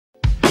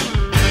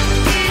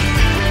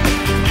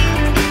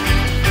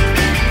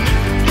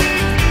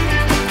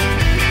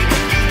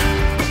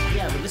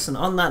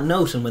on that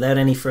note, and without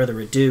any further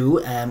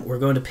ado, we're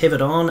going to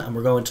pivot on and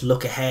we're going to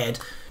look ahead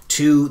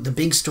to the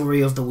big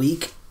story of the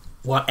week,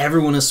 what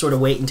everyone is sort of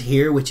waiting to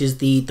hear, which is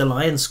the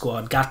Lions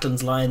squad,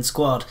 Gatland's Lions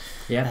squad.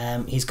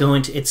 Yeah. He's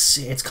going to.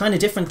 It's kind of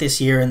different this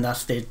year in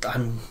that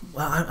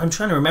I'm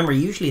trying to remember.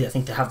 Usually, I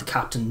think they have the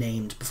captain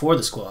named before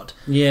the squad.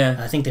 Yeah.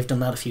 I think they've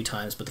done that a few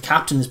times, but the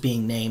captain is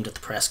being named at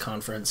the press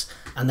conference,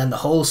 and then the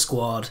whole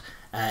squad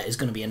is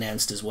going to be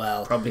announced as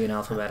well. Probably in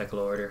alphabetical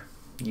order.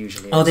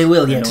 Usually. Oh, they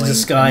will, to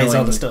disguise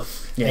all the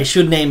stuff. Yeah. They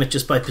should name it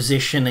just by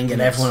position and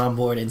get everyone on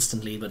board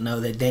instantly, but no,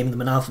 they name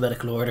them in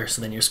alphabetical order,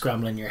 so then you're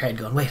scrambling your head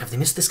going, wait, have they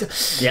missed this guy?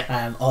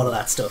 Yeah. All of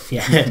that stuff,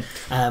 yeah.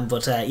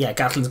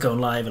 Gatland's going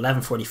live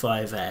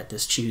 11:45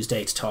 this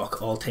Tuesday to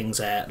talk all things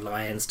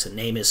Lions, to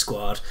name his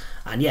squad,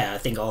 and I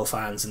think all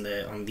fans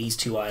on these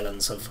two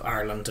islands of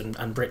Ireland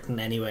and Britain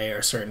anyway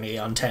are certainly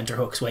on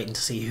tenterhooks waiting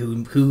to see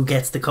who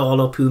gets the call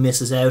up, who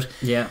misses out.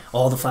 Yeah.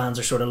 All the fans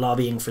are sort of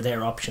lobbying for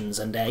their options,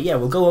 and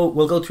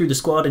we'll go through the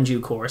squad in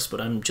due course,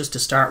 but just to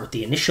start with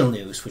the initial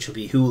news, which will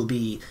be who will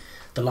be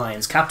the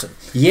Lions captain.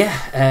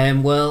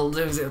 Well,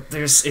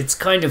 there's it's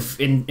kind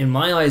of in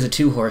my eyes a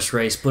 2-horse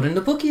race, but in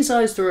the bookies'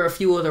 eyes there are a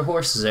few other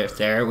horses out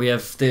there. We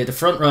have the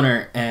front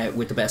runner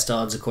with the best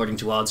odds according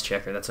to Odds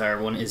Checker. That's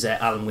our one, is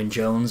Alan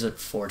Wynne-Jones at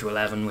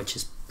 4-11, which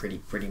is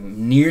pretty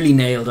nearly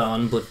nailed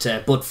on, but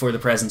for the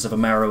presence of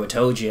Amaro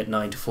Itoje at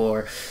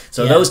 9-4.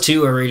 So those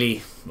two are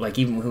really, like,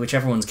 even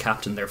whichever one's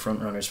captain, they're front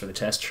runners for the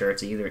test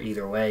shirts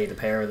either way, the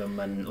pair of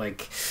them. And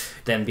like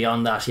then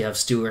beyond that you have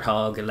Stuart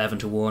Hogg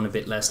 11-1, a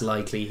bit less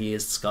likely, he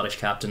is the Scottish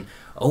captain.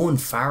 Owen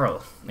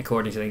Farrell,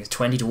 according to things,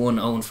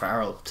 20-1 Owen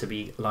Farrell to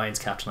be Lions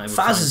captain.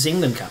 Faz is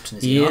England captain,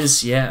 is he? He not?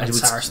 is, yeah.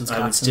 I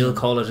would still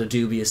call it a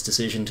dubious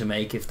decision to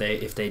make if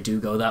they do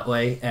go that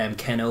way.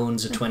 Ken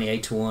Owens at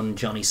 28-1,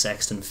 Johnny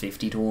Sexton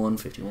 50-1,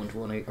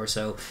 51-1 or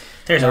so.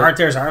 There's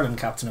Ireland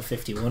captain at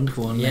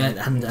 51-1,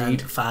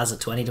 and Faz at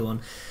 20-1.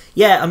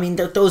 Yeah, I mean,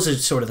 those are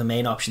sort of the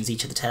main options,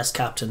 each of the test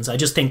captains. I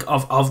just think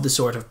of the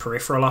sort of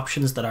peripheral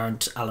options that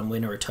aren't Alan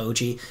Wynne or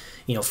Itoje,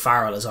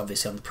 Farrell is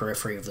obviously on the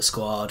periphery of the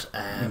squad.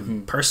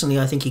 Personally,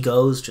 I think he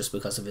goes just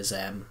because of his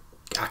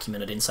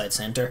acumen at inside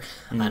centre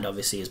and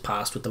obviously his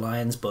past with the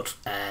Lions, but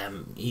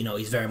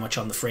he's very much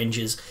on the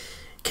fringes.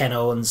 Ken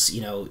Owens,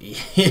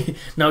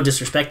 no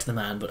disrespect to the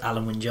man, but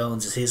Alan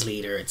Wynne-Jones is his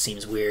leader. It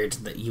seems weird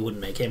that you wouldn't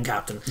make him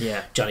captain.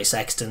 Yeah. Johnny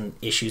Sexton,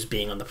 issues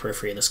being on the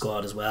periphery of the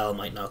squad as well,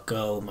 might not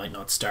go, might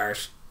not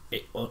start.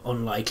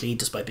 Unlikely,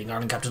 despite being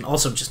Ireland captain.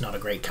 Also, just not a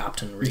great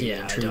captain, really.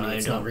 Yeah, truly,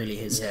 it's not really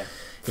his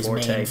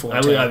forte. main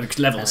forte. I would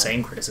level the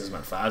same criticism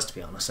at Faz, to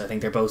be honest. I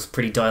think they're both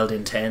pretty dialed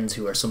in 10s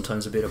who are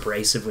sometimes a bit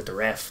abrasive with the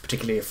ref,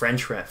 particularly a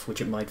French ref,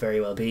 which it might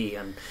very well be,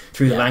 and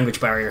through the language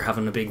barrier,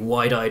 having a big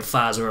wide-eyed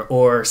Faz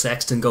or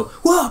Sexton go,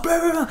 whoa, blah,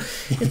 blah, blah.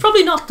 It's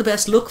probably not the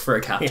best look for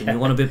a captain. You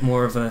want a bit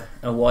more of a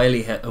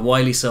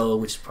wily soul,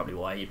 which is probably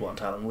why you'd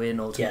want Alan Wynne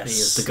ultimately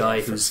as the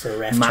guy who's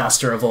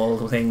master chat of all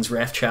the things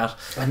ref chat.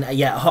 And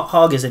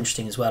Hogg is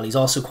interesting as well. He's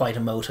also quite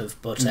emotive,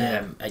 but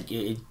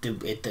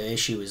the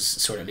issue is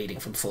sort of leading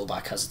from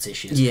fullback has its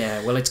issues.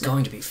 Yeah, well, it's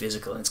going to be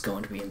physical and it's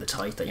going to be in the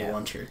tight that you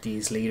want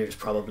these leaders,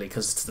 probably,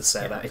 because it's the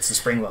setup, it's the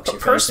Springboks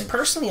you're facing.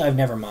 Personally, I've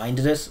never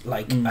minded it.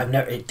 Like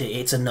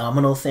it's a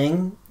nominal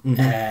thing.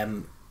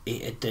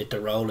 The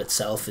role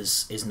itself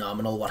is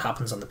nominal. What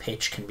happens on the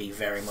pitch can be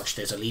very much,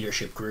 there's a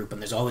leadership group,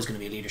 and there's always going to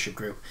be a leadership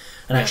group,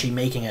 and actually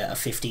making a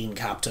 15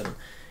 captain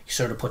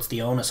sort of puts the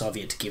onus of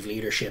you to give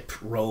leadership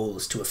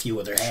roles to a few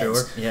other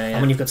heads. And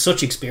when you've got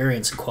such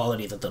experience and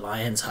quality that the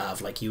Lions have,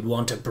 like, you'd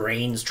want a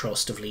brains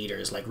trust of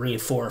leaders, like really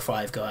 4 or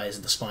 5 guys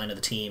at the spine of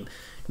the team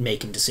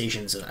making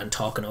decisions and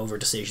talking over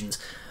decisions.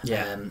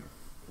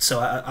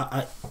 So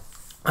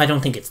I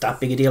don't think it's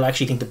that big a deal. I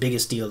actually think the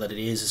biggest deal that it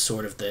is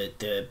sort of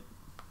the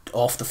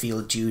off the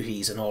field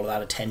duties and all of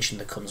that attention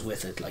that comes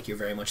with it. Like, you're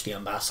very much the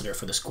ambassador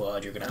for the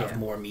squad, you're going to have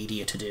more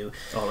media to do,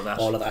 all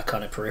of that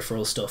kind of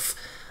peripheral stuff.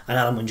 And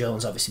Alan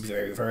Wynne-Jones obviously be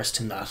very versed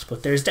in that,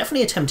 but there's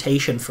definitely a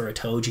temptation for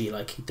Itoje.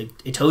 Like,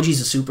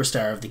 Itoje's a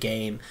superstar of the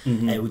game.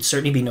 It would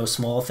certainly be no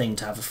small thing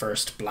to have a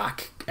first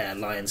black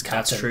Lions captain.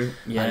 That's true.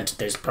 Yeah. And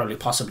there's quite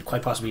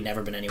possibly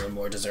never been anyone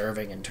more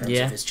deserving in terms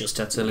of his just.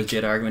 That's a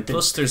legit argument.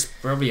 Plus, there's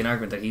probably an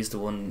argument that he's the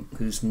one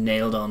who's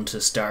nailed on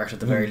to start at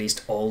the very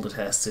least all the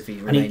tests if he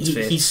remains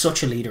fit. He's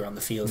such a leader on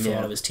the field for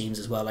all of his teams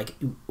as well. Like,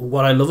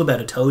 what I love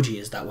about Itoje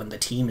is that when the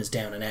team is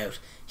down and out,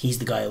 he's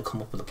the guy who'll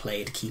come up with a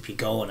play to keep you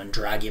going and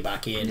drag you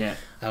back in.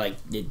 And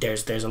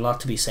there's a lot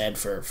to be said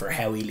for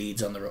how he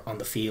leads on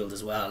the field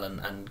as well,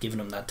 and giving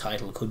him that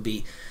title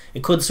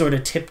could sort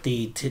of tip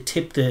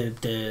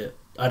the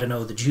I don't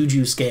know, the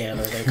juju scale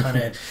or the kind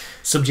of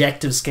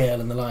subjective scale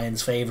in the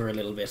Lions' favour a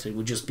little bit. It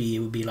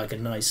would be like a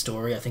nice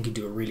story. I think he'd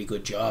do a really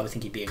good job. I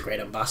think he'd be a great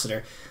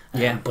ambassador.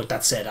 But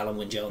that said, Alan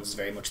Wynne-Jones is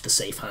very much the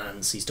safe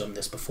hands. He's done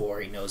this before.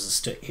 He knows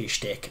his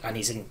shtick, and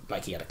he's in,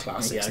 like, he had a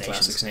classic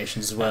Six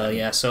Nations as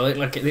well. So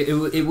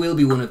it will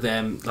be one of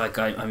them. Like,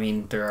 I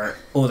mean, there are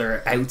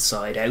other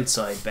outside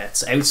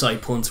bets,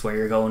 outside punts where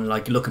you're going,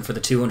 like, looking for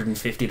the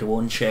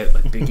 250-1 shout,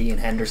 like Big Ian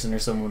Henderson or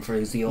someone for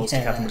who's the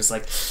Ulster captain. But it's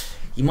like,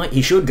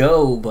 He should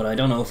go, but I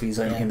don't know if he's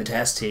in the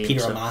test team.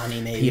 Peter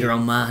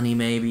O'Mahony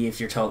maybe if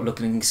you're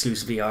looking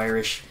exclusively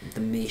Irish. The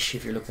Mish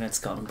if you're looking at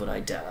Scotland, but I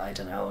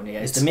don't know. And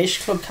is the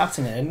Mish club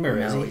captain in Edinburgh?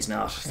 No, he's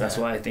not. That's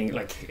why I think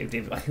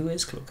who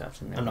is club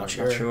captain? I'm not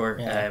sure.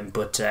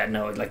 But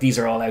no, these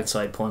are all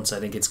outside punts. I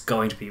think it's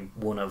going to be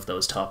one of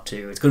those top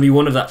two. It's going to be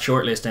one of that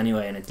shortlist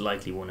anyway, and it's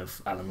likely one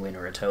of Alan Wynne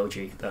or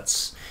Itoje. That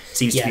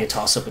seems to be a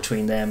toss up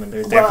between them, and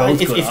they're both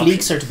good. If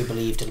leaks are to be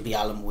believed, it'll be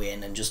Alan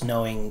Wynne, and just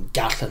knowing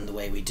Gatland the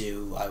way we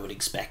do, I would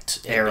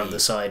expect err on the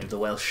side of the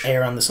Welsh.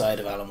 Err on the side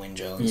of Alan Wynne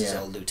Jones, his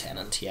old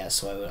lieutenant. Yeah,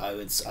 so I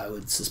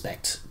would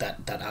suspect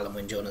that Alan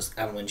Wynne Jones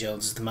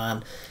is the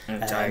man.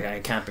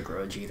 I can't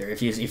begrudge either. If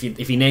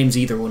he names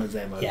either one of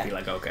them, I'd be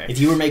like, okay. If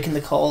you were making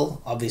the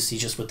call, obviously,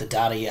 just with the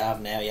data you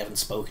have now, you haven't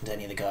spoken to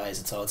any of the guys.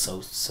 It's all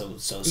so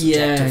subjective.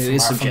 Yeah, it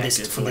is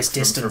subjective from this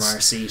distance. From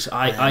our seat.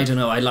 I don't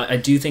know. I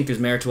do think there's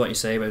merit to what you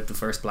say about the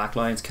first Black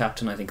Lions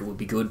captain. I think it would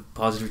be good,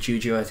 positive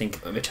juju. I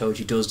think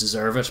Itoje does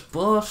deserve it,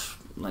 but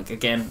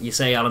again, you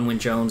say Alan Wynne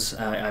Jones,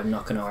 I'm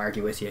not going to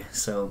argue with you.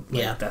 So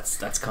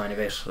that's kind of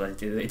it.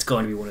 It's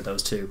going to be one of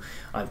those two.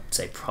 I'd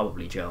say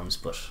probably Jones,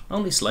 but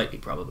only slightly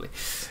probably.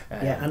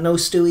 And no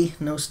Stewie.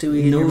 No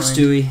Stewie.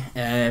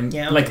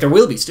 There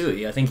will be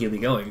Stewie. I think he'll be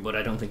going, but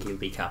I don't think he'll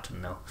be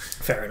captain. No.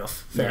 Fair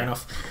enough.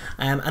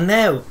 And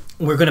now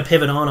we're going to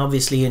pivot on,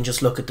 obviously, and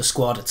just look at the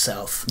squad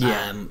itself.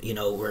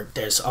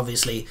 There's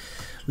obviously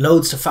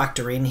loads to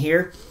factor in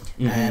here.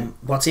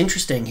 What's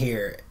interesting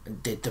here,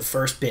 the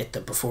first bit,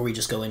 that before we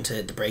just go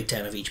into the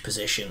breakdown of each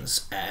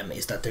positions,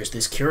 is that there's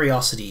this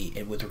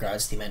curiosity with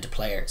regards to the amount of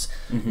players.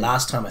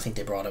 Last time I think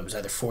they brought it was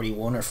either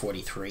 41 or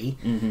 43,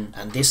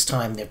 and this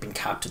time they've been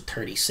capped at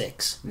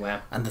 36.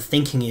 Wow. And the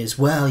thinking is,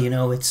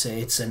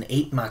 it's an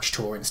 8-match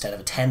tour instead of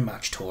a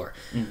 10-match tour.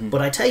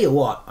 But I tell you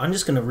what, I'm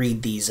just going to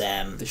read these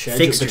the schedule,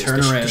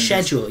 fixtures, the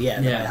schedule that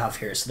I have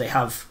here. So they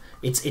have,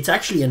 it's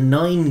actually a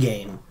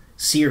 9-game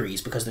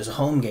series, because there's a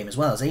home game as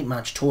well. It's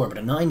 8-match tour, but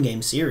a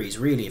 9-game series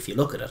really, if you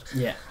look at it.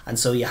 Yeah. And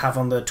so you have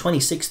on the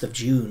 26th of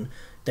June,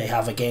 they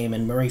have a game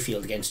in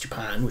Murrayfield against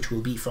Japan, which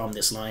will be from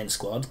this Lions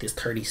squad, this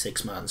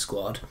 36-man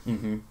squad.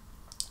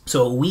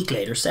 So a week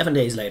later, 7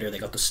 days later, they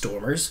got the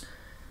Stormers.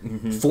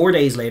 4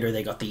 days later,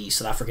 they got the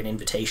South African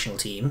Invitational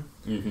team.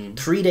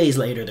 3 days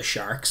later, the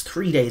Sharks.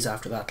 3 days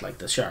after that,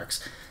 the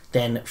Sharks.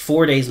 Then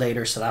 4 days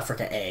later, South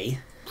Africa A.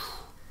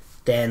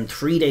 Then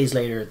 3 days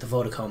later, the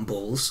Vodacom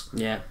Bulls.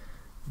 Yeah.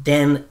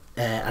 Then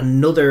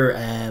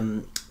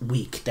another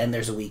week, then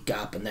there's a week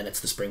gap, and then it's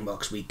the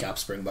Springboks, week gap,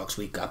 Springboks,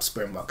 week gap,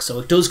 Springboks. So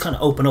it does kind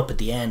of open up at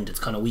the end. It's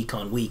kind of week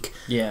on week.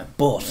 Yeah.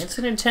 But it's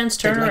an intense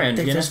turnaround.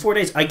 There's 4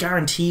 days. I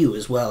guarantee you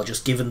as well,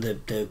 just given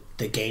the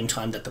game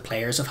time that the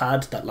players have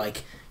had,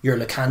 that your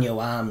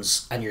Lacanio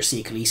Ams and your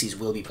Sia Khaleesi's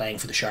will be playing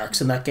for the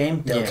Sharks in that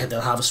game.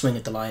 They'll have a swing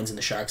at the Lions in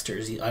the Sharks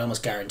jersey. I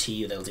almost guarantee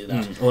you they'll do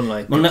that.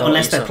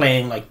 Unless they're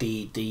playing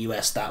the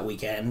US that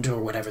weekend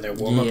or whatever their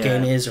warm-up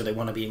game is, or they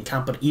want to be in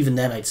camp. But even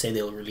then, I'd say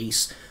they'll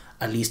release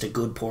at least a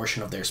good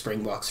portion of their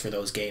Springboks for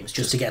those games,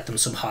 just to get them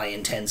some high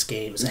intense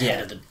games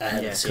ahead of the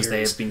series. Because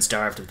they have been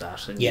starved of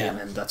that,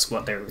 and that's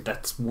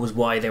was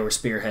why they were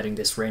spearheading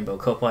this Rainbow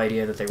Cup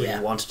idea that they really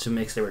wanted to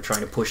mix. They were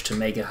trying to push to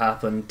make it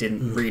happen.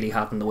 Didn't really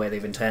happen the way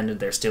they've intended.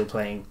 They're still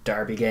playing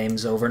derby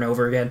games over and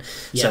over again.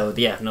 So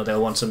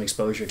they'll want some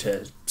exposure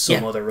to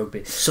some other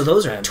rugby. So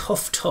those are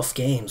tough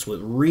games with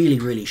really,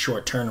 really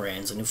short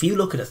turnarounds. And if you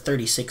look at a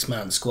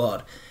 36-man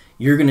squad,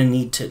 you're going to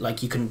need to,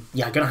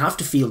 you're going to have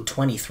to field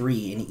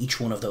 23 in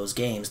each one of those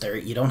games.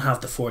 You don't have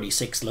the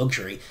 46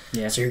 luxury.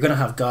 Yeah. So you're going to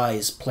have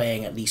guys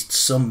playing at least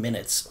some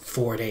minutes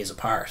 4 days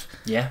apart.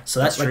 Yeah. So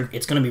that's true.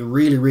 It's going to be a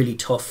really, really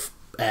tough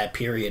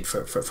period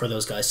for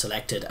those guys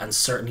selected, and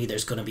certainly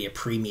there's going to be a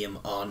premium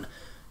on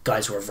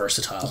guys who are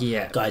versatile,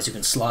 guys who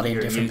can slot in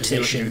different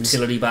positions,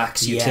 utility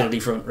backs, utility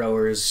front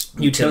rowers,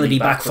 utility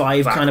back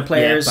five kind of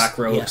players, back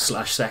row /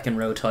 second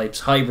row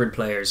types, hybrid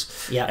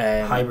players,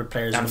 hybrid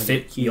players, and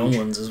fit young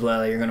ones as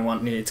well. You're going to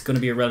want. It's going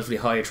to be a relatively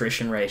high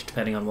attrition rate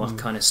depending on what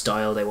kind of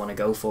style they want to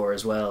go for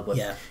as well. But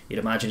you'd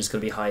imagine it's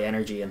going to be high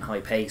energy and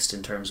high paced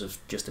in terms of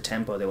just the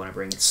tempo they want to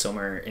bring. It's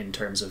summer in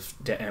terms of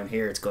down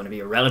here. It's going to be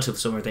a relative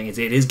summer thing. It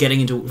is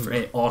getting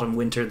into autumn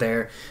winter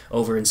there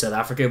over in South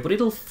Africa, but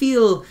it'll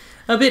feel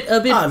a bit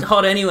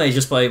hot anyway,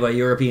 just by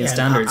European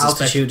standards.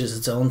 Altitude is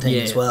its own thing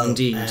as well.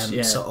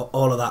 Indeed, So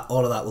all of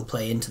that will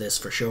play into this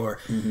for sure.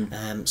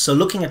 So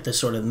looking at the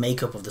sort of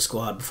makeup of the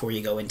squad before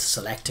you go into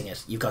selecting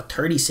it, you've got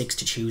 36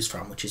 to choose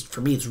from, which is,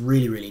 for me, it's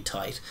really, really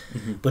tight.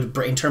 But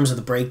in terms of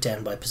the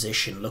breakdown by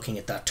position, looking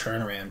at that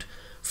turnaround,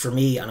 for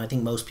me, and I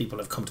think most people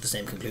have come to the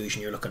same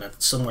conclusion, you're looking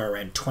at somewhere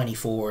around 20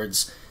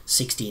 forwards,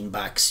 16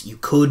 backs. You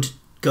could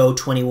go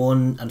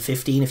 21 and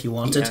 15 if you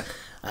wanted.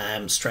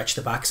 Stretch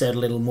the backs out a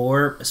little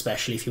more,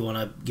 especially if you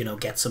want to,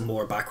 get some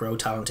more back row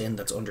talent in.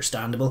 That's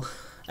understandable.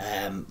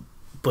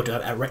 But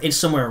it's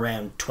somewhere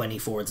around 20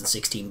 forwards and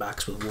 16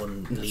 backs with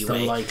one leeway.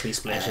 The likely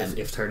split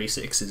if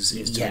 36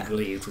 is to be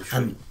believed.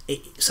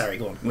 Sorry,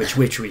 go on. I was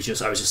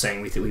just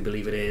saying we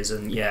believe it is,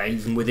 and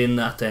even within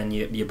that, then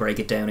you break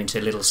it down into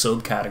little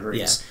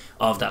subcategories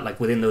of that. Like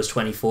within those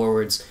 20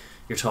 forwards,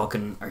 you're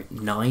talking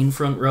 9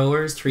 front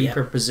rowers, 3 Yeah.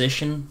 per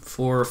position,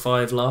 4 or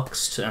 5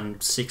 locks,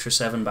 and 6 or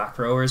 7 back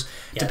rowers,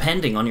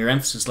 depending on your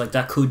emphasis. Like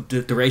that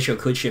the ratio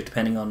could shift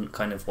depending on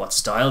kind of what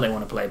style they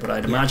want to play. But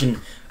I'd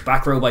imagine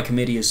back row by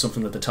committee is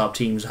something that the top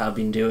teams have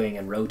been doing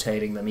and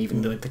rotating them.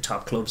 Even the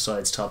top club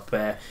sides, top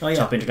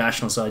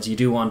international sides, you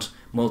do want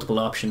multiple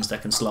options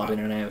that can slot in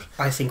and out.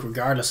 I think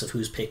regardless of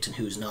who's picked and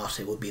who's not,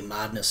 it would be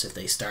madness if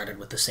they started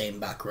with the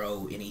same back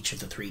row in each of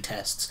the 3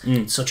 tests.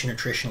 It's such an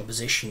attritional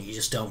position. You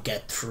just don't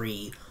get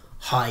 3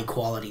 high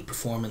quality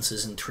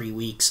performances in 3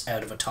 weeks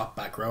out of a top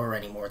back rower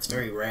anymore. It's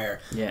very rare.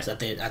 It's at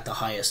the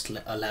highest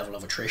level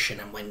of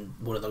attrition, and when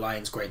one of the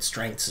Lions' great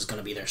strengths is going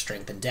to be their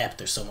strength and depth,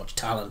 there's so much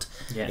talent.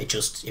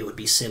 It would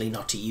be silly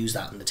not to use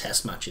that in the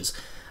test matches.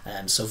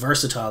 So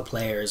versatile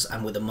players,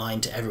 and with a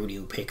mind to everybody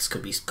who picks,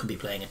 could be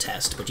playing a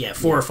test. But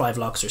 4 or 5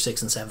 locks, or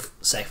 6 and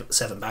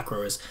 7 back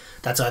rowers.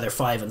 That's either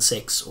 5 and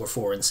 6 or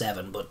 4 and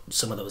 7. But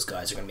some of those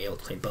guys are going to be able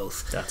to play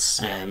both. That's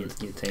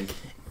you'd think.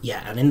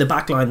 Yeah, and in the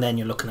back line then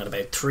you're looking at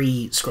about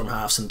 3 scrum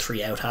halves and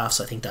 3 out halves.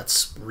 I think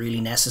that's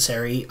really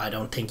necessary. I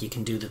don't think you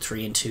can do the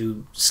 3 and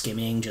 2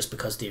 skimming just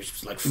because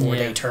there's like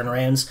 4-day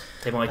turnarounds.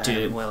 They might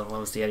do what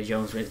was the Eddie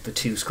Jones with the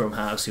 2 scrum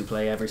halves who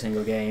play every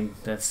single game.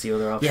 That's the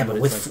other option. Yeah,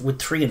 but with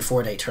 3 and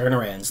 4-day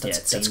turnarounds,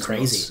 that's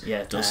crazy. Nuts.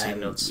 Yeah, it does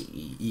seem nuts.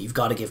 You've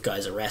got to give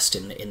guys a rest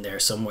in there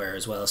somewhere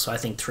as well. So I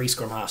think 3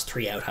 scrum halves,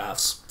 3 out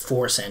halves,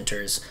 4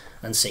 centres,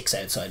 and 6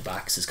 outside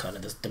backs is kind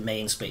of the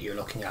main split you're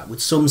looking at,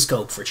 with some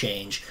scope for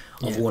change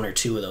of 1 or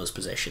 2 of those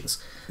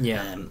positions.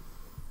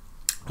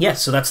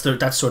 So that's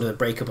sort of the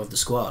breakup of the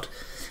squad.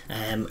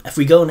 If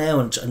we go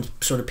now and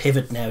sort of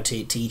pivot now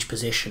to each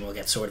position, we'll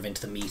get sort of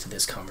into the meat of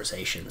this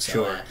conversation.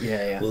 So,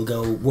 we'll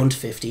go 1 to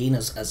 15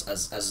 as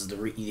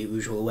the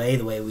usual way,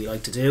 the way we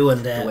like to do,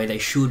 and the way they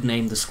should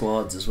name the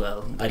squads as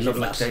well. I love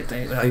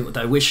that.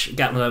 I wish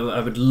Gatland.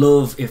 I would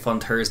love if on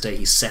Thursday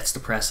he sets the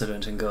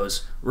precedent and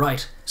goes,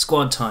 right,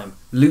 squad time,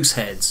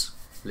 Looseheads.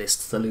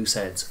 Lists the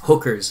Looseheads.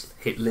 Hookers.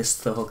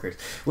 Lists the hookers.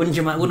 Wouldn't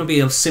it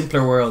be a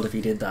simpler world if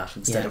you did that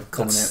instead of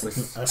coming out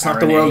with? That's not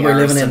the world we're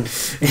living in.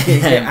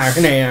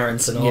 Aaron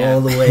Aronson all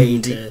the way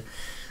to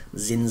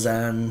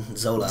Zinzan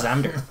Zola.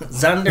 Xander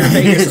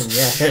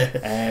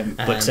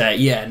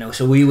Ferguson.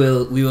 So we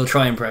will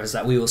try and preface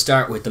that. We will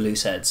start with the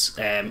Looseheads,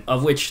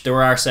 of which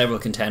there are several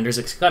contenders.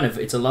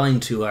 It's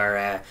aligned to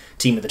our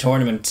team of the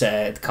tournament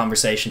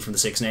conversation from the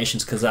Six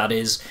Nations, because that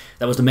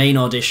was the main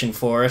audition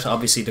for it.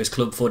 Obviously there's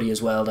club footy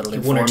as well that'll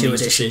inform 1 or 2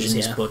 these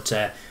decisions, but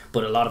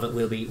a lot of it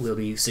will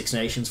be Six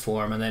Nations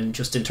form. And then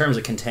just in terms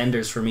of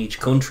contenders from each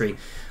country,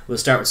 we'll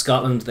start with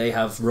Scotland. They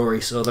have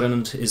Rory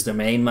Sutherland is their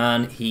main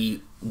man.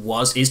 He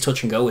is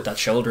touch and go with that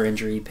shoulder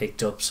injury he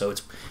picked up, so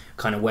it's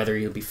kind of whether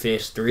he'll be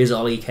fit. There is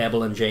Ollie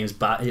Kebble and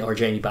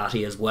Jamie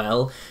Batty as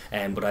well,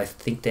 but I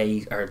think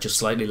they are just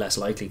slightly less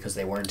likely because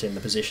they weren't in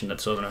the position that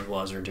Sutherland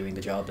was or doing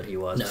the job that he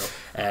was.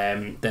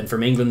 Then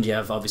from England you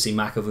have obviously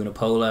Mako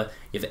Vunipola,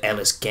 you have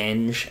Ellis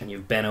Genge, and you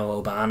have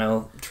Benno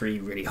Obano, 3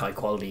 really high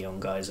quality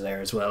young guys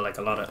there as well, like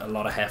a lot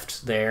of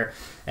heft there.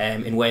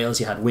 In Wales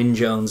you had Wyn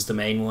Jones, the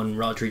main one,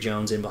 Rodri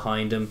Jones in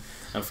behind him,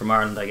 and from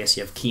Ireland I guess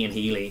you have Cian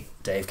Healy,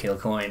 Dave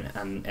Kilcoyne,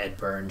 and Ed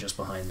Byrne just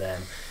behind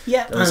them.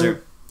 Those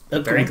are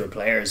very good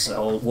players,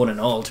 one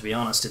and all. To be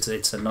honest,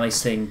 it's a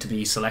nice thing to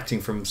be selecting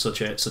from such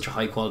a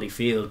high quality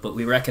field. But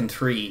we reckon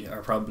 3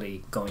 are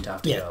probably going to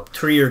have to go.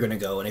 3 are going to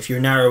go. And if you're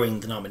narrowing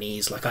the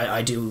nominees, like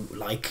I do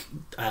like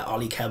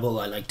Ollie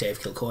Kebble, I like Dave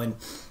Kilcoyne,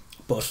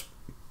 but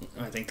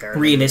I think they're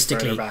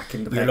realistically back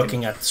in the you're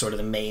looking at sort of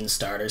the main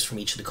starters from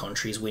each of the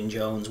countries. Wyn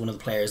Jones, one of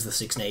the players of the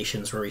Six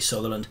Nations. Rory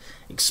Sutherland,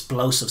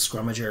 explosive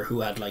scrummager who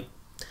had like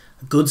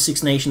a good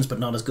Six Nations but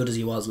not as good as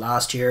he was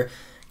last year.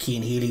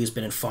 Cian Healy, who's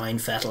been in fine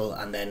fettle,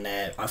 and then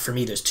for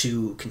me there's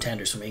 2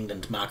 contenders from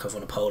England, Mako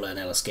Vunipola and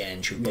Ellis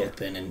Genge, who've both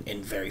been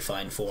in very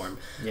fine form.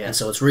 And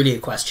so it's really a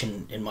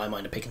question in my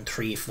mind of picking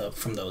 3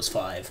 from those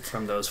 5.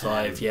 From those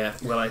 5,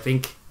 well, I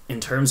think in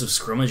terms of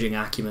scrummaging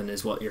acumen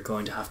is what you're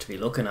going to have to be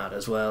looking at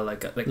as well.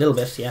 Like a little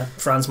bit,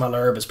 Franz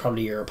Malherbe is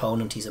probably your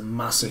opponent. He's a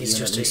massive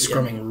unit. He's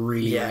scrumming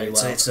really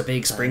well. It's a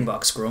big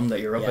Springbok scrum that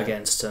you're up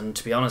against, and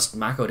to be honest,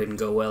 Mako didn't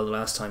go well the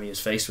last time he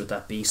was faced with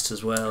that beast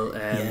as well.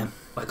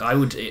 Like I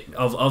would,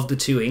 of the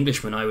 2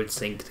 Englishmen, I would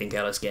think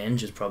Ellis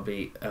Genge is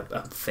probably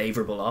a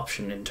favourable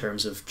option in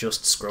terms of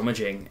just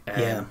scrummaging.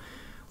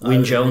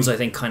 Wyn Jones, I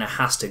think, kind of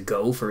has to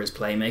go for his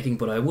playmaking,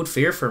 but I would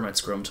fear for him at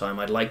scrum time.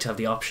 I'd like to have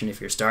the option,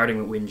 if you're starting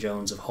with Wyn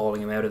Jones, of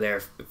hauling him out of there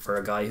for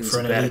a guy who's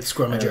an elite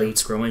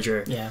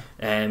scrummager.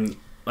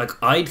 Like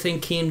I'd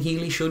think Cian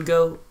Healy should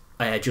go.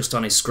 Just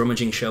on his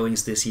scrummaging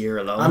showings this year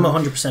alone. I'm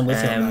 100%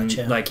 with you on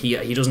that, Like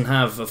he doesn't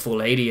have a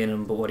full 80 in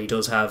him, but what he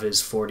does have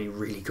is 40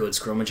 really good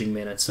scrummaging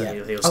minutes,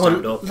 and he'll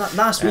stand up.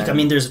 Last week, I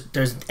mean,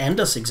 there's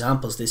endless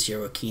examples this year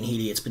with Cian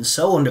Healy. It's been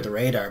so under the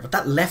radar, but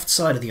that left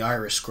side of the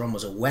Irish scrum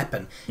was a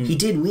weapon. He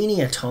did Weenie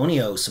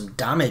Antonio some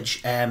damage.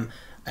 He did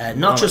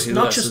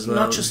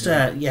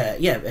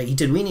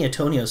Weenie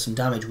Antonio some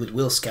damage with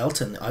Will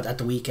Skelton at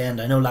the weekend.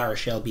 I know La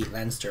Rochelle beat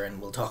Leinster,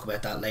 and we'll talk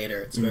about that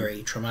later. It's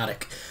very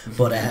traumatic,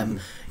 but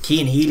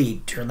Cian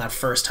Healy during that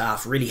first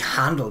half really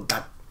handled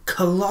that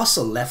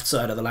colossal left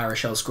side of the La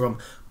Rochelle scrum,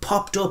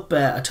 popped up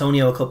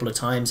Antonio a couple of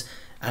times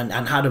and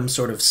had him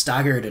sort of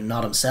staggered and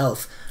not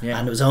himself. Yeah.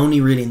 And it was only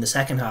really in the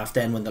second half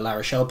then when the La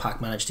Rochelle pack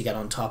managed to get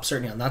on top,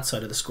 certainly on that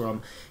side of the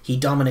scrum. He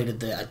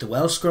dominated the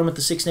Welsh scrum at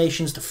the Six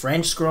Nations, the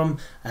French scrum.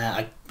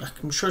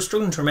 I'm sure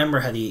struggling to remember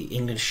how the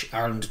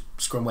English-Ireland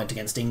scrum went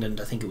against England.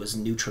 I think it was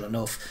neutral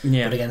enough.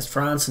 Yeah. But against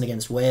France and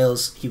against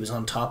Wales, he was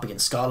on top.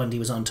 Against Scotland, he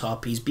was on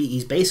top. He's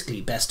basically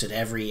bested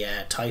every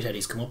tighthead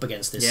he's come up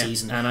against this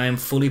season. And I am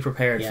fully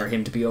prepared for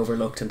him to be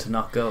overlooked and to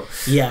not go.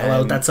 Yeah,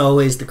 well, that's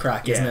always the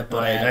crack, isn't it?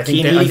 But I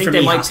think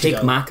they might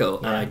pick Mako,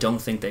 and I don't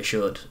think they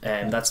should.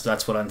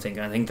 That's what I'm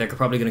thinking. I think they're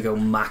probably going to go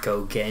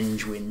Mako,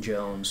 Genge, Wyn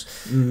Jones.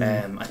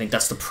 I think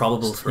that's the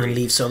probable three. And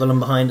leave Sutherland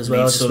behind as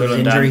well. Leave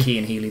Sutherland and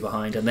Keane Healy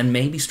behind, and then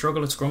maybe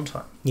struggle at scrum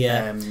time.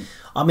 Yeah.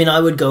 I mean,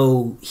 I would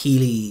go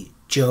Healy,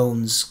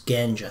 Jones,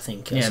 Genge, I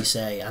think, as you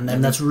say, and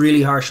then that's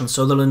really harsh on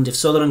Sutherland. If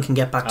Sutherland can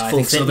get back to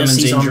full fitness,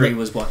 Sutherland's injury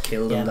was what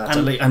killed him.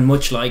 And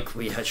much like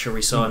we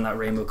saw in that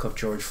Rainbow Cup,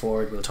 George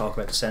Ford. We'll talk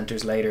about the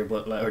centres later,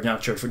 but or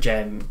not George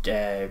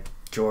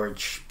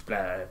George.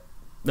 I'm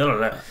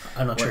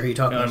not sure who you're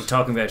talking about. I'm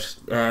talking about.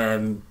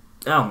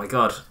 Oh my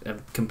god,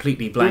 I'm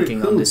completely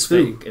blanking on this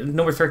thing.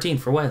 Number 13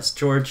 for West,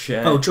 George.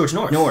 George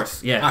North.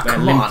 North, yeah.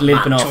 Come on,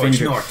 limping off George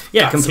injury. North.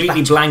 Yeah,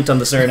 completely blanked on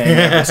the surname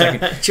there for a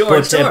second.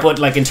 George but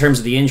like in terms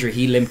of the injury,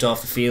 he limped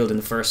off the field in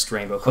the first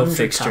Rainbow Cup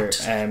fixture.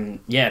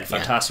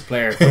 Fantastic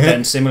player. But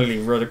then similarly,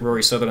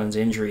 Rory Sutherland's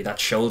injury, that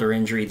shoulder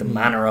injury, the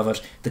manner of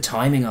it, the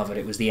timing of it,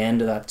 it was the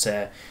end of that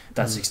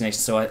Six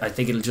Nations. So I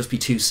think it'll just be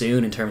too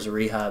soon in terms of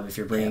rehab if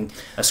you're bringing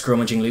a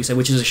scrummaging Loosehead,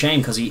 which is a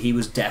shame because he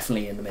was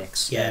definitely in the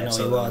mix. He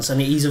was,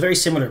 and he's a very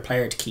similar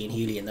player to Keane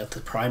Healy in that the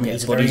primary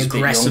he's a very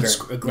aggressive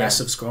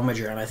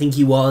scrummager, and I think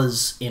he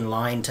was in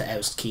line to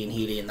oust Keane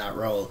Healy in that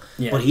role.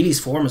 But Healy's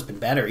form has been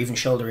better, even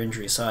shoulder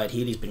injury aside.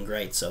 Healy's been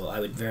great, so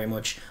I would very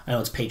much. I know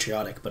it's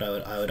patriotic, but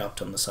I would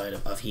opt on the side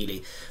of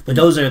Healy. But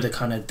those are the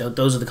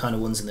kind of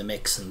ones in the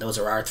mix, and those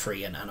are our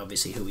three, and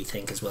obviously who we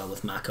think as well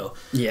with Mako.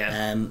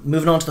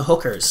 Moving on to the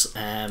hookers.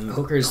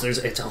 Hookers,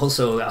 it's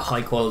also a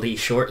high quality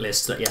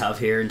shortlist that you have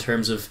here in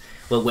terms of,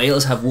 well,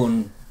 Wales have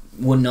one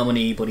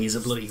nominee, but he's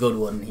a bloody good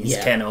one. He's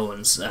Ken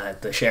Owens,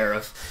 the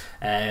sheriff.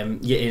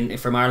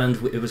 From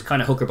Ireland, it was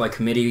kind of hooker by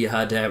committee. You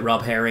had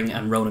Rob Herring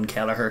and Ronan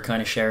Kelleher kind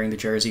of sharing the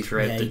jersey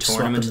throughout the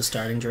tournament. The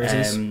starting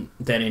jerseys.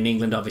 Then in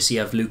England, obviously,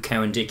 you have Luke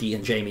Cowan-Dickie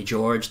and Jamie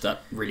George,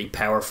 that really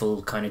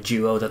powerful kind of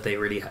duo that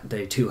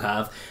they two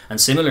have. And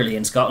similarly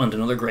in Scotland,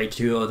 another great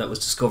duo that was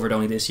discovered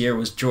only this year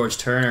was George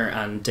Turner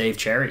and Dave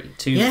Cherry,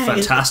 two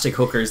fantastic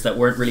hookers that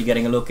weren't really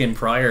getting a look in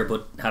prior,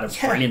 but had a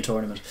brilliant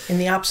tournament. In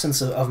the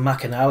absence of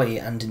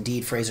McAnally and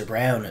indeed Fraser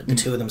Brown, the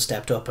two of them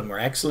stepped up and were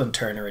excellent,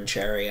 Turner and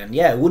Cherry. And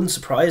it wouldn't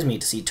surprise me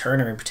to see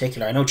Turner in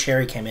particular. I know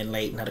Cherry came in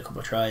late and had a couple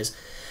of tries.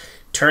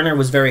 Turner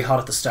was very hot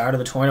at the start of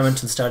the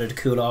tournament and started to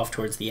cool off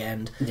towards the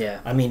end.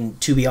 I mean,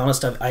 to be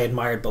honest, I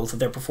admired both of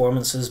their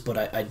performances,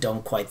 but I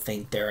don't quite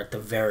think they're at the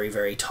very,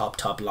 very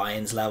top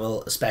Lions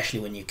level, especially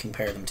when you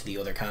compare them to the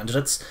other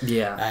candidates.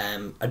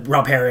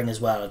 Rob Herring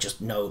as well, just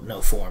no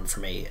form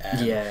for me.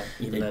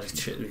 Even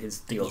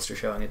the Ulster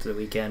showing it to the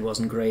weekend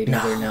wasn't great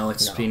either.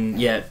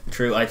 Been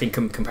true. I think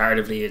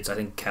comparatively, I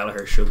think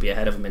Kelleher should be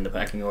ahead of him in the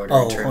packing order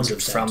in terms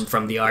 100%. of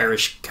from the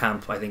Irish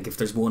camp. I think if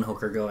there's one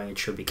hooker going, it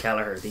should be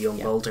Kelleher, the young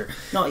bolter.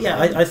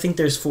 I think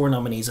there's 4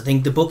 nominees. I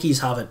think the bookies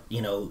have it,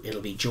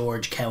 it'll be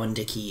George,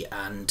 Cowan-Dickie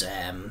and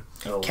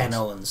Ken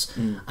Owens.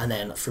 And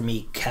then for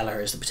me, Kelleher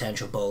is the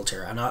potential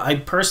bolter. And I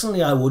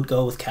personally, I would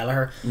go with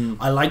Kelleher.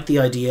 I like the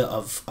idea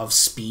of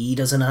speed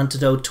as an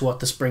antidote to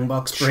what the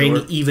Springboks bring,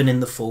 even in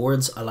the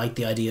forwards. I like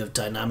the idea of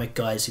dynamic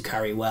guys who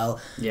carry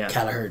well.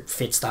 Kelleher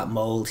fits that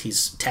mould.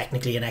 He's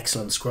technically an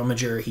excellent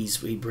scrummager.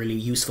 He's really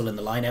useful in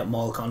the line-out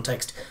maul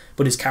context.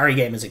 But his carry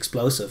game is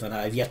explosive, and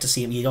I've yet to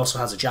see him. He also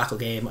has a jackal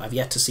game. I've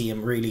yet to see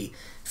him really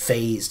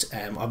phased.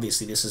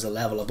 Obviously, this is a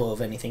level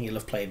above anything you'll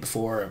have played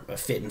before, a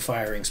fit and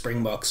firing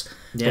Springboks.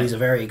 But he's a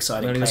very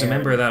exciting player. He was a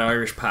member of that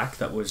Irish pack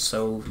that was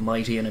so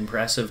mighty and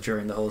impressive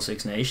during the whole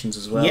Six Nations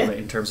as well,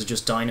 in terms of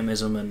just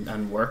dynamism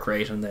and work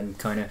rate, and then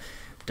kind of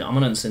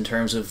dominance in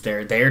terms of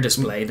their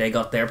display. They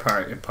got their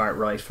part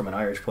right from an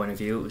Irish point of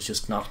view. It was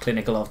just not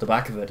clinical off the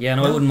back of it.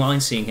 I wouldn't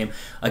mind seeing him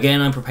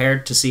again. I'm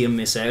prepared to see him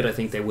miss out. I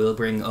think they will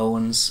bring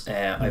Owens.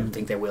 I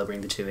think they will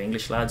bring the 2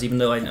 English lads, even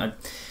though I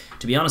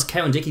to be honest,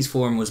 Cowan-Dickie's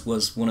form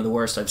was one of the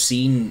worst I've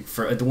seen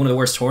for one of the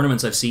worst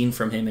tournaments I've seen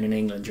from him in an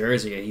England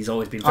jersey. He's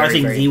always been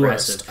very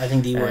impressive. I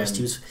think the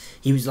worst.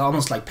 He was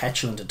almost like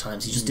petulant at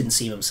times. He just didn't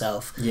seem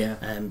himself.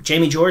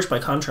 Jamie George, by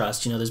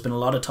contrast, there's been a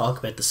lot of talk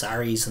about the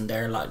Saris and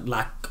their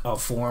lack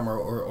of form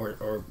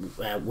or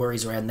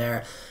worries around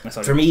there.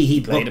 For me,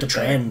 he booked the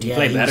trend. He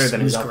played better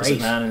than his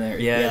opposite man in there.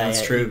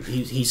 That's true.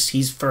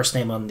 He's first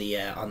name on the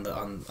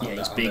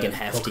he's big and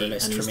hefty,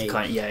 list and for me.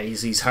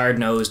 he's hard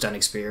nosed and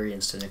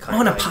experienced, and a kind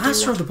and of a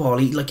throw the ball.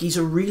 He's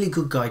a really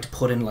good guy to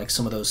put in like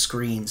some of those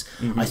screens.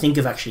 I think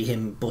of actually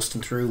him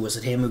busting through. Was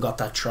it him who got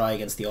that try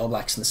against the All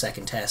Blacks in the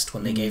second test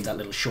when they gave that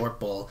little short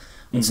ball?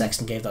 When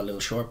Sexton gave that little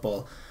short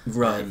ball,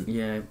 right?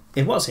 Yeah,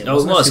 it was him. Oh,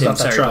 it was him.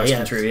 Sorry, try,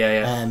 yeah. Through,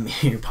 yeah.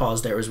 Your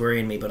pause there was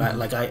worrying me, but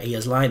he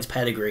has Lions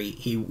pedigree.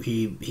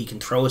 He can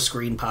throw a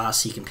screen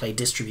pass. He can play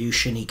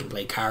distribution. He can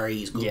play carry.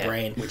 He's good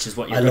brain, which is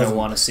what you're going to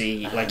want to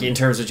see. Like in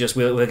terms of just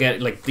we'll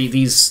get like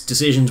these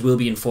decisions will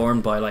be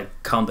informed by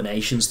like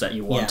combinations that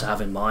you want to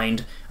have in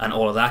mind and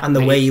all of that, and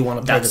the way you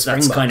want to play the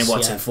Springboks. That's kind of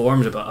what's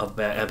informed about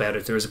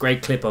it. There was a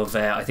great clip of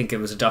I think it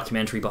was a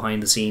documentary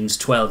behind the scenes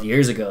 12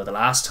 years ago, the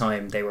last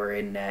time they were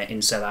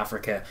in South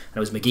Africa, and it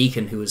was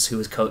McGeechan who was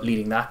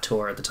leading that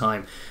tour at the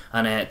time,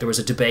 and there was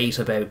a debate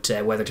about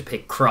whether to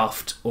pick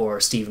Croft or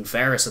Stephen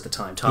Ferris at the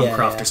time, Tom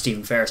Croft or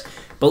Stephen Ferris,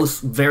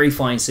 both very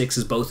fine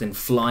sixes, both in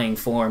flying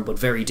form but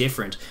very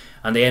different,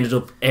 and they ended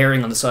up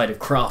erring on the side of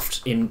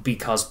Croft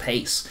because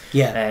pace.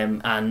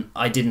 And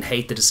I didn't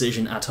hate the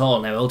decision at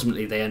all. Now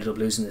ultimately they ended up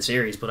losing the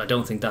series, but I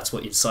don't think that's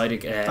what you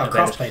decided.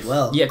 Croft played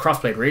well. Yeah, Croft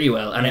played really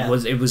well, and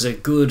it was a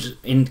good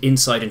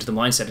insight into the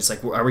mindset. It's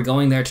like, are we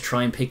going there to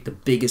try and pick the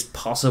biggest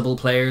possible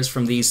players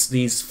from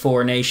these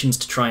four nations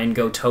to try and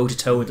go toe to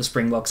toe with the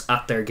Springboks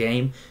at their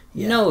game?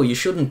 No, you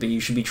shouldn't be.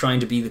 You should be trying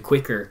to be the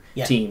quicker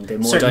team, the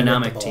more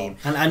dynamic team.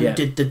 And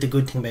the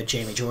good thing about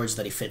Jamie George is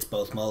that he fits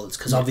both molds,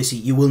 because obviously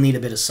you will need a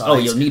bit of size. Oh,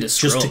 you'll need a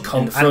scrum just to come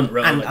in the front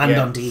row. And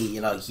on D,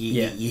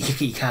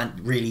 you can't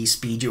really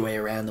speed your way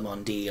around them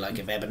on D. Like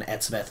if Eben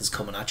Etzebeth is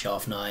coming at you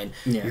off 9,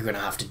 you're going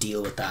to have to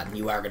deal with that, and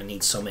you are going to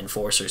need some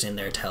enforcers in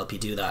there to help you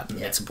do that. And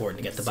it's important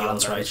to get the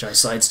balance right. I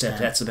sidestepped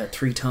Etzebeth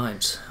 3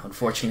 times.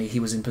 Unfortunately, he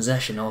was in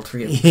possession all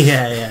 3 of them.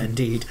 Yeah,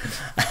 indeed.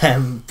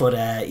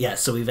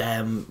 So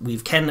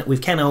we've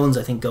Ken Owens,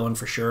 I think, going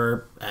for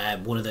sure.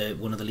 One of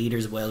the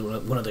leaders,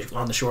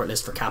 on the short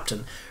list for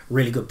captain.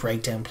 Really good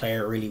breakdown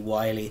player, really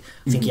wily.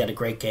 I think he had a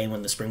great game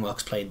when the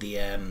Springboks played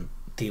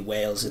the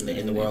Wales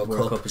in the World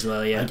Cup as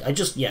well.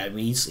 Yeah,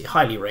 he's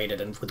highly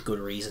rated, and with good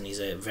reason. He's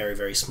a very,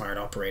 very smart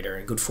operator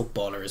and good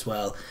footballer as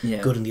well.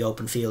 Good in the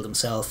open field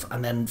himself.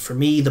 And then for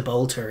me, the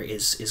bolter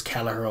is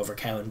Kelleher over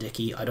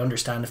Cowan-Dickey. I'd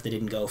understand if they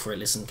didn't go for it.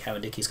 Listen,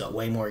 Cowan-Dickey's got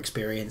way more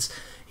experience.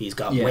 He's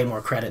got way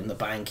more credit in the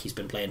bank. He's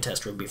been playing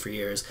Test rugby for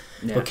years.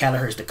 But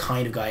Kelleher's the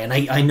kind of guy, and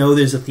I know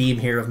there's a theme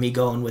here of me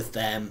going with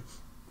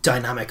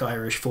dynamic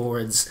Irish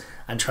forwards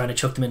and trying to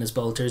chuck them in as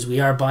bolters. We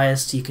are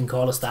biased, you can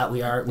call us that.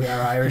 We are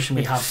Irish, and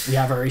we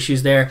have our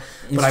issues there.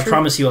 But I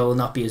promise you I will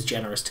not be as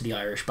generous to the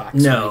Irish backs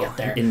when we get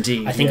there.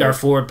 Indeed. I think our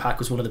forward pack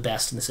was one of the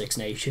best in the Six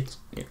Nations,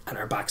 and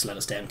our backs let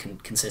us down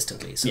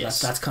consistently. So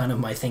that's kind of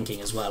my thinking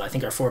as well. I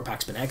think our forward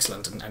pack's been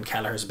excellent, and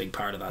Kelleher's a big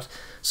part of that.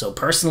 So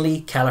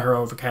personally, Kelleher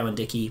over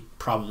Cowan-Dickey,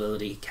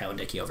 probability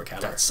Cowan-Dickey over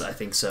Kelleher. I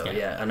think so,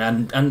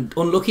 and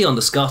unlucky on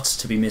the Scots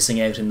to be missing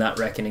out in that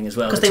reckoning as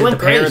well. Because the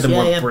pair of them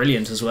were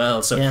brilliant as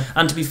well. So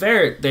and to be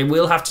fair, they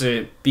will have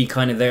to be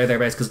kind of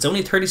thereabouts, because it's only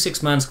a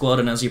 36-man squad,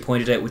 and as you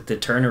pointed out with the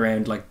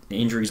turnaround, like,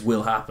 injuries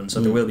will happen,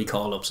 so there will be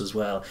call-ups as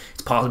well.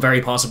 It's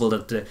very possible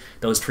that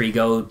those 3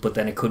 go, but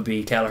then it could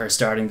be Kelleher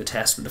starting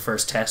the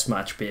first test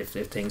match if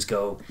things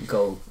go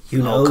all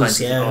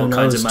kinds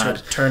of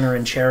mad. Turner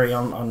and Cherry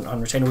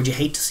on retainer. Would you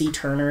hate to see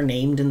Turner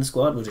named in the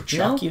squad? Would it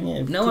shock you?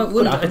 No, I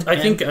wouldn't. I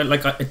think,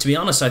 to be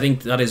honest, I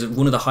think that is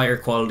one of the higher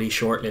quality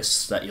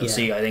shortlists that you'll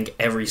see. I think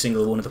every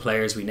single one of the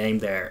players we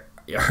named there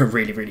are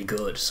really, really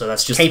good. So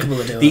that's just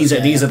capable of doing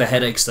these are the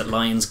headaches that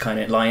Lions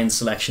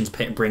selections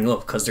bring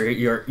up, because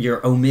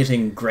you're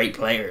omitting great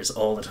players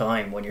all the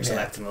time when you're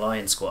selecting a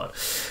Lions squad.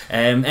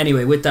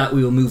 Anyway, with that,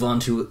 we will move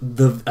on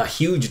to a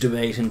huge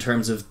debate in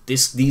terms of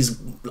these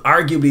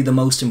arguably the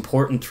most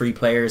important 3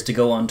 players to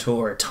go on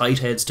tour,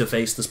 Tightheads to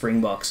face the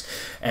Springboks.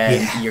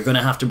 You're going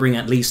to have to bring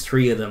at least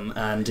 3 of them.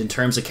 And in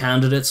terms of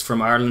candidates,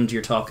 from Ireland,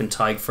 you're talking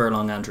Tadhg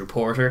Furlong, Andrew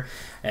Porter.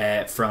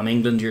 From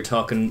England, you're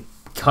talking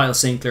Kyle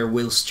Sinclair,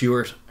 Will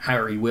Stewart,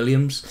 Harry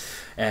Williams.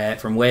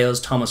 From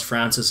Wales, Thomas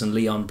Francis and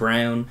Leon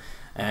Brown.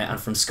 And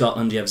from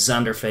Scotland, you have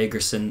Xander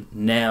Fagerson,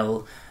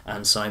 Nell,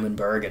 and Simon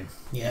Bergen.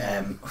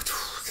 A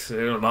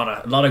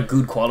lot of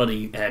good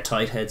quality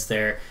tight heads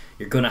there.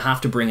 You're going to have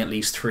to bring at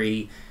least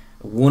 3.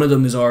 One of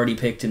them is already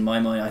picked in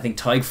my mind. I think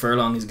Tadhg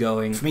Furlong is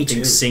going. For me too. I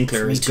think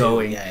Sinclair is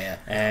going.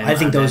 I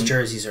think those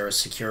jerseys are as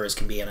secure as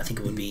can be, and I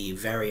think it would be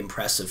very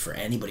impressive for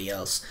anybody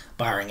else,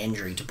 barring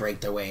injury, to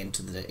break their way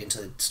into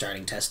the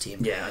starting test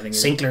team. I think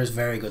Sinclair's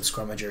very good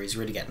scrummager. He's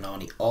really getting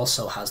on. He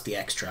also has the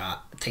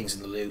extra things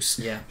in the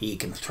loose. He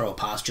can throw a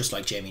pass just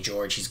like Jamie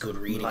George. He's good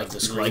reading of the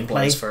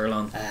screenplay.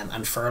 Furlong.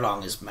 And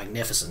Furlong is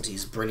magnificent.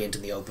 He's brilliant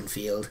in the open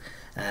field.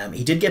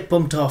 He did get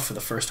bumped off for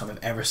the first time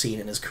I've ever seen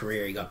in his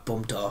career. He got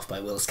bumped off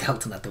by Will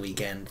Skelton at the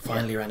weekend.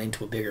 Finally ran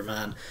into a bigger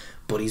man,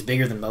 but he's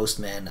bigger than most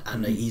men,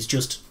 and he's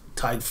just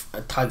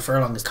Tadhg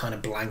Furlong is kind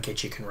of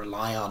blanket you can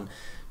rely on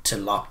to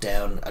lock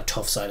down a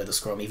tough side of the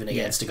scrum, even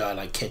against a guy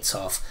like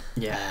Kitsoff,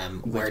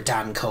 where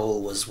Dan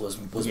Cole was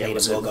made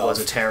a mug of. Was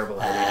a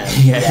terrible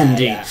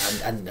indeed.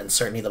 And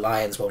certainly the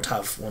Lions won't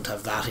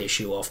have that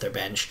issue off their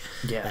bench.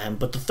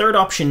 But the third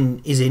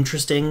option is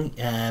interesting.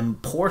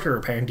 Porter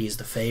apparently is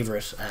the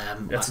favourite.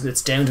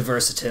 It's down to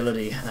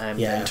versatility.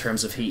 In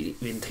terms of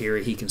in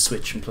theory he can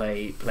switch and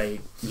play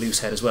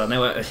loosehead as well.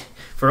 Now,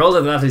 for all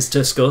that is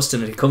discussed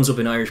and it comes up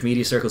in Irish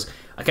media circles,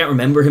 I can't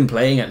remember him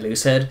playing at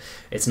loosehead.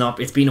 It's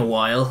been a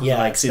while,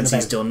 since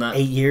he's done that.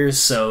 8 years.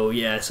 So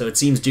it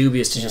seems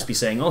dubious to just be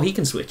saying, oh, he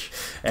can switch,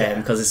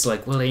 because it's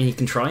like, well, he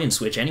can try and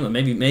switch anyway.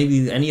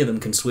 Maybe any of them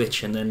can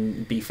switch and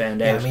then be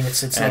found out. I mean,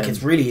 it's like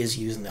it really is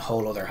using the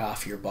whole other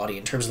half of your body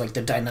in terms of like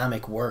the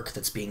dynamic work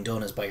that's being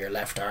done is by your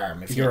left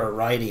arm. If you're a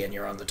righty and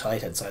you're on the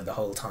tighthead side the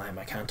whole time,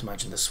 I can't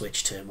imagine the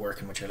switch to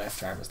working with your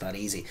left arm is that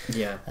easy.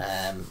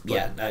 I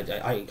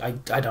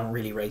don't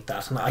really rate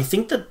that, and I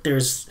think that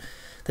there's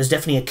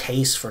definitely a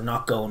case for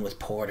not going with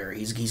Porter.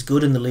 He's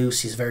good in the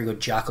loose. He's a very good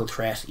jackal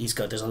threat.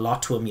 There's a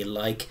lot to him you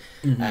like.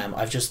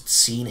 I've just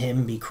seen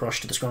him be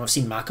crushed at the scrum. I've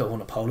seen Mako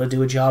Hunapola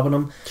do a job on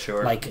him.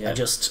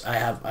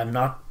 I'm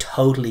not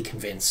totally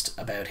convinced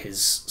about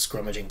his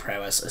scrummaging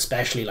prowess,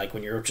 especially like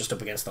when you're just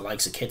up against the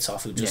likes of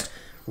Kitsoff, who just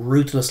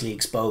ruthlessly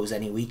expose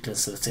any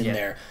weakness that's in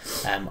there.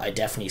 I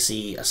definitely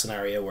see a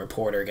scenario where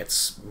Porter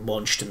gets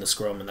munched in the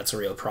scrum, and that's a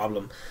real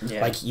problem.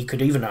 Like you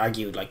could even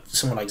argue like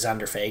someone like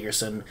Xander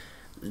Fagerson,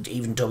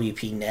 even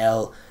WP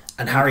Nell,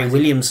 and Harry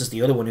Williams is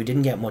the other one who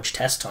didn't get much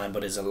test time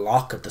but is a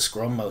lock at the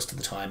scrum most of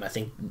the time. I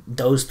think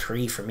those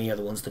three for me are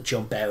the ones that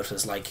jump out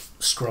as like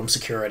scrum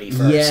security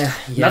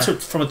first. That's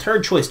what, from a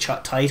third choice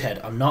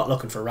tighthead, I'm not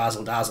looking for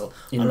razzle dazzle.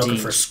 I'm looking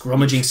for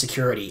scrummaging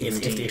security.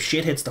 If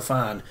shit hits the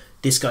fan,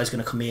 this guy's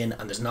going to come in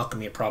and there's not going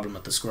to be a problem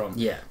at the scrum.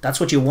 That's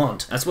what you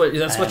want. That's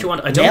what you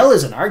want. Nell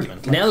is an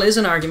argument. Nell is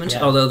an argument,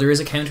 although there is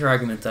a counter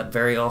argument that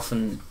very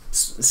often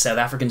South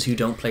Africans who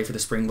don't play for the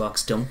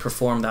Springboks don't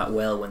perform that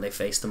well when they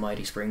face the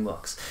mighty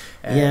Springboks.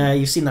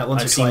 You've seen that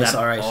once or twice.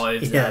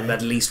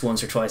 At least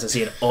once or twice. I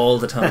see it all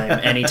the time.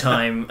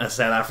 Anytime a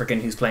South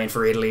African who's playing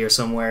for Italy or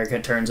somewhere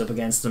turns up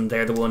against them,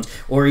 they're the ones.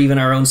 Or even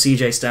our own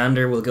CJ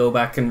Stander will go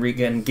back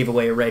and give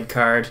away a red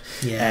card.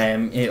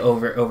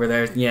 Over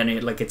there.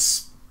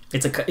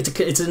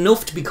 It's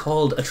enough to be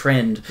called a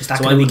trend. Is that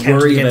going to be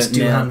counted against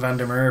Duhan van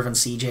der Merwe and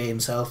CJ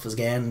himself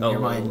again in your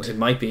mind? It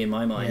might be in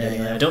my mind.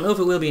 I don't know if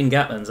it will be in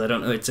Gatland's. I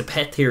don't know. It's a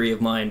pet theory of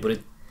mine, but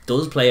it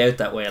does play out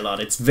that way a lot.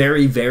 It's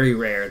very, very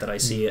rare that I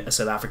see a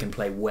South African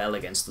play well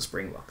against the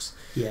Springboks.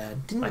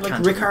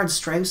 Didn't Richard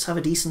Strauss have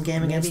a decent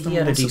game against them? He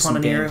had a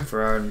decent game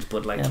for Ireland,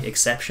 but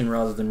exception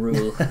rather than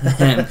rule.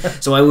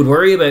 So I would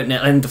worry about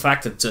and the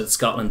fact that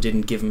Scotland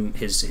didn't give him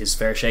his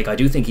fair shake. I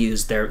do think he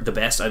is the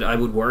best. I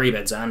would worry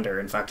about Xander.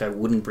 In fact, I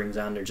wouldn't bring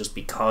Xander just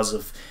because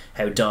of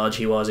how dodgy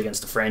he was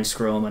against the French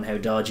scrum and how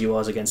dodgy he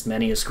was against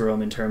many a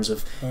scrum in terms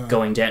of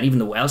going down. Even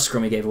the Welsh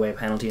scrum, he gave away a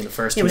penalty in the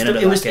first minute of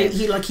that game.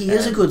 He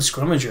is a good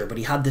scrummager, but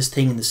he had this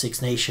thing in the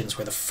Six Nations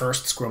where the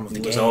first scrum of the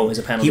game was always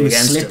a penalty. He was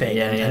against slipping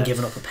him. and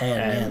giving up a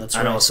pen. That's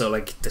and right. Also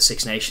like the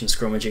Six Nations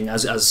scrummaging,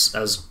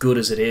 as good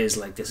as it is,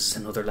 like this is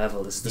another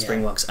level. This is the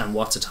Springboks, and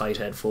what's a tight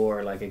head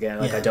for? Like again,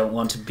 I don't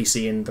want to be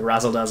seeing the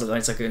razzle dazzle.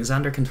 It's like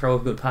Xander can throw a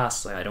good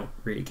pass. Like, I don't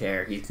really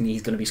care. He's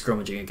going to be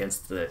scrummaging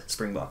against the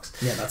Springboks.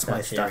 That's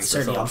my theory.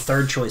 Certainly on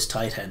third choice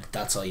tight head,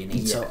 that's all you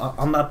need. So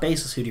on that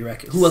basis, who do you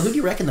reckon? Who do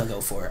you reckon they'll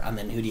go for? And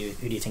then who do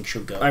you think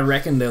should go? I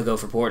reckon they'll go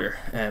for Porter,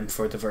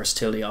 for the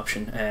versatility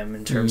option,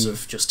 in terms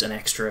of just an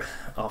extra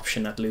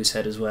option at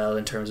loosehead as well.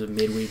 In terms of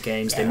midweek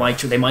games, they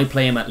might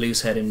play him at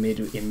loosehead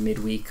in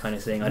midweek kind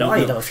of thing. I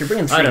don't know. If you're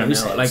bringing three, I don't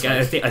know.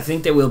 I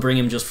think they will bring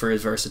him just for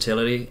his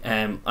versatility.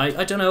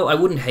 I don't know. I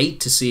wouldn't hate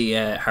to see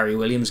Harry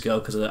Williams go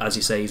because, as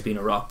you say, he's been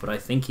a rock, but I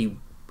think he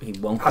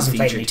won't be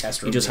featured.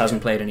 He just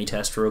hasn't played any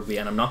test rugby,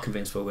 and I'm not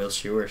convinced by Will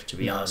Stewart, to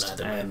be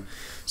honest.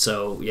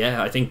 So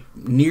I think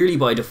nearly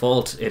by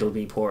default it'll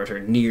be Porter,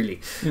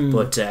 nearly.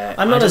 But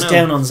I'm not as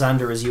down on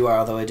Xander as you are,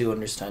 although I do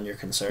understand your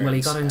concerns. Well,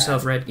 he got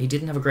himself red. He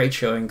didn't have a great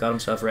showing. Got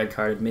himself red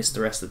carded. Missed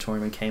the rest of the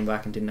tournament. Came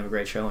back and didn't have a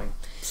great showing.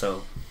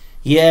 So.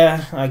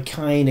 Yeah, I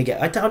kind of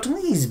get. I don't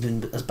think he's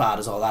been as bad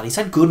as all that. He's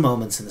had good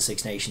moments in the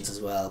Six Nations as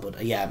well.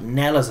 But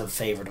Nell is a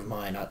favourite of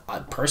mine. I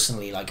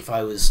personally, like, if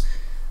I was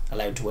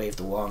allowed to wave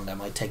the wand, I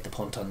might take the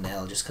punt on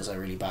Nell just because I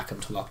really back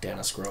him to lock down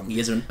a scrum. He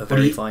is a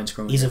very fine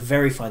scrummager. He's a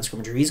very fine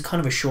scrummager. He's kind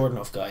of a short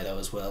enough guy though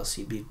as well, so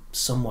you'd be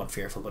somewhat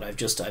fearful. But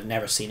I've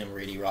never seen him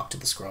really rock to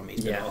the scrum.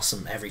 He's been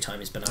awesome every time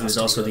he's been asked. He was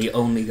also the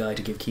only guy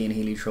to give Cian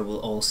Healy trouble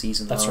all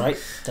season long.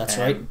 That's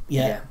right.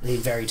 Yeah, a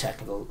very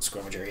technical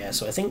scrummager. Yeah,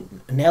 so I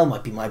think Nell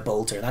might be my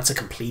bolter. That's a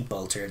complete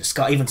bolter.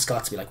 Even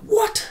Scott's be like,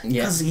 what?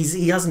 Because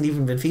he hasn't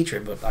even been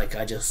featured. But like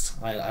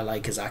I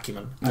like his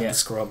acumen at the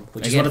scrum,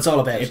 which is what it's all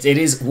about. It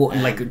is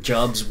like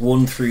jobs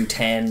 1 through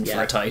 10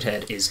 for a tight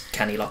head is,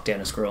 can he lock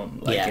down a scrum?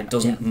 Like it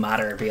doesn't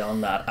matter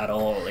beyond that at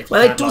all.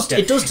 Well, it does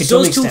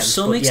to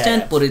some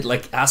extent, but it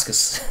like ask a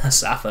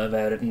Safa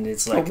about it, and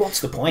it's like, well, what's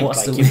the point?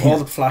 You've all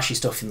the flashy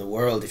stuff in the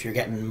world. If you're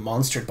getting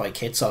monstered by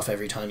kits off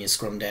every time you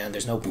scrum down,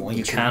 there's no point.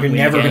 You're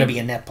never going to be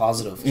a net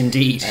positive.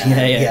 Indeed,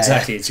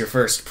 exactly. It's your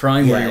first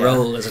primary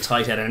role as a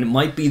tight head, and it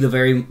might be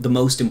the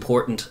most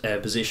important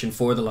position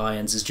for the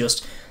Lions, is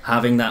just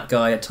having that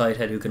guy at tight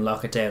head who can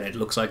lock it down. It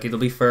looks like it'll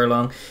be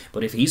Furlong,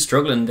 but if he's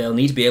struggling, they'll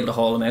need to be able to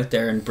haul him out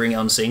there and bring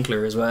on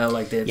Sinclair as well.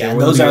 Like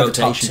those are the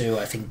top two,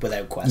 I think,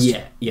 without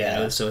question.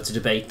 Yeah. So it's a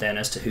debate then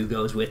as to who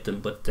goes with them,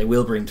 but they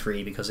will bring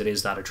 3 because it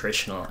is that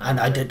attritional.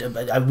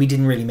 And we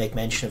didn't really make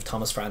mention of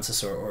Thomas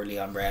Francis or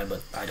Leon Brown,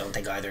 but I don't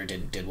think either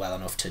did well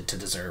enough to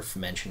deserve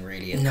mention,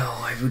 really. No,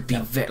 I would be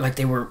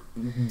they were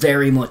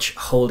very much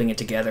holding it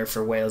together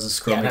for Wales'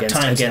 scrum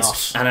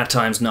against and at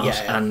times not.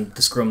 And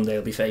the scrum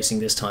they'll be facing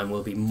this time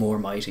will be more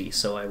mighty,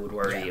 so I would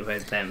worry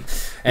about them.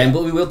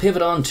 But we will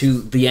pivot on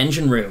to the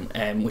engine room,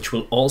 which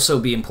will also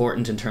be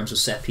important in terms of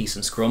set piece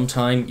and scrum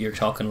time. You're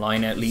talking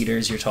line out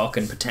leaders, you're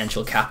talking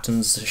potential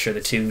captains. Sure,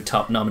 the 2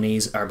 top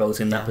nominees are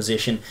both in that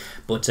position,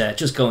 but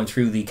just going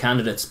through the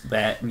candidates,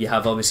 you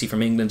have obviously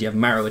from England, you have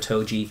Maro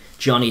Itoje,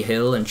 Johnny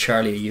Hill and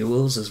Charlie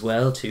Ewells as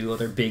well, 2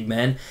 other big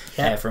men.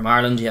 From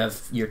Ireland, you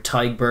have your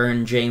Tadhg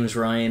Beirne, James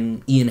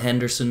Ryan, Ian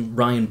Henderson,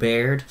 Ryan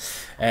Baird.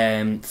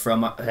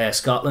 From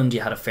Scotland,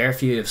 you had a fair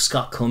few of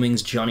Scott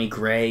Cummings, Johnny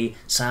Gray,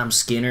 Sam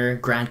Skinner,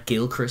 Grant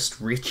Gilchrist,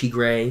 Richie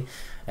Gray.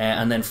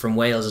 And then from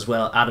Wales as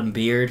well, Adam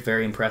Beard,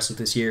 very impressive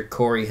this year,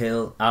 Corey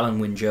Hill, Alan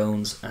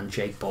Wynne-Jones and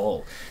Jake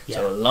Ball.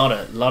 So a lot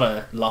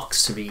of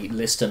locks to be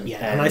listing.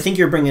 And I think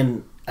you're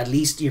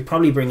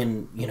probably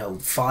bringing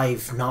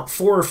 4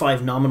 or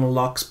 5 nominal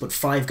locks, but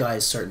 5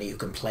 guys certainly who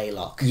can play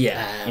lock.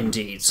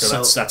 Indeed.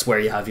 So that's where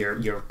you have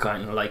your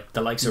kind of like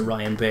the likes of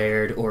Ryan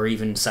Baird, or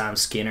even Sam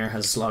Skinner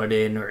has slotted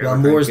in, or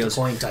more's the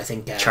point, I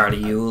think.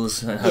 Charlie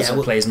Ewells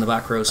plays in the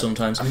back row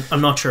sometimes.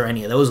 I'm not sure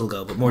any of those will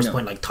go, but more's the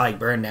point, like Tadhg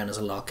Beirne down as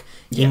a lock,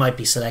 he might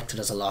be selected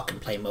as a lock and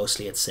play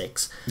mostly at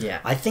 6.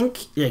 I think,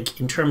 like,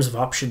 in terms of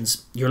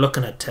options, you're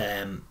looking at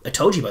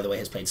Itoje, by the way,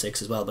 has played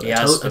 6 as well, but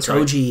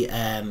Itoje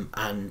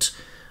and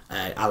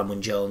Alan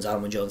Wynne-Jones.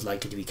 Alan Wynne-Jones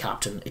likely to be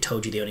captain.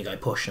 Itoje the only guy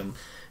pushing him.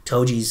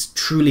 Itoje's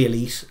truly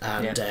elite,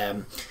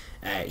 and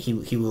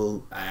he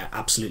will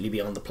absolutely be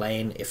on the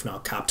plane, if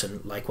not captain.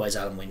 Likewise,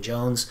 Alan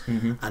Wynne-Jones.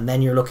 And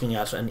then you're looking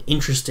at an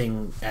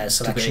interesting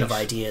selection of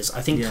ideas.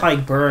 I think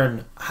Tadhg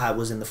Beirne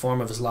was in the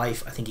form of his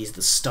life. I think he's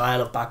the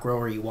style of back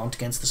rower you want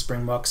against the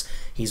Springboks.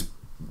 He's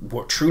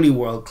truly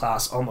world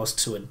class, almost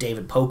to a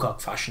David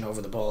Pocock fashion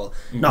over the ball.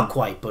 Not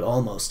quite, but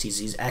almost.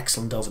 He's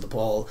excellent over the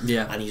ball,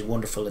 and he's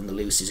wonderful in the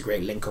loose. He's a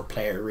great link up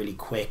player, really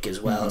quick as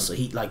well. So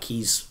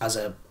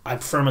I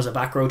prefer him as a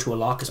back row to a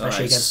lock,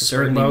 especially against the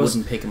Springboks. Certainly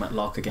wouldn't pick him at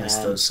lock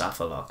against those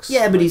Safa locks.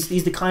 But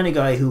he's the kind of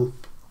guy who'll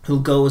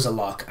go as a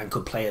lock and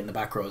could play in the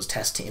back row as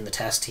in the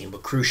test team,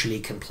 but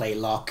crucially can play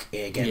lock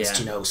against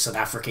South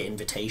Africa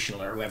Invitational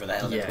or whoever the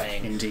hell they're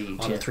playing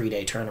on a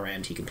 3-day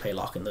turnaround. He can play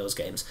lock in those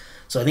games.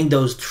 So I think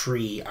those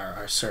 3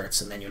 are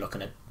certs, and then you're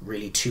looking at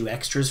really 2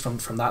 extras from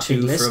that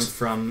big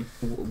list. I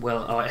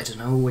don't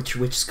know which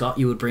Scot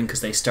you would bring,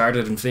 because they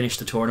started and finished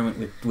the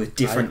tournament with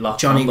different lock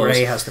Johnny combos.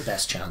 Gray has the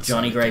best chance.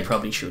 Johnny Gray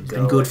probably should go.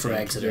 Been good for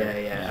Exeter.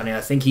 I mean,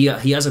 I think he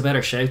has a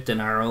better shout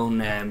than our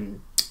own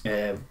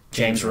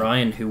James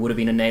Ryan, who would have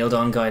been a nailed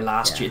on guy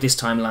this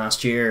time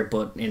last year,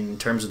 but in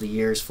terms of the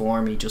year's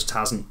form, he just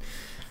hasn't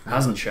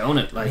shown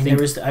it.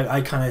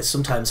 I kind of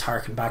sometimes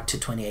harken back to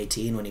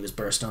 2018 when he was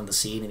burst on the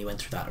scene, and he went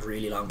through that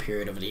really long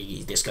period of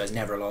this guy's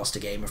never lost a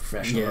game of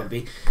professional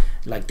rugby.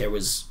 Like, there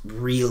was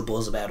real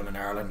buzz about him in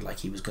Ireland, like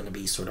he was going to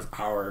be sort of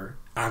our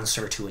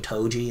answer to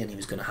Itoje, and he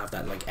was going to have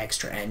that like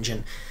extra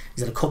engine.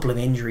 He's had a couple of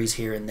injuries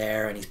here and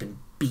there, and he's been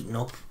beaten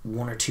up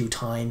 1 or 2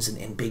 times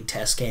in big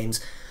test games,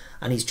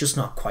 and he's just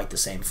not quite the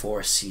same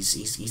force.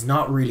 He's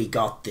not really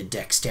got the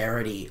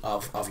dexterity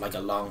of like a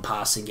long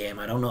passing game.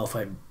 I don't know if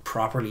I'd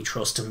properly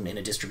trust him in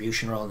a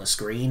distribution role on a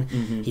screen.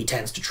 He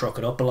tends to truck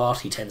it up a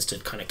lot. He tends to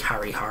kind of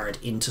carry hard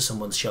into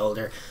someone's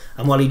shoulder,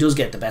 and while he does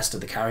get the best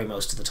of the carry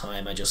most of the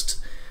time,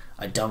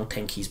 I don't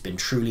think he's been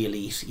truly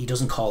elite. He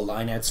doesn't call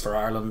lineouts for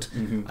Ireland.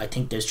 I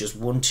think there's just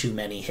 1 too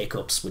many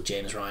hiccups with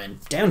James Ryan,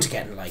 down to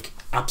getting like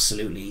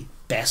absolutely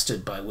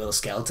bested by Will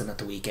Skelton at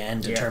the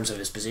weekend in terms of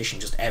his position,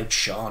 just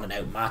outshone and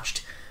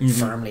outmatched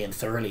firmly and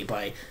thoroughly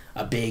by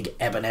a big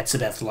Eben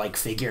Etzebeth-like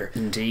figure.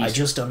 Indeed. I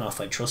just don't know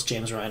if I trust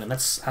James Ryan, and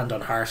that's hand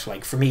on heart.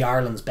 Like, for me,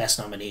 Ireland's best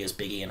nominee is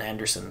Big Ian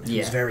Henderson,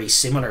 who's very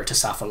similar to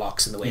Safa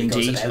Locks in the way he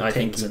goes about I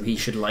things. think he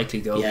should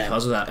likely go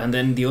because of that. And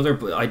then the other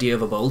idea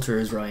of a bolter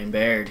is Ryan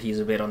Baird. He's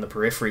a bit on the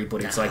periphery,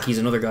 but it's like he's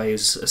another guy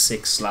who's a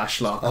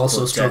 6/lock.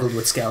 Also struggled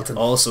with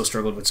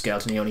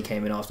Skelton. He only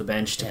came in off the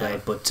bench to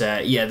play. But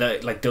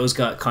those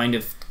got kind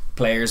of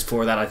players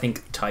for that. I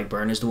think Tadhg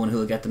Beirne is the one who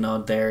will get the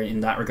nod there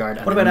in that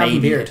regard. What about Adam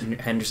Beard?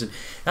 Henderson.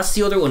 That's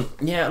the other one.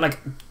 Yeah, like,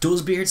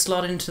 does Beard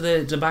slot into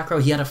the back row?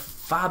 He had a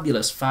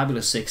fabulous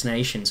Six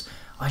Nations.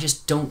 I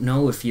just don't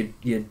know if you'd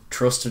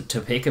trust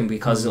to pick him,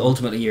 because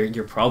ultimately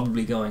you're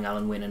probably going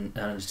Alan Wynne and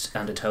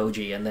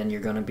Itoje, and then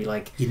you're going to be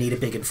like, you need a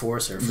big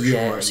enforcer for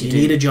sure. So you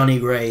need a Johnny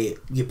Gray.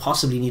 You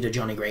possibly need a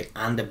Johnny Gray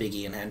and a Big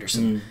Ian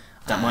Henderson.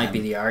 That might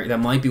be that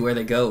might be where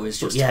they go. Is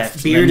just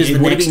heft. Beard is it the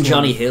would have next been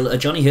Johnny one. Hill.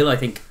 Johnny Hill, I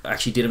think,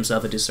 actually did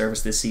himself a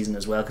disservice this season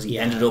as well, because he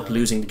ended up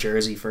losing the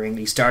jersey for England.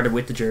 He started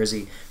with the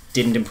jersey,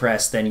 didn't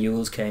impress. Then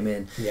Ewells came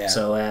in. Yeah.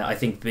 So I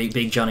think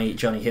big Johnny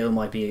Hill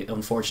might be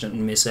unfortunate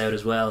and miss out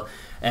as well.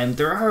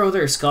 There are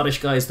other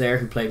Scottish guys there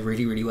who played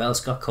really, really well.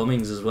 Scott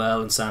Cummings as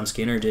well, and Sam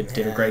Skinner did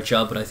a great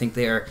job. But I think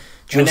they are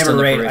just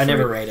I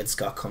never rated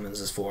Scott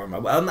Cummings' form.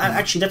 Well,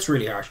 actually, that's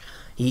really harsh.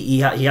 He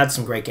had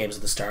some great games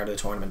at the start of the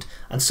tournament,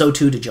 and so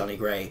too did Johnny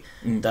Gray.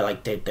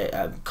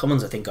 That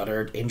Cummins, I think, got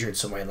injured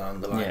somewhere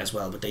along the line as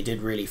well, but they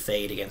did really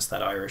fade against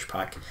that Irish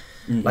pack.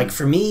 Like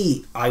for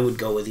me, I would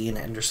go with Ian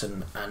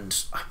Henderson,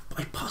 and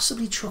I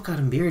possibly chuck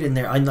Adam Beard in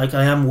there. I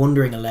am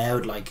wondering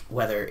aloud, like,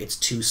 whether it's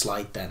too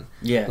slight then.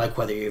 Yeah. Like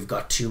whether you've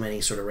got too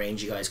many sort of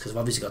rangy guys, because I've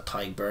obviously got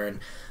Tadhg Beirne.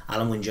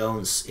 Alan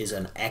Wynne-Jones is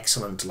an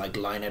excellent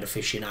line-out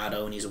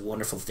aficionado, and he's a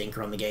wonderful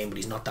thinker on the game, but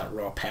he's not that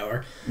raw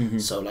power.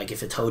 So like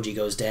if Itoje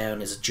goes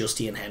down, is it just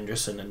Ian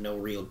Henderson and no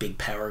real big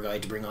power guy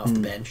to bring off the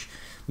bench?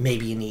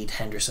 Maybe you need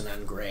Henderson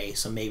and Gray,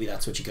 so maybe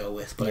that's what you go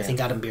with. But I think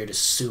Adam Beard is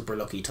super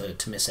lucky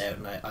to miss out,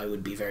 and I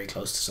would be very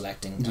close to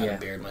selecting Adam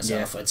Beard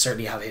myself. I'd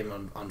certainly have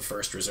him on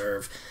first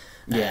reserve.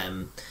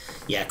 A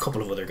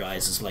couple of other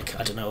guys is like,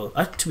 I don't know.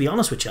 To be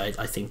honest with you,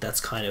 I think that's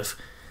kind of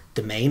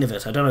the main of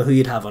it. I don't know who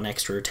you'd have on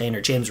extra retainer.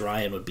 James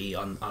Ryan would be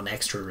on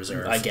extra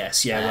reserve, I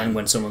guess.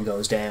 When someone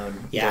goes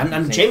down.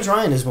 And James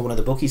Ryan is one of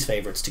the bookies'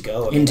 favourites to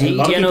go. Indeed, a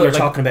lot of people are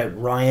talking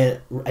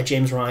about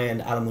James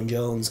Ryan, Alan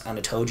Wynne-Jones, and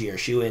Itoje are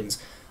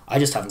shoe-ins. I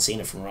just haven't seen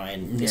it from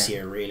Ryan this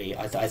year, really.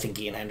 I think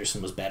Ian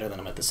Henderson was better than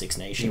him at the Six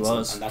Nations. He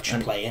was. And that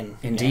should play in.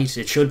 Indeed,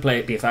 it should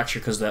be a factor,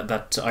 because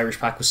that Irish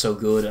pack was so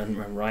good,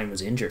 and Ryan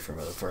was injured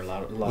for a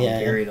long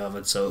period of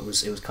it. So it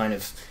was kind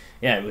of...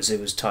 it was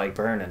Tadhg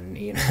Beirne and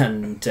Ian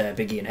and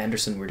Big Ian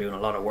Henderson were doing a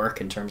lot of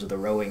work in terms of the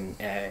rowing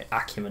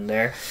acumen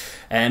there.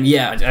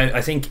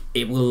 I think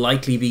it will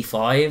likely be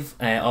 5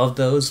 of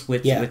those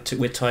with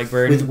Tadhg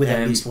Beirne, with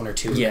at least 1 or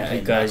 2.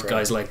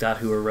 Guys like that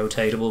who are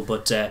rotatable.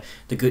 But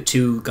the good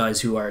 2 guys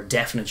who are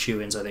definite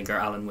shoe-ins, I think, are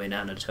Alan Wynne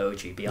and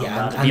Itoje. Beyond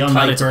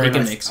that, it's a pick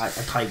and mix.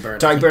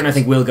 Tadhg Beirne, I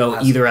think, will go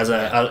either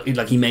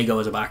as he may go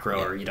as a back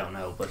rower. You don't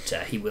know, but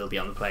he will be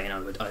on the plane. I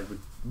would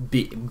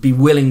be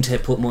willing to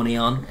put money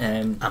on.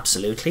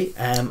 Absolutely.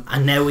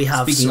 And now we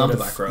have speaking of the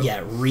back row,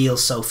 real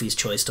Sophie's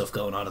choice stuff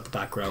going on at the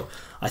back row.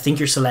 I think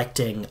you're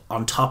selecting,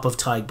 on top of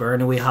Tadhg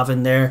Beirne who we have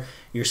in there,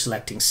 you're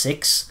selecting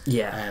 6.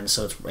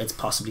 So it's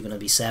possibly going to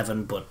be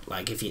 7, but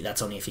like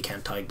that's only if you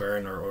count Tadhg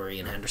Beirne or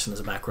Ian Henderson as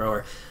a back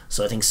rower.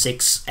 So I think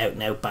 6 out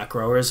and out back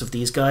rowers of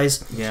these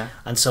guys.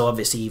 And so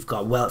obviously you've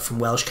got from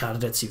Welsh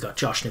candidates, you've got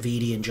Josh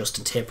Navidi and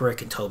Justin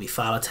Tipperick and Toby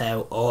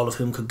Faletau, all of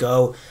whom could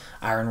go.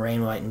 Aaron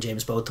Wainwright and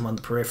James Botham on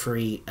the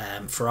periphery.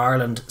 For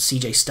Ireland,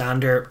 CJ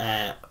Stander,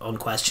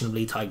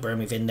 unquestionably. Tadhg Beirne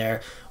we've in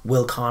there.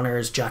 Will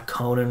Connors, Jack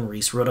Conan,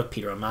 Rhys Ruddock,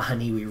 Peter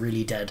O'Mahony. We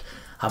really did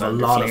have a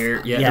lot of...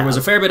 there was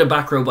a fair bit of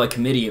back row by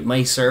committee. It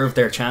may serve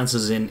their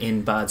chances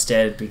in bad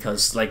stead,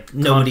 because like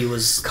nobody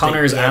was...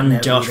 Connors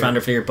and Josh van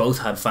der Fleer both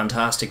had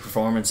fantastic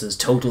performances,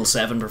 total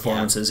 7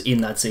 performances in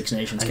that Six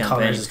Nations campaign.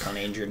 Connors is kind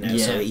of injured now,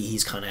 so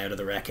he's kind of out of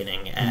the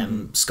reckoning.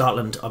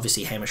 Scotland,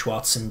 obviously Hamish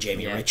Watson,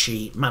 Jamie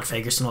Ritchie. Matt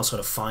Fagerson also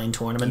had a fine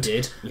tournament.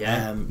 He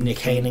did, Nick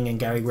Haining and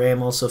Gary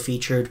Graham also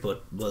featured,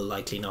 but will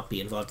likely not be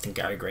involved. I think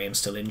Gary Graham's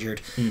still injured.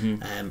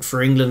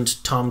 For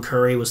England, Tom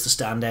Curry was the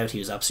standout. He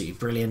was absolutely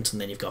brilliant. And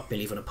then you've got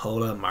Billy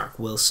Vanapola, Mark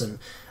Wilson,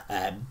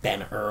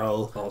 Ben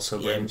Earl, also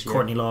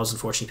Courtney Laws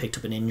unfortunately picked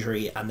up an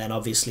injury, and then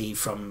obviously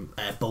from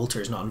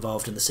Bolter's not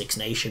involved in the Six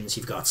Nations,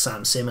 you've got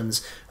Sam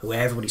Simmons, who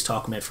everybody's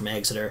talking about from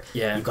Exeter.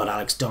 You've got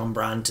Alex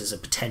Dombrandt as a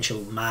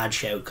potential mad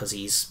shout, because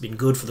he's been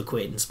good for the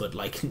Quins, but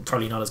like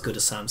probably not as good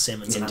as Sam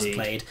Simmons and hasn't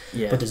played.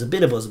 But there's a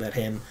bit of buzz about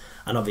him.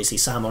 And obviously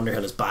Sam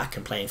Underhill is back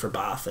and playing for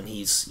Bath, and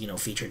he's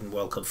featured in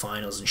World Cup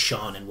finals and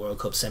shone in World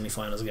Cup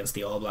semi-finals against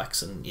the All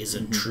Blacks, and is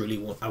a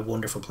truly a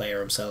wonderful player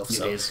himself.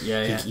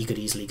 He could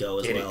easily go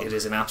as well. It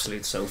is an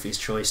absolute Sophie's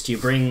choice. Do you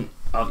bring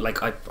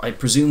I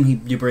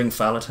presume you bring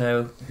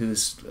Faletau,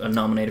 who's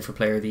nominated for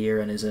Player of the Year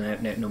and is an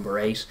out-and-out number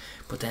 8,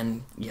 but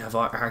then you have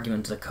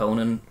argument that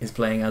Conan is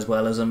playing as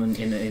well as him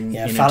in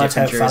a different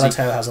jersey.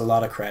 Faletau has a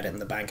lot of credit in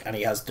the bank, and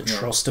he has the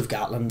trust of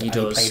Gatland. He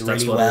does. He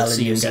played really well in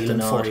New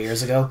Zealand 4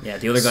 years ago.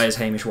 The other guy is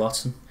Hamish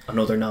Watson,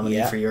 another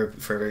nominee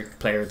for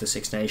Player of the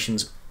Six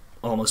Nations,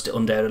 almost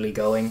undoubtedly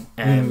going.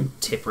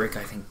 Tipperick,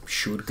 I think,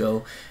 should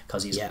go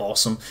because he's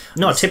awesome.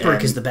 No,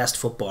 Tipperick is the best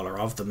footballer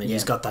of them, and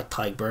he's got that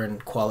Tadhg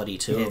Beirne quality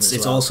to him.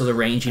 It's also the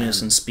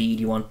ranginess and speed.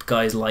 You want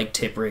guys like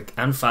Tipperick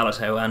and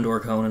Faletau and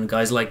Conan,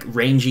 guys like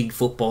rangy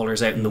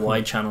footballers out in the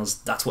wide channels.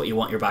 That's what you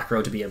want your back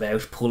row to be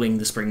about, pulling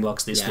the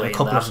Springboks this way. And a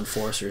couple of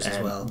enforcers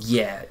as well.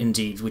 Yeah,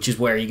 indeed, which is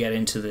where you get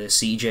into the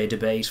CJ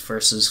debate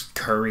versus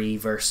Curry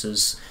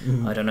versus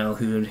I don't know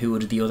who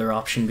would the other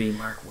option be.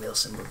 Mark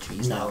Wilson, but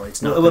geez, no,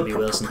 it's not going to be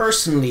Wilson.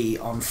 Personally,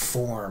 on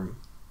form,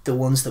 the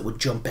ones that would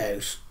jump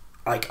out,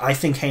 like I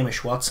think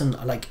Hamish Watson,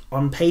 like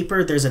on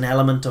paper there's an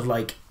element of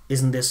like,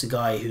 isn't this a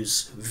guy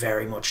who's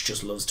very much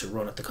just loves to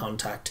run at the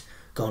contact,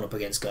 going up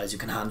against guys who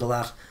can handle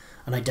that?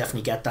 And I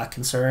definitely get that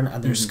concern,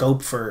 and there's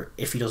scope for,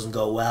 if he doesn't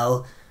go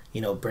well,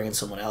 you know, bringing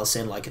someone else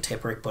in like a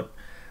Tipperick. But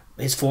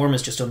his form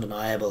is just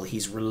undeniable.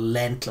 He's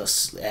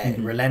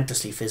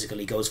relentlessly physical.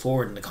 He goes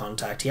forward in the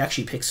contact. He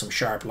actually picks some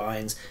sharp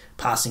lines.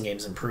 Passing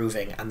game's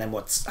improving, and then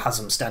what has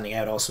him standing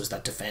out also is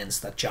that defense,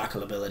 that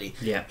jackal ability.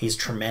 Yeah, he's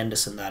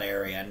tremendous in that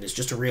area, and is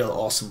just a real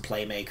awesome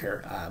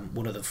playmaker.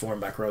 One of the form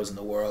back rows in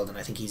the world, and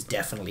I think he's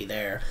definitely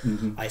there.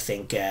 I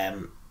think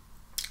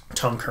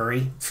Tom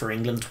Curry for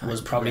England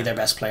was probably their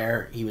best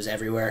player. He was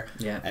everywhere.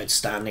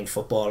 Outstanding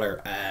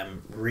footballer,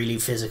 really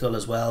physical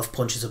as well,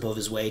 punches above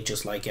his weight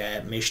just like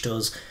Mish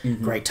does.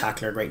 Great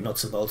tackler, great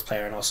nuts and bolts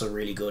player, and also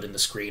really good in the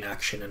screen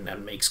action,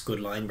 and makes good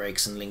line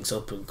breaks and links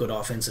up, and good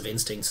offensive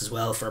instincts as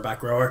well for a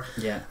back rower.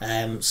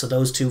 So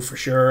those two for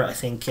sure. I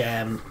think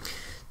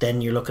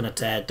then you're looking at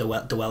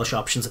the Welsh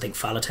options. I think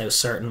Faletau,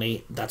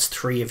 certainly, that's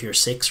 3 of your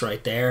 6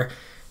 right there.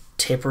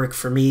 Tipperick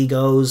for me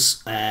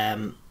goes,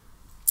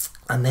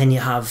 and then you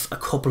have a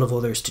couple of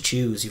others to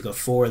choose. You've got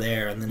 4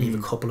 there, and then you have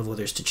a couple of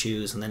others to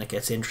choose, and then it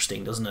gets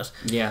interesting, doesn't it?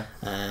 Yeah.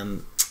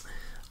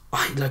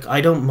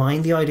 I don't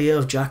mind the idea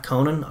of Jack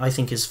Conan. I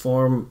think his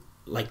form,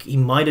 like, he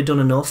might have done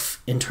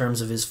enough in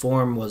terms of his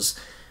form.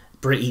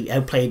 He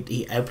outplayed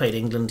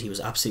England. He was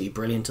absolutely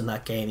brilliant in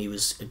that game.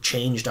 It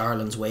changed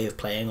Ireland's way of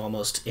playing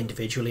almost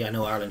individually. I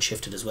know Ireland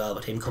shifted as well,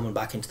 but him coming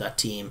back into that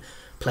team,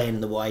 playing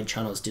in the wide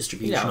channels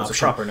distribution option. Yeah, it was a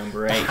proper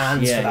number 8. The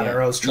hands for that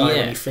Earls try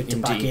when he flicked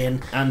it back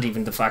in. And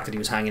even the fact that he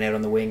was hanging out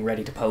on the wing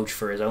ready to poach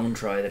for his own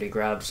try that he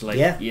grabbed.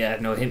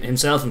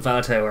 Himself and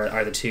Faletau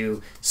are the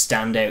 2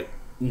 standout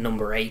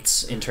number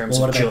 8s in terms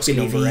of just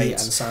Billy number V 8s.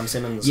 and Sam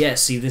Simmons? Yeah,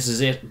 see, this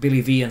is it.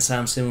 Billy V and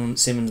Sam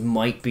Simmons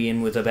might be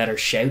in with a better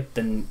shout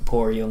than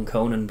poor young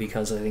Conan,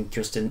 because I think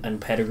just in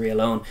pedigree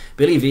alone,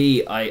 Billy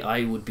V,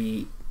 I would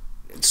be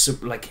so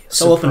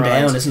up and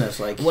down, isn't it?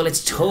 Like, well,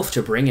 it's tough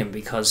to bring him,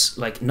 because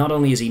like, not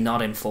only is he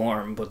not in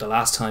form, but the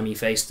last time he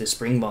faced the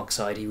Springbok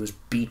side, he was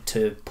beat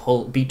to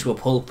a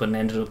pulp and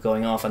ended up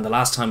going off. And the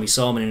last time we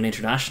saw him in an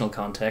international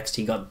context,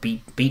 he got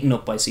beaten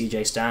up by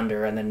CJ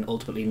Stander and then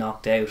ultimately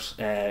knocked out,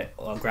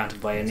 granted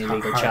by an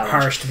illegal challenge.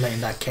 Harsh to blame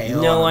that KO.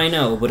 No, I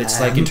know, but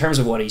it's like, in terms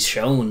of what he's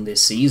shown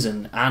this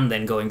season, and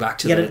then going back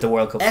to the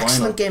World Cup excellent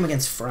final. game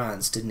against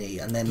France, didn't he?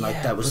 And then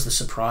that was the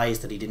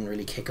surprise that he didn't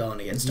really kick on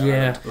against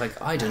Ireland. Yeah, like,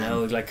 I don't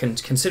know. Like,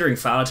 considering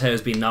Faletau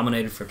has been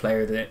nominated for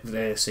Player of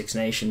the Six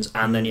Nations,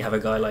 and then you have a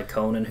guy like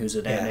Conan who's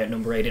a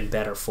number 8 in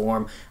better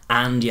form,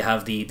 and you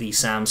have the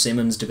Sam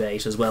Simmons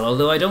debate as well.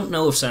 Although I don't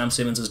know if Sam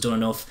Simmons has done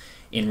enough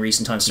in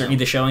recent times. Certainly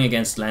the showing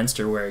against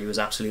Leinster, where he was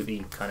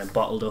absolutely kind of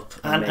bottled up.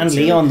 And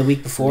Leon the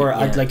week before,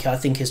 I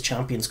think his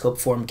Champions Cup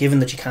form, given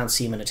that you can't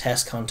see him in a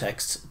test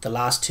context, the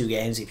last 2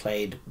 games he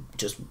played,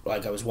 just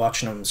like, I was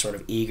watching him sort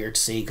of eager to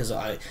see, because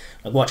I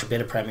watch a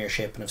bit of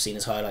Premiership and I've seen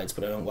his highlights,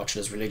 but I don't watch it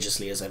as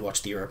religiously as I'd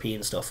watch the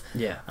European stuff.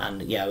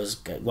 And I was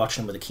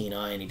watching him with a keen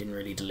eye, and he didn't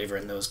really deliver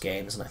in those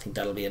games, and I think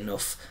that'll be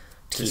enough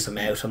to keep him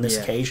out on this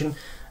occasion.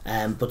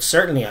 But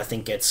certainly I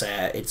think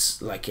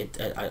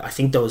I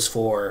think those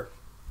 4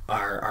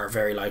 are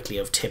very likely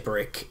of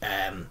Tipperick,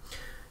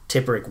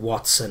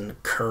 Watson,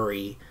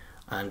 Curry,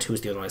 and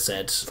who's the other one I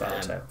said?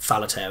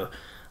 Faletau.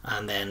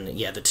 And then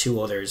the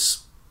 2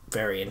 others,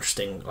 very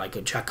interesting.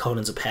 Like, Jack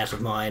Conan's a pet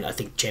of mine. I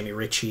think Jamie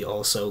Ritchie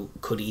also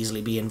could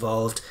easily be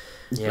involved.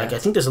 Like, I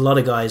think there's a lot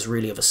of guys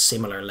really of a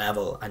similar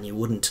level, and you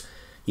wouldn't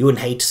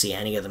hate to see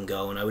any of them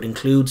go. And I would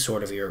include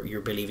sort of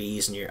your Billy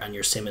V's and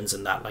your Simmons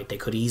in that. Like, they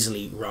could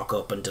easily rock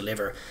up and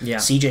deliver.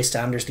 CJ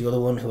Stander's the other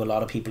one who a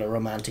lot of people are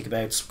romantic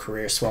about,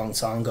 career swan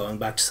song going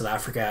back to South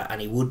Africa,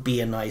 and he would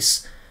be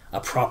a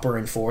proper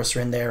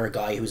enforcer in there, a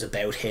guy who's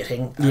about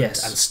hitting and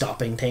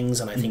stopping things.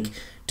 And I think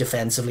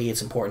defensively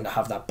it's important to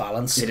have that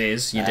balance. It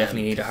is. You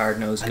definitely need a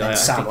hard-nosed guy. And then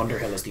Sam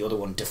Underhill is the other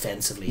one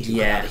defensively, who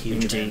could add a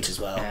huge amount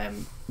as well.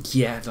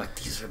 Like,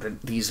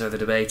 these are the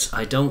debates.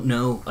 I don't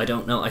know.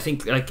 I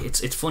think, like,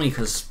 it's funny,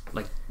 because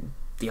like,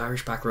 the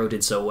Irish back row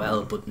did so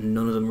well, but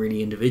none of them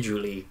really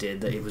individually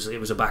did. It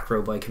was a back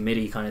row by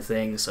committee kind of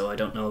thing, so I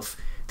don't know if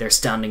they're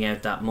standing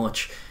out that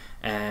much.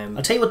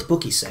 I'll tell you what the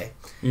bookies say.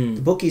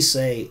 The bookies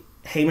say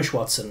Hamish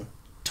Watson,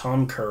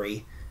 Tom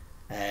Curry,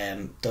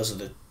 those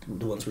are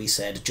the ones we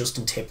said,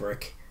 Justin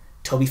Tipperick,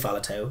 Toby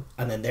Faletau,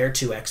 and then their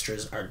 2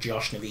 extras are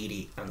Josh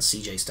Navidi and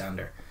CJ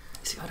Stander.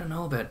 See, I don't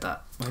know about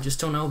that. I just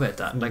don't know about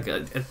that. Like,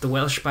 the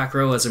Welsh back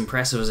row, as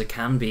impressive as it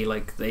can be,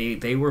 like,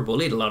 they were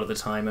bullied a lot of the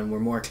time and were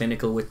more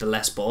clinical with the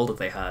less ball that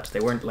they had. They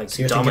weren't like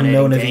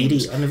dominating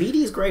games. And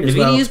Navidi is great as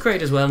well. Navidi is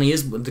great as well, and he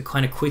is the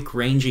kind of quick,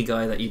 rangy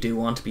guy that you do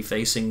want to be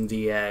facing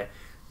the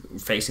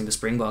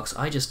Springboks.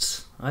 I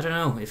I don't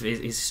know. If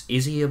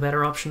is he a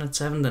better option at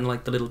 7 than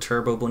like the little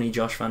turbo bunny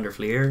Josh van der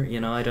Fleer? You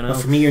know, I don't know. Well,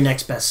 for me, your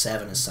next best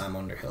 7 is Sam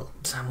Underhill.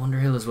 Sam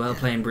Underhill as well,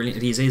 playing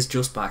brilliant. He is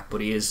just back, but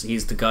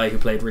he's the guy who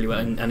played really well.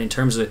 And in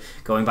terms of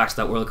going back to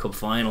that World Cup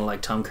final,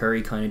 like Tom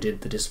Curry kind of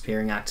did the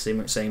disappearing act,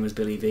 same as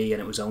Billy V,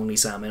 and it was only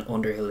Sam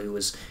Underhill who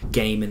was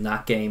game in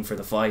that game for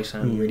the fight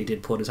and really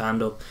did put his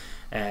hand up.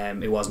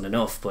 It wasn't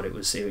enough, but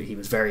he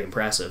was very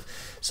impressive.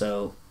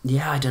 So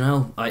yeah, I don't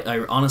know. I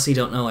honestly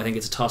don't know. I think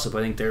it's a toss up.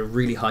 I think they're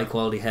really high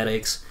quality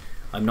headaches.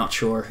 I'm not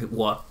sure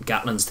what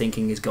Gatland's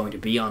thinking is going to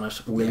be on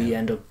it. Will he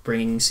end up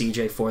bringing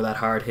CJ for that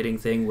hard hitting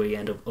thing? Will he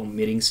end up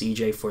omitting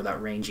CJ for that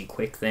rangy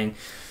quick thing?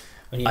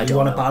 When you do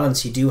want to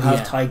balance, you do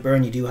have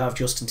Tyburn, you do have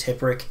Justin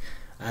Tipperick,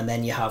 and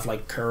then you have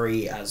like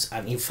Curry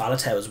and you have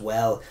Faletau as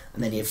well,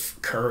 and then you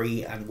have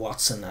Curry and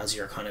Watson as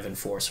your kind of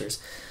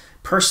enforcers.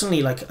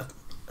 Personally, like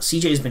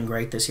CJ's been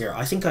great this year.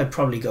 I think I'd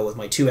probably go with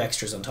my 2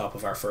 extras on top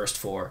of our first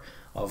 4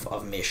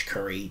 of Mish,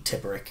 Curry,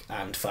 Tipperick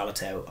and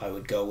Faletau. I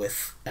would go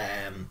with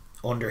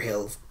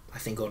Underhill. I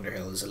think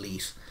Underhill is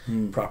elite,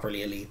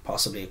 properly elite,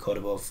 possibly a cut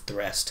above the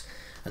rest.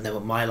 And then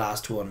with my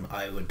last one,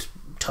 I would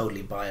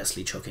totally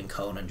biasly chuck in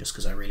Conan just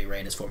because I really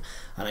rate his form.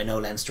 And I know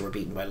Leinster were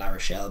beaten by La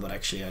Rochelle, but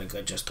actually I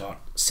just thought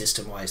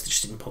system wise they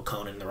just didn't put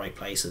Conan in the right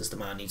places. The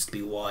man needs to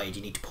be wide,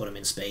 you need to put him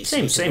in space.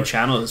 Same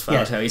channel as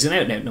Faletau. He's an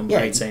out and out number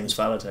 8, same as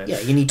Faletau. Yeah,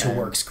 you need to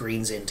work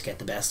screens in to get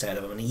the best out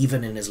of him, and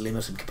even in his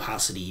limited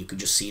capacity you could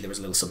just see there was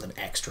a little something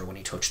extra when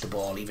he touched the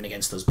ball. Even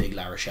against those big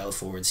La Rochelle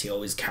forwards, he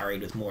always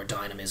carried with more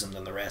dynamism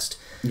than the rest.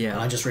 And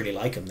I just really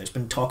like him. There's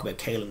been talk about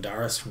Caelan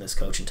Daragh from this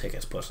coaching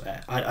ticket, but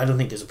I don't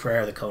think there's a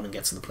prayer that Conan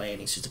gets in the play and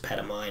he's just a pet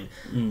of mine.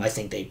 I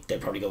think they'd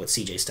probably go with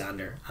CJ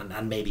Stander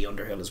and maybe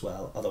Underhill as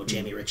well, although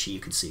Jamie Ritchie you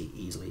could see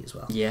easily as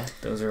well. Yeah,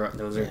 those are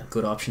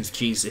good options.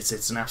 Jeez,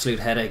 it's an absolute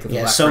headache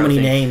of so many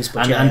names,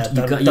 but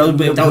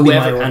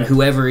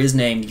whoever is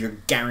named, you're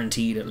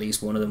guaranteed at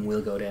least one of them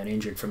will go down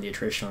injured from the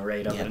attritional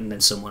rate of it, and then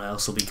someone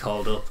else will be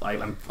called up. I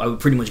would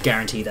pretty much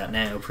guarantee that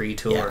now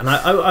pre-tour. And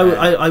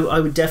I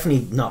would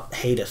definitely not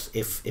hate it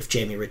if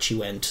Jamie Ritchie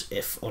went,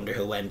 if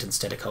Underhill went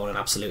instead of Conan.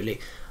 Absolutely.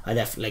 I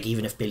like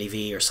even if Billy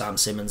V or Sam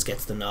Simmons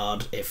gets the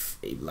nod,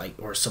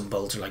 or some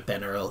bolter like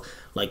Ben Earl,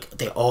 like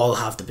they all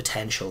have the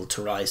potential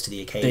to rise to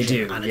the occasion. They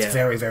do, and it's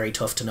very, very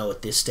tough to know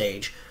at this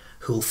stage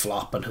who'll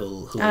flop and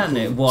who'll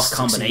what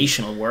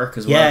combination will work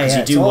as well. Because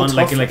you do want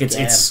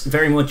it's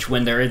very much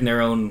when they're in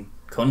their own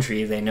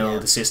country, they know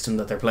the system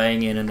that they're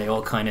playing in, and they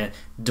all kind of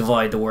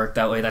divide the work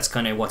that way. That's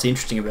kind of what's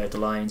interesting about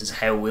the Lions, is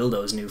how will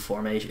those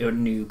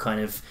new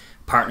kind of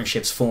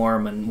partnerships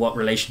form, and what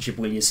relationship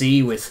will you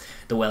see with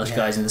the Welsh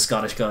guys and the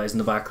Scottish guys in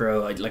the back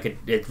row.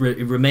 It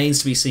remains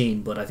to be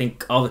seen, but I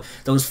think all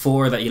those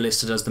 4 that you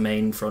listed as the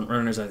main front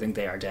runners, I think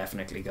they are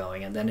definitely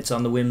going, and then it's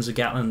on the whims of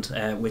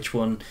Gatland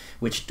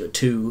which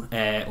 2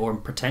 or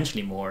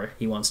potentially more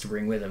he wants to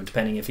bring with him,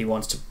 depending if he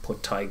wants to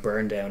put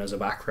Tyburn down as a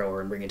back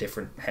rower and bring a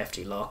different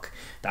hefty lock.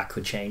 That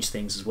could change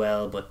things as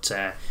well, but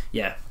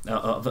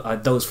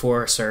those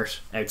 4 cert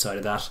outside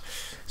of that,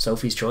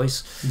 Sophie's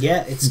choice.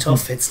 It's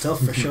tough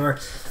for sure.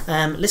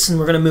 Listen,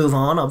 we're going to move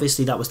on.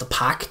 Obviously that was the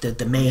pack,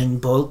 the main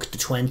bulk, the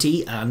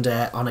 20, and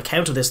on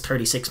account of this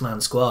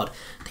 36-man squad,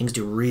 things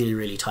do really,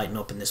 really tighten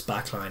up in this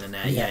back line, and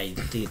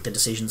the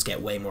decisions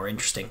get way more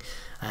interesting.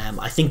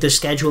 I think the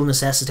schedule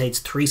necessitates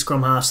 3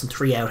 scrum halves and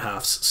 3 out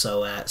halves,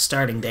 so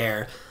starting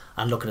there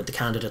and looking at the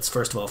candidates,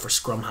 first of all, for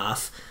scrum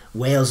half,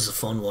 Wales is a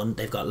fun one.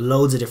 They've got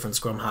loads of different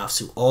scrum halves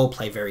who all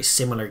play very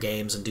similar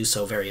games and do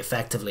so very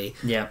effectively.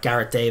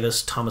 Gareth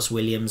Davis, Thomas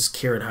Williams,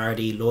 Kieran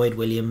Hardy, Lloyd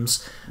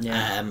Williams.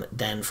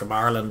 Then from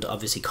Ireland,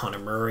 obviously Conor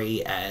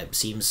Murray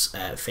seems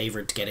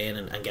favoured to get in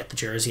and get the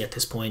jersey at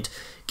this point.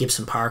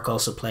 Gibson Park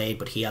also played,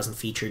 but he hasn't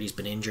featured. He's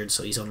been injured,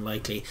 so he's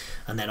unlikely.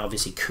 And then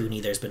obviously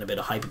Cooney, there's been a bit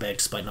of hype about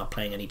despite not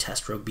playing any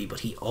test rugby, but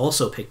he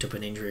also picked up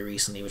an injury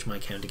recently which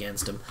might count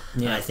against him.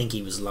 And I think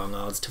he was long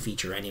odds to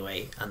feature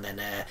anyway. And then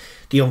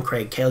the young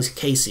Craig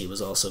Casey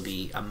was also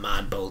be a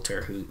mad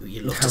bolter who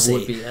you love to see.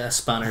 Would be a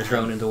spanner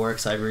thrown into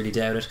works, I really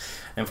doubt it.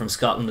 And from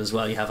Scotland as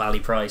well, you have Ali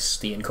Price,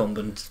 the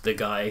incumbent, the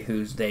guy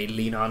who they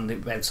lean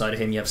on. Outside of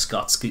him you have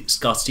Scott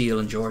Steele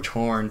and George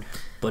Horn.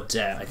 But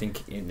I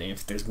think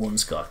if there's one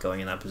Scot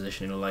going in that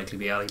position, it'll likely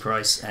be Ali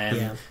Price.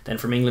 Then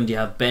from England you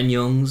have Ben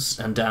Youngs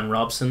and Dan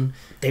Robson.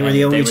 They were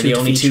the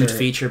only two to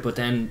feature. But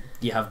then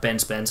you have Ben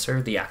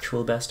Spencer, the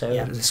actual best out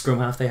of the scrum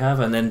half they have,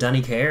 and then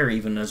Danny Kerr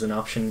even as an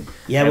option.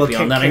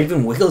 Beyond that, and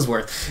even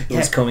Wigglesworth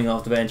was coming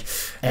off the bench.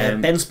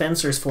 Ben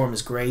Spencer's form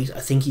is great.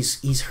 I think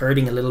he's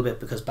hurting a little bit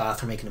because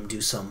Bath are making him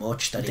do so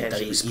much that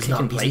he's kicking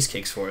not place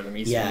kicks for them.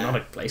 He's not a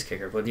place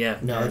kicker, but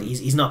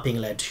he's not being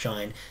led to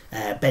shine.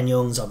 Ben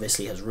Youngs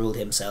obviously has ruled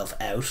himself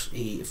out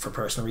for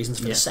personal reasons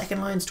for the second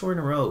Lions tour in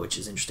a row, which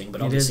is interesting,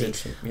 but obviously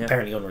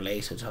apparently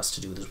unrelated. It has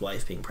to do with his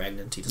wife being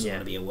pregnant. He doesn't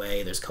want to be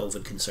away. There's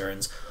COVID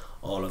concerns.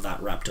 all of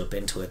that wrapped up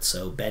into it.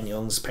 So Ben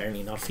Young's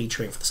apparently not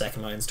featuring for the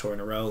second Lions tour in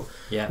a row,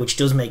 which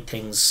does make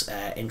things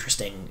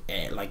interesting.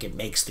 Like it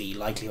makes the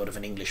likelihood of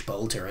an English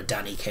bolter, a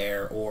Danny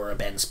Kerr or a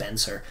Ben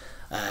Spencer,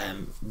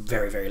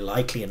 very very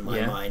likely in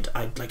my mind.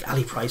 I like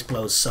Ali Price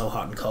blows so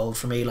hot and cold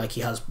for me. Like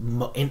he has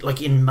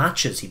in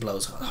matches he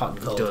blows hot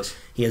and cold. He does.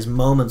 He has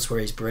moments where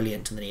he's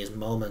brilliant, and then he has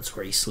moments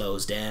where he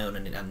slows down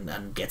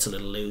and gets a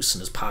little loose, and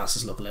his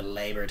passes look a little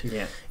laboured.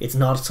 Yeah, it's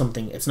not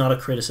a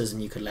criticism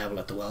you could level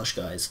at the Welsh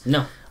guys.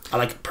 No, I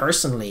like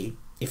personally,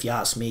 if you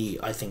ask me,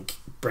 I think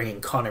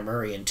bringing Conor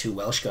Murray and 2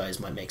 Welsh guys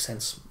might make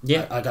sense.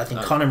 Yeah, I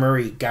think Conor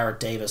Murray, Gareth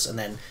Davis, and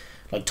then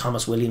like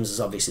Thomas Williams is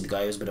obviously the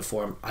guy who's a bit of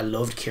form. I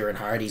loved Kieran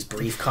Hardy's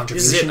brief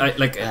contribution.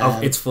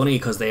 It's funny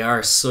because they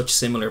are such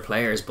similar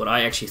players, but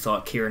I actually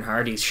thought Kieran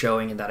Hardy's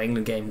showing in that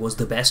England game was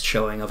the best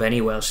showing of any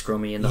Welsh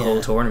scrummy in the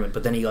whole tournament.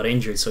 But then he got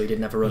injured, so he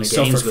didn't have a run of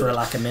games. Suffered for a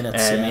lack of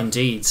minutes.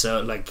 Indeed,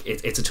 so like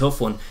it's a tough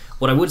one.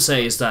 What I would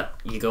say is that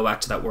you go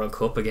back to that World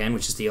Cup again,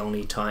 which is the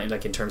only time,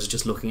 like in terms of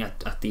just looking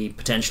at the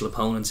potential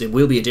opponents, it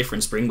will be a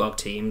different Springbok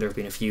team. There have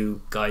been a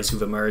few guys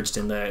who've emerged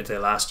in the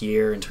last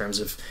year in terms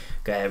of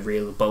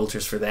real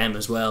bolters for them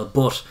as well.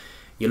 But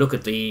you look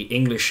at the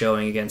English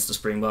showing against the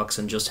Springboks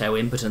and just how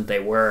impotent they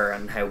were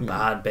and how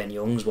bad Ben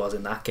Youngs was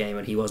in that game,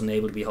 and he wasn't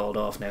able to be hauled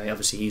off. Now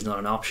obviously he's not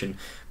an option,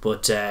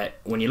 but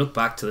when you look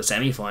back to the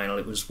semi-final,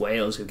 it was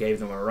Wales who gave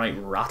them a right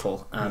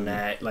rattle, and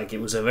like it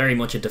was a very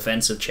much a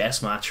defensive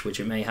chess match, which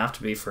it may have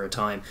to be for a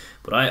time,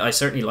 but I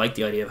certainly like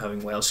the idea of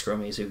having Welsh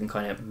scrummies who can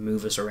kind of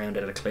move us around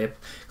at a clip,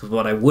 because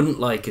what I wouldn't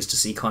like is to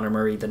see Conor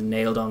Murray the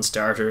nailed on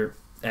starter,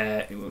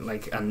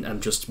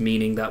 and just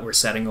meaning that we're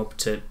setting up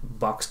to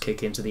box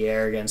kick into the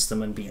air against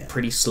them and be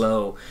pretty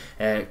slow,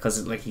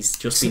 because like he's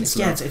just been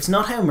slow. It's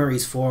not how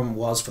Murray's form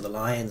was for the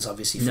Lions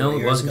obviously 4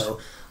 years ago,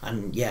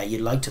 and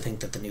you'd like to think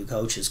that the new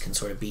coaches can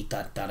sort of beat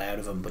that out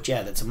of him, but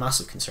that's a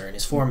massive concern.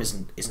 His form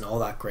isn't all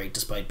that great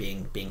despite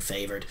being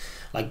favoured.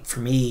 Like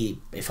for me,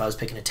 if I was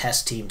picking a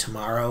test team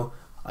tomorrow,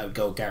 I would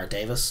go Gareth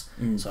Davis.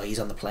 So he's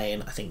on the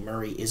plane. I think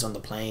Murray is on the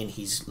plane.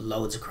 He's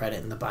loads of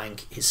credit in the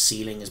bank. His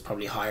ceiling is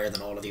probably higher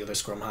than all of the other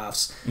scrum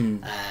halves.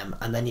 And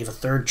then you have a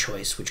third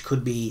choice, which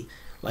could be,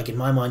 like in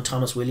my mind,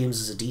 Thomas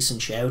Williams is a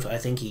decent shout. I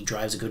think he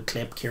drives a good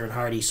clip. Kieran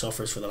Hardy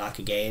suffers for the lack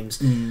of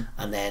games.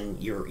 And then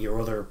your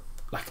other,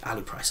 like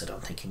Ali Price, I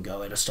don't think can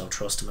go. I just don't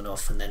trust him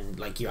enough. And then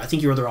I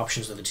think your other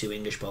options are the 2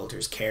 English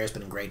bolters. Kerr's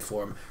been in great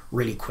form,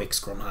 really quick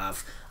scrum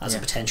half. As a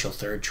potential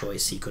third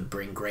choice, he could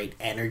bring great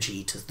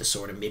energy to the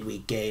sort of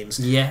midweek games,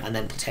 and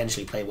then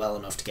potentially play well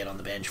enough to get on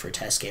the bench for a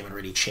test game and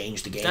really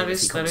change the game. That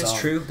is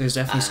true. There's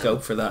definitely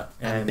scope for that.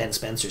 And Ben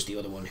Spencer's the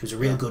other one, who's a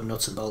real good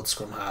nuts and bolts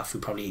scrum half, who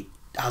probably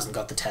hasn't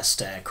got the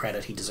test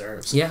credit he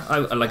deserves. I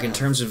like in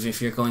terms of if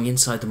you're going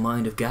inside the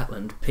mind of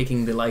Gatland,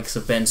 picking the likes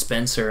of Ben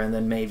Spencer and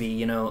then maybe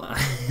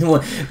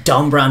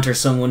Dombrandt or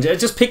someone,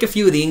 just pick a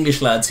few of the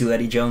English lads who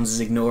Eddie Jones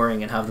is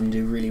ignoring and have them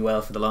do really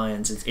well for the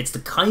Lions. It's the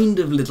kind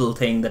of little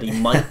thing that he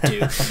might do.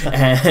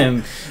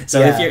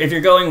 If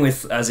you're going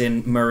with, as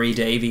in Murray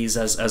Davies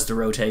as the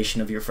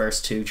rotation of your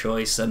first 2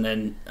 choice, and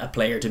then a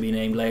player to be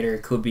named later,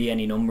 it could be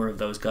any number of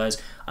those guys.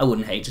 I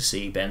wouldn't hate to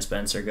see Ben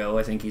Spencer go.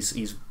 I think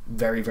he's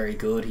very very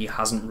good. He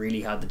hasn't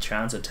really had the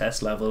chance at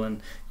test level,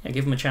 and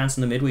give him a chance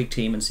in the midweek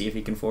team and see if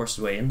he can force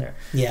his way in there.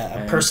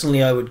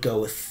 Personally I would go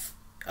with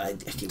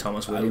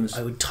Thomas Williams.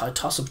 I would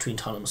toss up between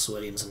Thomas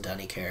Williams and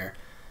Danny Kerr.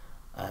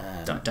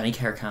 Danny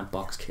Kerr can't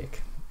box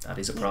kick. That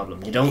is a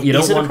problem. You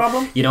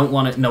don't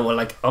want it. No, well,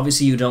 like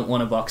obviously you don't want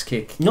to box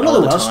kick. None of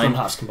the Welsh scrum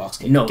halves can box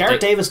kick. No, Gareth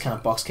Davis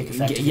can't box kick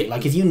effectively.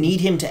 Like if you need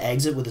him to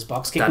exit with his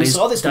box kick, we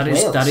saw this with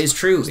Wales. That is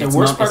true. It's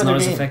not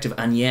as effective,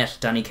 and yet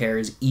Danny Kerr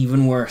is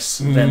even worse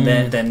than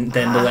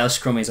the Welsh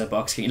scrummies at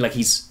box kick. Like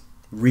he's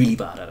really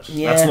bad at it.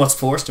 That's what's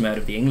forced him out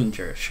of the England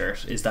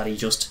shirt, is that he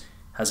just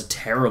has a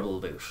terrible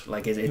boot.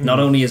 Like it not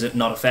only is it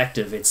not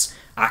effective, it's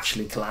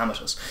actually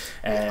calamitous.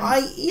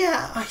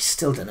 I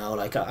still don't know.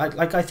 I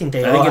think I think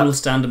it'll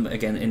stand him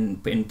again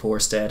in poor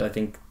stead. I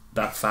think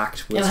that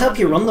fact will help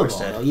you run the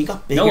ball. You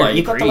got bigger.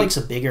 You got the likes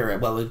of Bigger.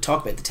 Well, we'll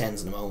talk about the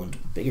 10s in a moment.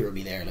 Bigger will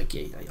be there. Like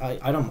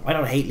I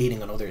don't hate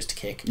leaning on others to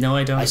kick. No,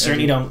 I don't. I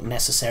certainly don't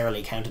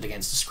necessarily count it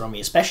against a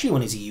scrummy, especially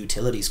when he's a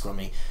utility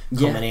scrummy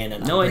coming in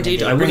and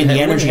indeed. I wouldn't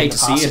hate to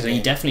see it.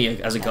 He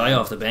definitely, as a guy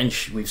off the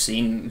bench, we've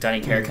seen Danny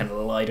Kerr kind of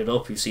light it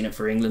up. We've seen it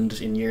for England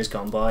in years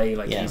gone by.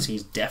 Like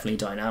he's definitely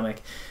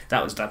dynamic.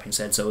 That being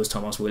said, so is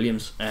Thomas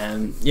Williams.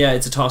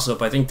 It's a toss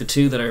up. I think the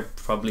 2 that are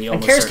probably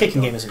almost. And Kerr's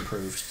kicking game has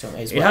improved.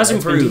 It has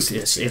improved.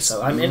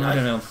 So I don't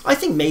know. I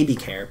think maybe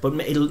Kerr, but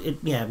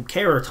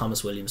Kerr or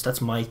Thomas Williams.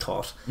 That's my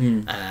thought.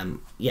 I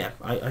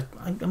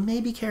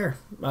maybe Kerr.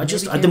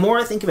 The more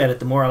I think about it,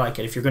 the more I like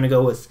it. If you're going to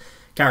go with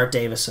Gareth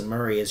Davis and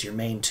Murray as your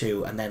main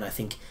 2, and then I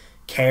think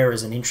Kerr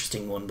is an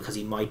interesting one because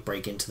he might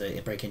break into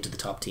the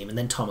top team, and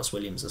then Thomas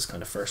Williams is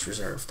kind of first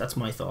reserve. That's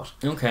my thought.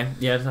 Okay,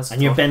 yeah, that's.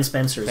 And your Ben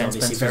Spencer is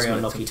obviously Spencer's very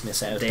unlucky to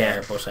miss out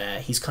there, but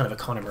he's kind of a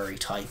Conor Murray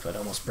type. I'd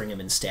almost bring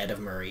him instead of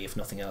Murray if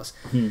nothing else.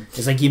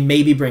 It's like you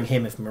maybe bring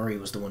him if Murray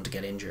was the one to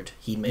get injured.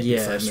 He'd maybe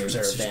first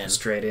reserve then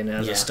straight in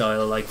as a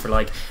style like for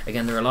like.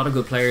 Again, there are a lot of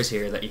good players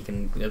here that you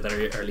can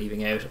that are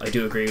leaving out. I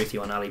do agree with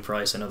you on Ali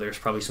Price. I know there's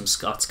probably some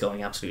Scots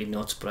going absolutely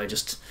nuts, but I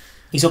just.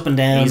 He's up and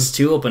down. He's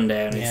too up and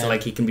down. It's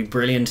like he can be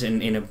brilliant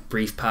in a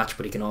brief patch,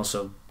 but he can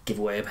also give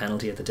away a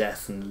penalty at the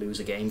death and lose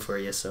a game for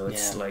you. So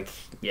it's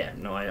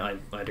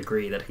I'd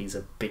agree that he's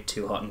a bit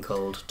too hot and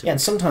cold. And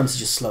sometimes he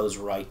just slows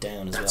right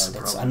down as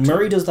well. And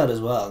Murray does that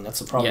as well, and that's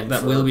a problem. Yeah,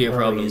 that will be a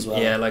problem as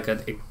well. Yeah, like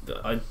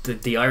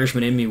the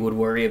Irishman in me would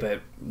worry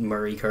about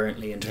Murray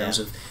currently in terms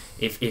of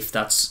if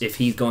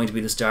he's going to be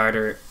the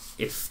starter,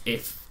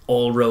 if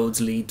all roads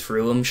lead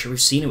through him. Sure,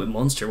 we've seen it with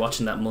Munster,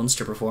 watching that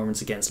Munster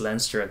performance against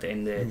Leinster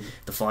in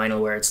the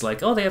final, where it's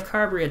like, oh, they have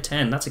Carberry at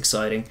 10, that's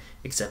exciting,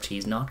 except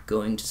he's not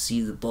going to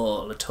see the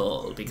ball at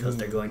all because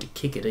they're going to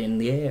kick it in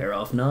the air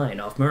off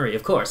 9, off Murray,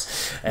 of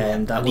course,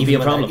 and that will be a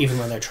problem. Even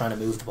when they're trying to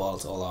move the ball,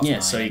 it's all off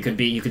 9. So you could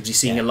be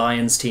seeing a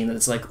Lions team that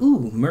it's like,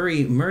 ooh,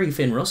 Murray,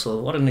 Finn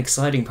Russell, what an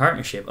exciting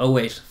partnership. Oh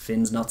wait,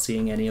 Finn's not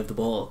seeing any of the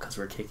ball because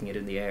we're kicking it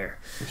in the air.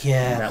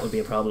 Yeah, and that would be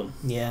a problem.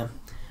 Yeah.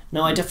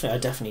 No, I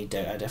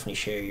definitely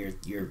share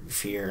your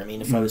fear. I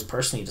mean, if I was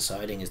personally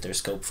deciding, is there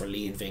scope for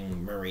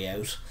leaving Murray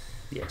out?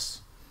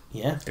 Yes.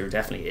 Yeah, there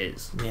definitely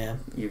is. Yeah,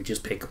 you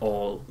just pick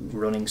all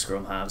running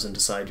scrum halves and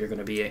decide you're going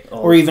to be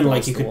or even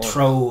like you could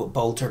throw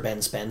Bolt or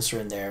Ben Spencer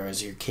in there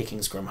as your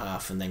kicking scrum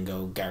half, and then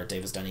go Gareth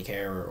Davis, Danny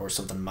Kerr, or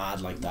something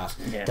mad like that.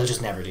 Yeah. They'll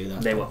just never do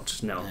that. They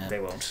won't. No, they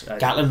won't.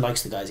 Gatland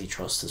likes the guys he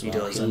trusts as well. He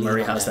does, and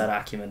Murray has that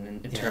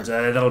acumen in terms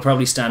of that'll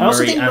probably stand. I also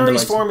Murray think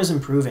Murray's form is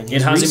improving.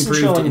 His has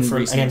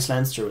improved against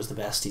Leinster was the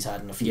best he's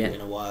had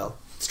in a while.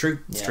 It's true.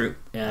 It's true.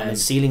 And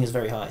his ceiling is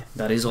very high.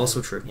 That is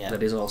also true. Yeah.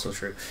 That is also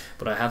true.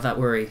 But I have that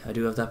worry. I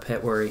do have that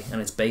pet worry,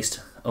 and it's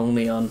based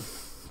only on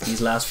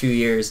these last few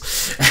years.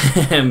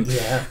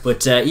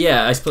 But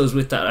I suppose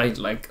with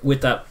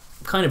that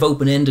kind of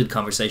open-ended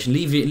conversation,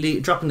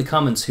 drop in the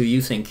comments who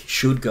you think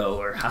should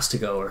go or has to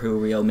go, or who are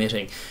we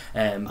omitting.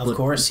 Of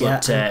course, try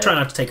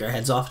not to take our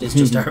heads off. It's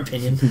just our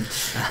opinion.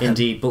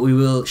 Indeed, but we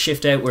will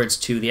shift outwards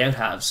to the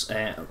out-halves,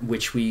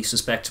 which we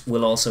suspect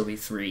will also be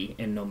 3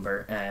 in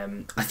number.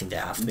 I think they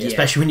have to be,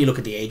 especially when you look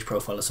at the age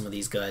profile of some of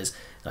these guys,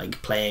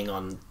 like playing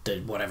on the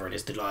whatever it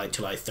is, July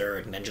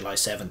 3rd and then July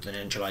 7th and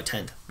then July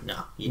 10th.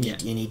 No, you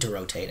need to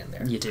rotate in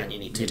there. You do, and you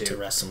need to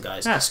rest some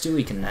guys.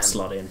 Stewie can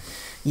slot in.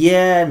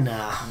 Yeah,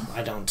 nah,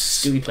 I don't.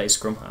 Stewie plays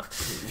scrum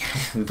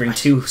half. We bring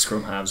 2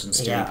 scrum halves and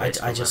Stewie plays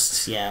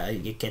scrum half.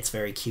 It gets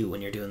very cute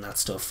when you're doing that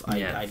stuff.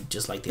 I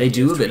just like the they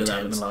do a bit of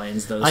that in the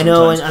Lions though. I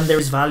know, and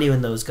there's value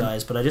in those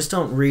guys, but I just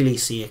don't really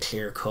see a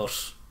clear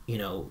cut,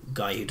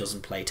 guy who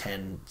doesn't play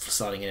 10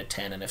 slotting in at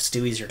 10. And if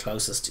Stewie's your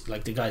closest,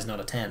 like, the guy's not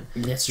a 10.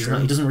 That's true.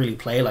 He doesn't really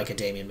play like a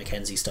Damien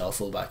McKenzie style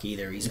fullback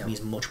either.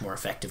 He's much more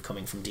effective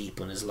coming from deep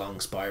on his long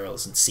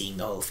spirals and seeing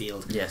the whole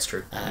field. Yeah, it's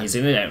true. He's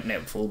in and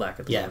out fullback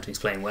at the moment. He's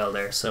playing well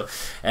there. So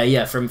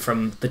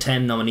from the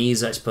 10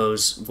 nominees, I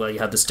suppose, well, you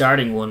had the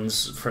starting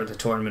ones for the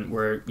tournament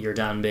were your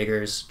Dan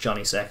Biggers,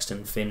 Johnny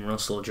Sexton, Finn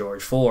Russell,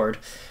 George Ford.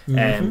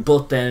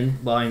 But then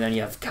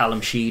you have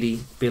Callum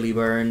Sheedy, Billy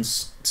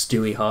Burns,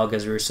 Stewie Hogg,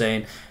 as we were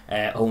saying,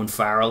 Owen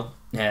Farrell,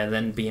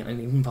 then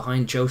even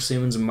behind Joe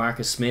Simmons and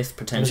Marcus Smith,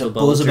 potential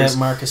bolters. There's a buzz about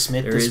Marcus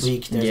Smith this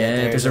week.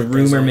 There's a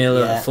rumour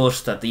mill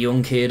afoot that the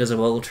young kid as a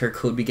bolter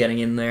could be getting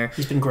in there.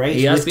 He's been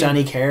great with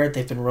Danny Kerr.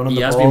 They've been running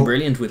the ball. He has been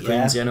brilliant with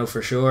Queens,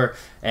 for sure.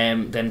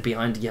 Then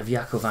behind you have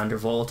Jaco van der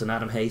Vault and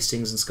Adam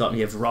Hastings in Scotland.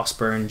 You have Ross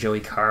Byrne, Joey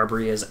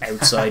Carberry as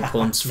outside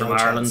punts from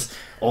Ireland.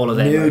 All of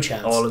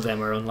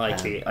them are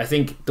unlikely. I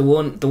think the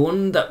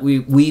one that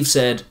we've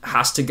said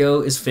has to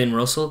go is Finn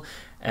Russell.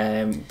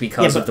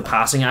 Because of the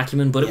passing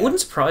acumen, but it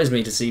wouldn't surprise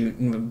me to see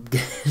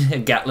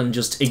Gatland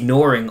just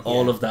ignoring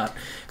all of that,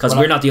 because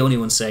we're not the only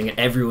ones saying it.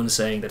 Everyone's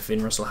saying that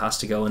Finn Russell has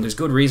to go, and there's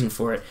good reason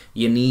for it.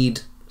 You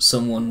need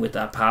someone with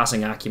that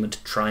passing acumen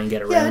to try and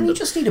get around. Yeah, and you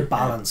just need a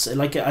balance.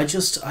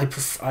 I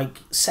prefer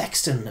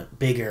Sexton,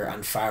 Bigger,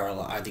 and Farrell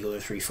are the other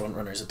 3 front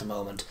runners at the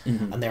moment,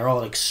 and they're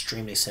all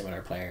extremely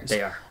similar players.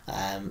 They are.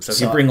 So if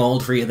you bring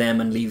all 3 of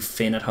them and leave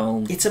Finn at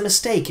home, it's a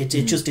mistake.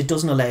 It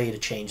doesn't allow you to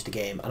change the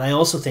game. And I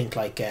also think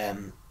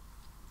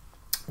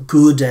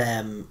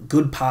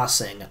good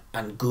passing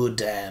and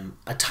good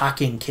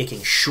attacking,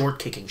 kicking, short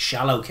kicking,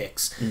 shallow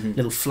kicks,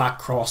 little flat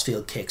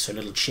crossfield kicks or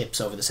little chips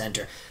over the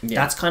centre.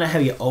 That's kind of how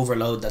you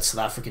overload that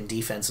South African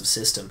defensive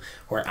system,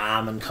 where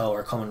Am and co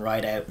are coming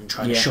right out and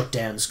trying to shut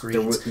down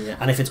screens.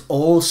 And if it's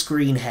all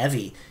screen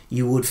heavy,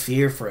 you would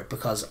fear for it,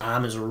 because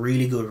Am is a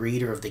really good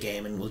reader of the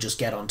game and will just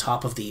get on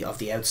top of the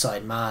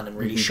outside man and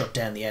really shut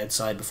down the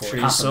outside before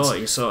it happens.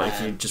 You saw it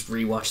if you just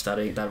rewatch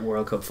that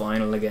World Cup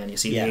final again. You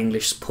see the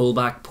English pull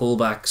back,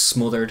 back,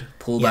 smothered,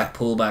 pull back, Yeah.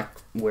 pull back.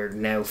 We're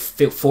now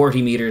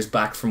 40 metres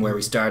back from where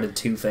we started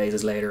 2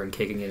 phases later and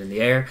kicking it in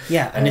the air.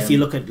 Yeah, and if you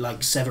look at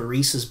like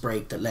Severis's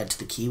break that led to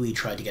the Kiwi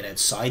try to get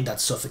outside that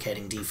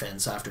suffocating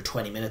defence after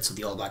 20 minutes of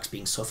the All Blacks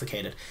being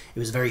suffocated, it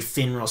was a very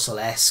Finn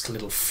Russell-esque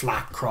little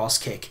flat cross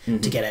kick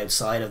to get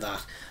outside of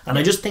that. And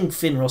I just think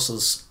Finn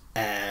Russell's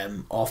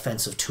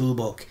offensive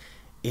toolbook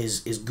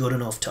is good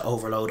enough to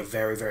overload a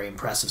very, very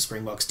impressive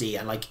Springboks D.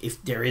 And like,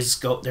 if there is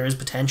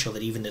potential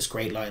that even this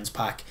great Lions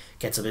pack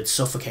gets a bit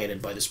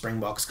suffocated by the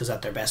Springboks, because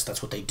at their best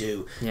that's what they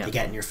do. Yeah. They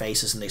get in your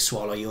faces and they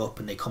swallow you up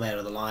and they come out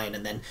of the line,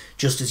 and then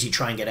just as you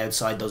try and get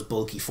outside those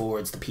bulky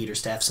forwards, the Peter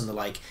Steffs and the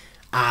like,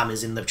 Am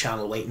is in the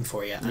channel waiting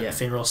for you. And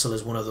Finn Russell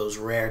is one of those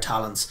rare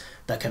talents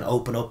that can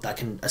open up, that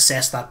can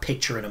assess that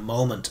picture in a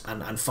moment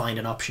and find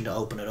an option to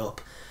open it up.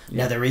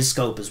 Now there is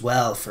scope as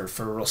well for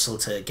Russell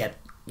to get,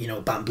 you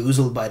know,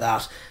 bamboozled by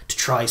that, to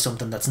try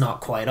something that's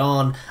not quite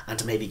on, and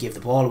to maybe give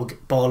the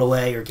ball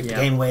away or give the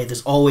game away.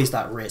 There's always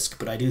that risk,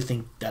 but I do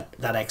think that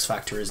X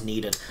factor is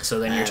needed. So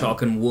then you're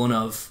talking one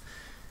of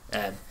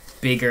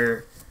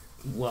bigger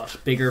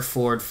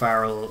Ford,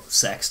 Farrell,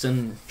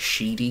 Sexton,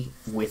 Sheedy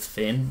with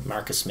Finn,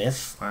 Marcus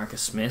Smith.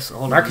 Marcus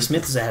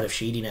Smith is ahead of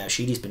Sheedy now.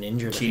 Sheedy's been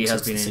injured. Sheedy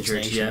has been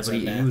injured, yeah, but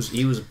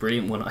he was a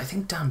brilliant one. I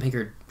think Dan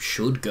Biggar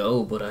should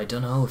go, but I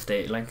don't know if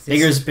they like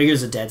this.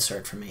 Biggar's a dead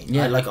cert for me.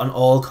 Yeah. I like on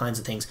all kinds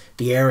of things.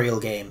 The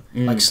aerial game,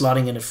 like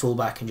slotting in at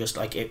fullback, and just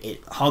like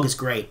Hogg is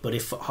great, but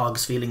if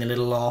Hogg's feeling a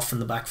little off in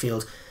the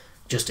backfield,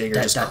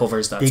 Biggar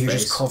covers that Biggar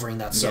space. just covering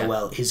that so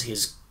well.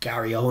 His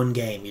Gary Owen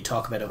game, you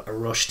talk about a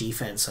rush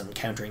defence and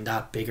countering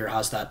that, Biggar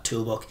has that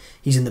toolbook.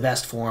 He's in the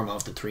best form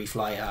of the three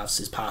fly halves.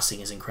 His passing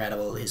is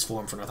incredible. His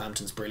form for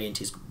Northampton's brilliant.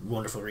 He's a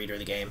wonderful reader of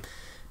the game.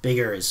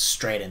 Biggar is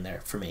straight in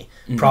there for me.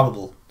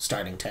 Probable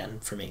starting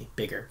 10 for me.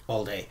 Biggar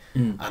all day.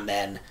 And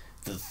then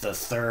the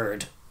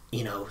third,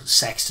 you know,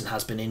 Sexton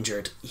has been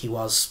injured. He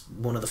was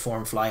one of the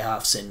form fly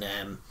halves in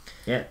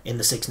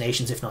the Six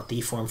Nations, if not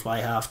the form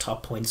fly half,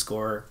 top point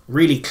scorer,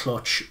 really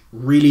clutch,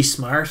 really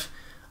smart,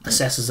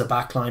 assesses a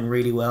backline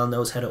really well,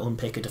 knows how to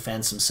unpick a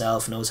defence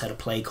himself, knows how to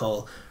play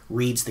call,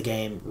 reads the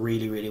game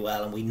really, really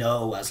well. And we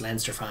know as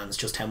Leinster fans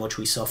just how much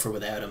we suffer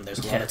without him. There's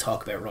a lot of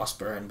talk about Ross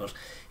Byrne, but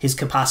his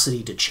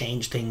capacity to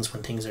change things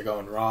when things are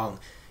going wrong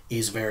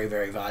is very,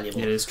 very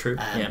valuable. It is true.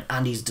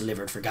 And he's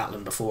delivered for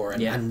Gatland before.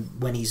 And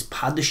when he's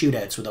had the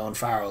shootouts with Owen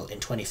Farrell in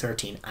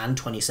 2013 and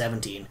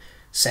 2017,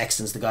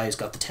 Sexton's the guy who's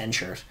got the 10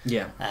 shirt.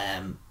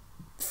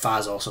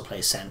 Faz also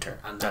plays centre,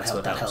 and that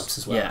helps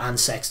as well. And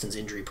Sexton's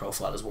injury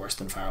profile is worse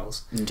than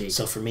Farrell's. Indeed.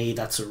 So for me,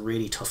 that's a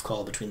really tough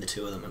call between the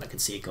two of them, and I can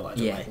see it go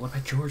either way. What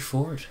about George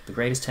Ford, the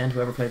greatest 10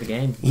 to ever play the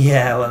game?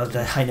 Yeah, well,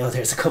 I know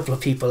there's a couple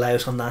of people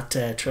out on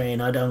that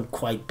train. I don't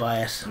quite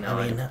buy it. No,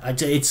 I mean,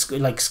 it's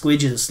like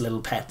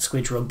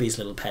Squidge Rugby's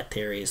little pet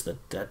theory is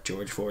that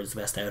George Ford is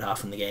the best out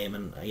half in the game,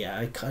 and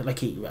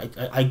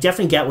I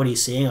definitely get what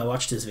he's saying. I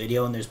watched his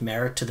video, and there's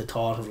merit to the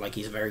thought of like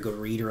he's a very good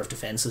reader of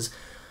defences.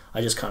 I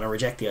just kind of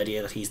reject the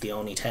idea that he's the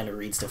only 10 who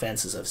reads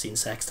defences. I've seen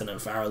Sexton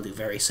and Farrell do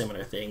very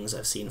similar things.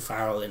 I've seen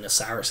Farrell in a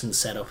Saracens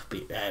setup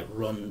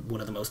run one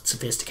of the most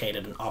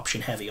sophisticated and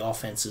option heavy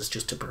offences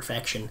just to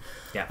perfection.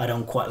 I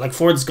don't quite like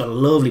Ford's got a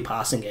lovely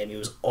passing game. He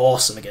was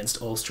awesome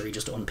against Ulster. He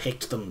just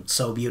unpicked them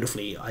so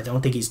beautifully. I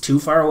don't think he's too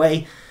far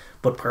away,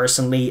 but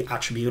personally,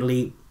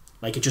 attributally,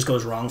 like it just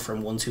goes wrong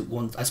from one,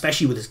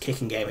 especially with his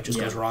kicking game. It just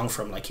goes wrong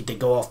from like they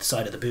go off the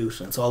side of the boot,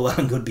 and it's all well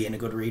and good being a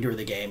good reader of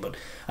the game, but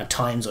at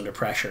times under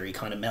pressure he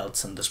kind of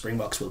melts, and the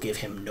Springboks will give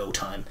him no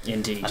time.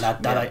 Indeed, and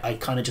I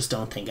kind of just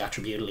don't think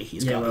attributally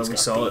he's got. We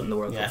saw it in the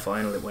World Cup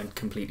final. It went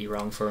completely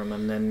wrong for him,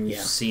 and then we've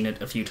seen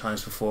it a few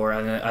times before.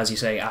 And as you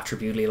say,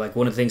 attributally, like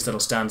one of the things that'll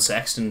stand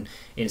Sexton,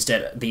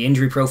 instead the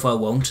injury profile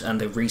won't,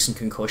 and the recent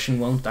concussion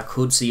won't. That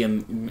could see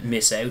him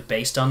miss out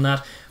based on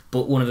that.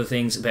 But one of the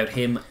things about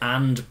him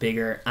and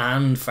Biggar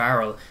and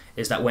Farrell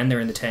is that when they're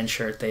in the 10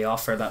 shirt, they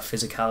offer that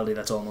physicality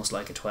that's almost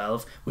like a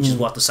 12, which is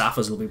what the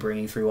Saffas will be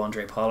bringing through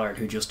Andre Pollard,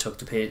 who just took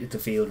the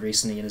field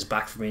recently and is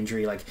back from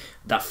injury. Like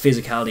that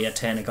physicality at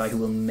 10, a guy who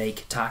will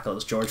make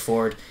tackles. George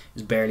Ford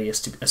is barely a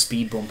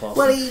speed bump off.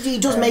 Well, he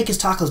does make his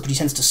tackles, but he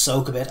tends to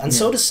soak a bit, and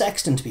so does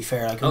Sexton, to be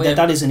fair. Like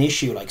that is an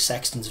issue. Like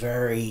Sexton's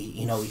very,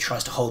 he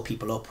tries to hold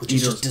people up, which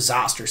is just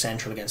disaster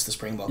central against the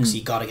Springboks.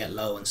 You got to get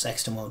low, and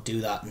Sexton won't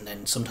do that, and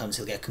then sometimes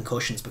he'll get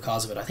concussions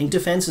because of it. I think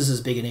defence is as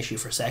big an issue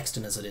for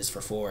Sexton as it is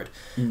for Ford,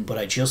 but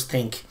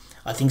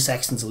I think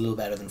Sexton's a little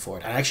better than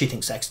Ford. I actually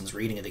think Sexton's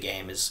reading of the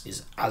game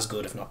is as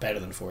good, if not better,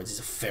 than Ford's. He's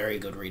a very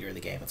good reader of the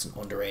game. It's an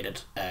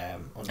underrated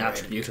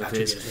attribute of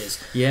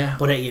his. Yeah.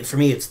 But for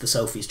me, it's the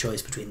Sophie's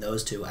choice between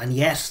those two. And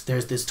yet,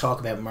 there's this talk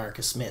about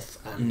Marcus Smith.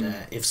 And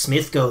if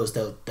Smith goes,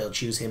 they'll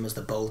choose him as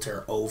the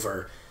bolter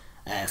over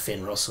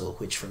Finn Russell,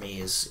 which for me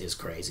is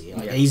crazy.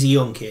 Like, Yeah. he's a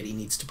young kid, he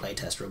needs to play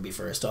Test rugby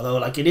first, although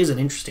like it is an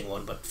interesting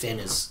one, but Finn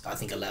is, I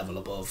think, a level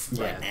above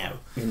right now.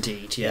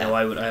 Indeed, Yeah.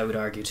 I would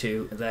argue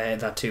too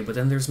that too. But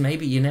then there's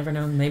maybe, you never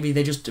know. Maybe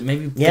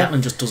Yeah.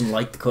 Gatland just doesn't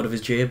like the cut of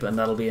his jib, and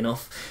that'll be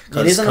enough.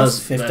 It is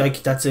enough. If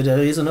like that's it, it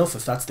is enough.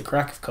 If that's the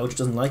crack, if coach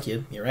doesn't like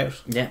you, you're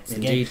out. Yeah, It's the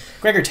indeed. game.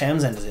 Gregor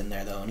Townsend is in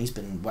there though, and he's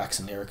been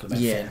waxing lyrical about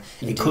Yeah, Finn. It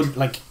indeed. could,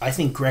 like, I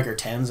think Gregor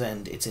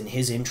Townsend, it's in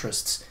his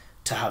interests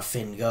to have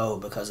Finn go,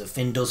 because if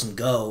Finn doesn't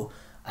go,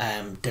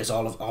 there's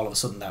all of a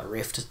sudden that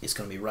rift is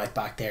going to be right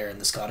back there in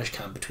the Scottish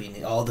camp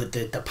between all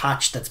the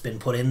patch that's been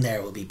put in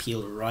there will be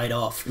peeled right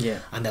off. Yeah.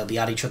 And they'll be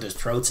at each other's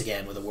throats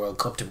again with a World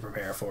Cup to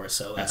prepare for.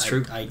 So That's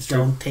true. I That's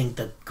don't think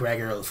that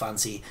Gregor will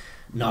fancy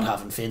not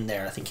having Finn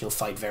there. I think he'll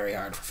fight very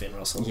hard for Finn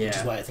Russell, which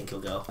is why I think he'll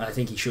go. I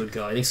think he should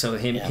go. I think so.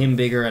 Him, Yeah. him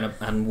bigger,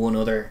 and one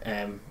other.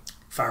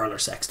 Farrell or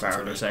Sexton.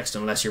 Farrell or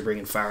Sexton, unless you're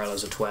bringing Farrell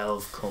as a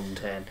 12 come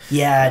 10.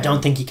 Yeah, I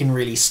don't think you can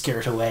really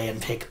skirt away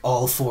and pick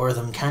all four of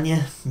them, can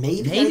you?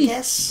 Maybe. I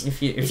guess.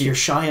 If you're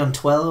shy on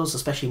 12s,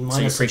 especially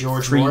minus so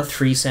George three, North.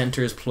 three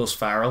centres plus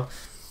Farrell.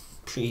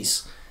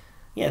 Jeez.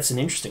 Yeah, it's an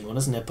interesting one,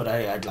 isn't it? But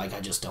I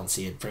just don't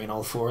see it bringing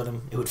all four of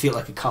them. It would feel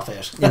like a cop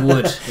out. It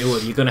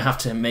would. You're going to have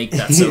to make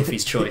that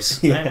Sophie's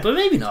choice. Yeah. But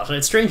maybe not.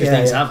 Stranger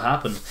things have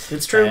happened.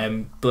 It's true.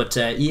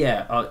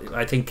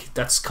 I think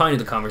that's kind of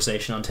the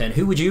conversation on 10.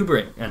 Who would you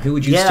bring, and who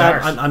would you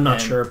start? I'm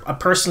not sure. I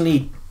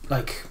personally,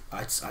 like,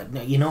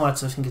 you know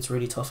what? I think it's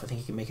really tough. I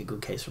think you can make a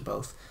good case for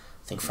both.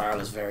 I think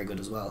Farrell is very good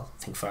as well.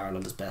 I think Farrell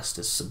at his best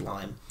is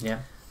sublime. Yeah.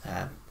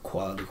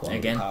 Quality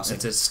Again, passing.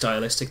 it's a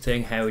stylistic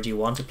thing. How would you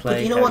want to play?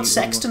 But you know How what? do you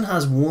Sexton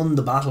has won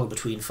the battle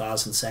between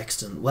Faz and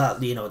Sexton.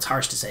 Well, you know, it's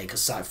harsh to say because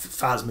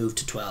Faz moved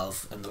to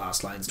 12 in the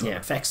last Lions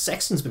tournament.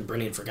 Sexton's been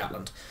brilliant for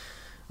Gatland.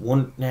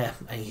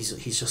 And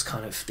he's just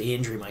kind of, the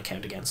injury might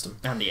count against him.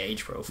 And the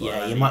age profile.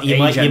 Yeah, you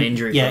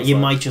profile.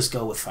 might just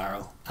go with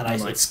Farrell.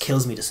 And it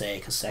kills me to say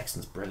because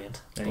Sexton's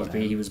brilliant. And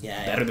he was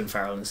better than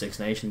Farrell in the Six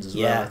Nations as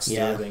well. That's the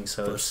other thing.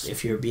 So but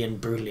if you're being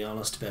brutally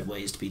honest about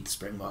ways to beat the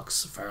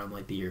Springboks, Farrell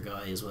might be your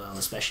guy as well,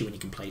 especially when you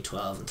can play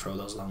 12 and throw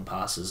those long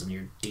passes and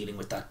you're dealing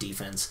with that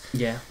defence.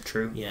 Yeah,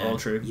 true. Yeah, all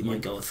true. You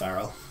might go with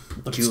Farrell.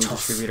 But Dual it's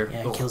tough. distributor.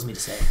 Yeah, it kills me to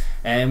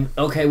say.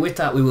 Okay, with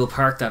that we will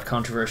park that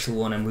controversial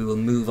one and we will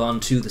move on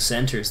to the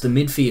centres, the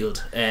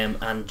midfield.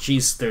 And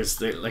geez,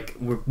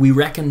 we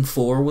reckon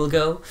 4 will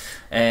go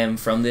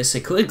from this.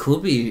 It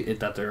could be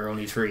that there are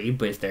only 3,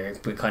 but if they're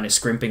kind of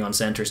scrimping on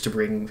centres to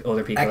bring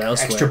other people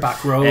elsewhere. Extra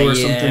back row or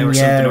something.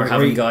 Or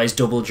having guys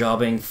double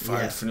jobbing,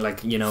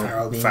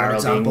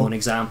 Farrell being one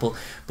example.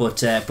 But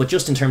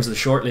just in terms of the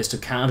short list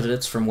of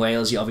candidates from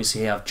Wales, you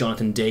obviously have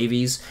Jonathan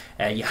Davies.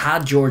 You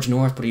had George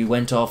North, but he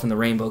went off in the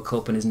Rainbow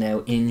Cup and is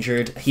now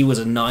injured. He was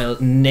a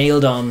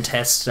nailed on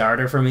test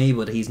starter for me,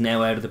 but he's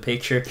now out of the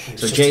picture.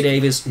 So Jay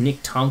Davis, Nick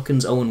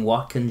Tompkins, Owen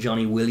Watkin,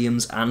 Johnny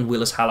Williams and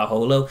Willis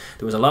Halaholo.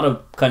 There was a lot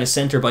of kind of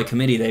centre by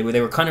committee. They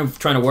were kind of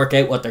trying to work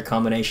out what their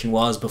combination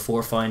was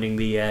before finding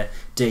the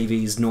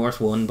Davies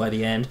North one by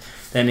the end.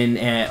 Then in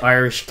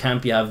Irish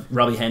camp you have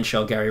Robbie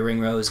Henshaw, Gary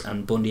Ringrose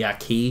and Bundy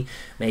Aki.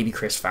 Maybe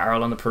Chris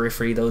Farrell on the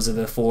periphery. Those are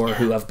the 4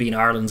 who have been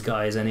Ireland's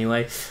guys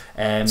anyway.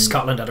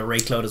 Scotland had a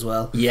rake load as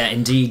well. Yeah,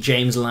 indeed.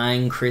 James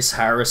Lang, Chris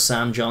Harris,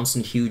 Sam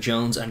Johnson, Hugh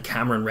Jones and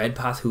Cameron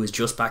Redpath, who is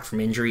just back from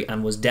injury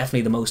and was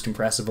definitely the most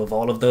impressive of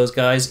all of those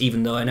guys,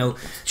 even though I know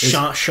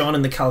Sean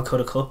in the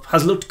Calcutta Cup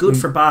has looked good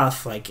for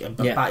Bath.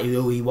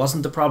 He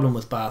wasn't the problem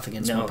with Bath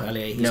against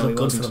Montpellier. He's looked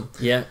good for them.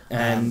 Yeah,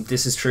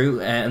 this is true.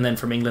 And then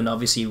from England,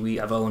 obviously, we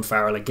have Owen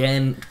Farrell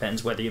again.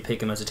 Depends whether you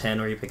pick him as a 10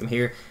 or you pick him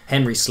here.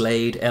 Henry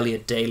Slade,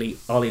 Elliot Daly,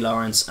 Ollie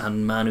Lawrence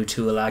and Manu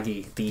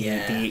Tuilagi.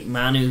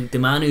 The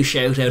Manu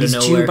shout out of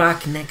nowhere. He's due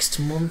back next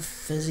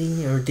month, is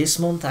he? Or this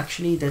month,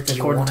 actually?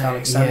 According to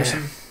Alex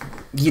Sanderson.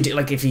 You do,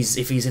 like if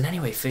he's in any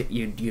way fit,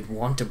 you'd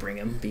want to bring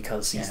him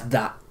because he's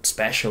that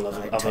special of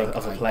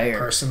a player.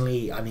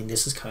 Personally, I mean,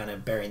 this is kind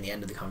of burying the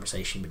end of the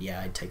conversation, but yeah,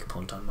 I'd take a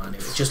punt on Manu.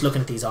 Just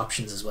looking at these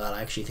options as well,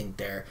 I actually think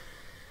they're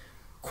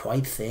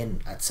quite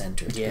thin at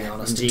centre, to be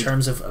honest. Indeed. In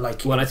terms of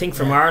I think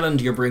from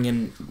Ireland you're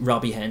bringing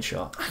Robbie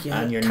Henshaw,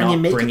 and you're can not you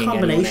make bringing a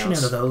combination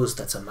out of those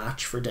that's a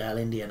match for Dell,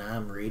 Indy and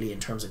Am really in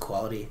terms of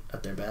quality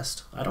at their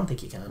best? I don't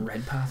think you can.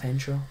 Redpath,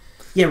 Henshaw.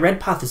 Yeah,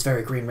 Redpath is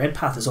very green.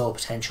 Redpath is all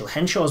potential.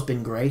 Henshaw's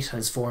been great.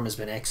 His form has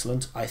been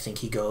excellent. I think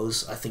he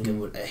goes. I think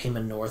him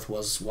and North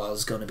was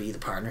going to be the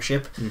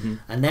partnership.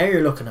 And now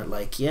you're looking at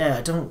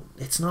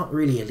it's not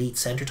really elite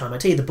centre time. I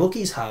tell you, the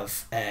bookies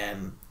have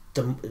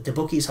the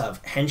bookies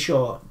have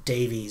Henshaw,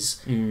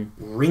 Davies,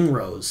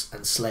 Ringrose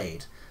and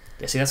Slade.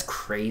 Yeah, see, that's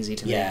crazy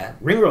to me. Yeah,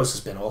 Ringrose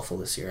has been awful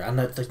this year, and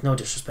no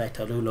disrespect,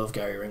 I do love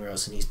Gary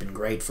Ringrose, and he's been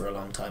great for a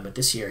long time. But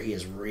this year he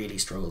has really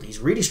struggled. He's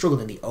really struggled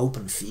in the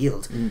open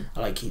field.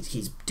 Like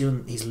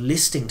he's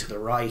listing to the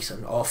right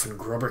and often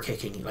grubber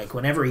kicking. Like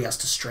whenever he has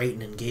to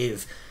straighten and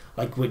give.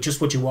 Like with just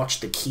what you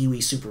watch the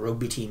Kiwi Super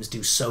Rugby teams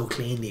do so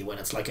cleanly when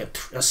it's like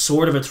a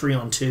sort of a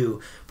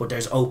 3-on-2, but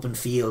there's open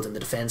field and the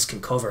defence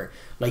can cover.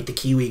 Like the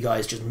Kiwi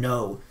guys just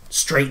know,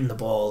 straighten the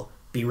ball,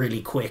 be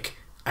really quick,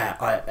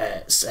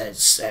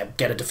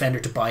 get a defender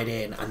to bite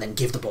in and then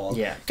give the ball.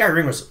 Yeah. Gary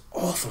Ringrose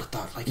awful at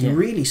that. Like he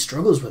really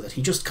struggles with it.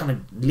 He just kind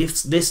of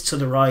lifts to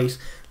the right,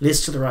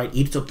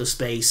 eats up the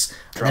space,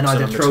 and then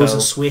either throws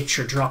a switch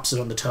or drops it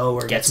on the toe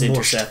or gets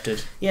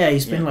intercepted. Yeah,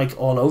 he's been like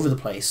all over the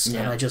place,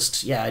 and I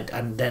just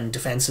and then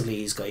defensively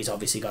he's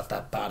obviously got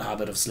that bad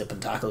habit of slip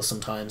and tackle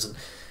sometimes, and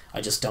I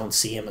just don't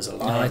see him as a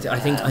lion. No, I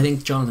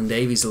think Jonathan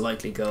Davies will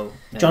likely go.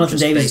 Jonathan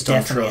Davies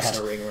definitely had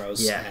a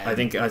Ringrose. Yeah, I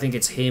think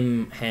it's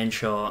him,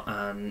 Henshaw,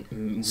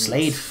 and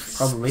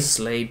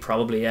Slade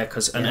probably. Yeah.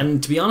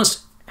 And to be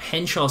honest,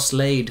 Henshaw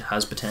Slade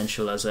has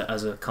potential as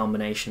a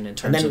combination in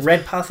terms of. And then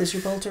Redpath is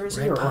your bolter, is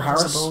he, or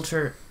Harris?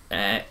 Bolter.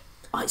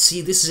 I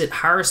see. This is it.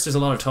 Harris, there's a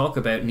lot of talk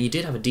about, and he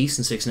did have a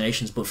decent Six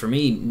Nations, but for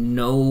me,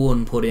 no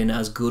one put in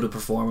as good a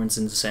performance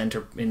in the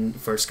centre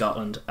for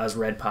Scotland as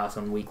Redpath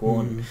on week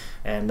 1,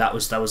 and that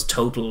was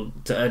total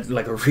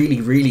like a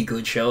really, really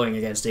good showing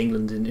against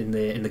England in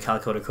the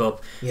Calcutta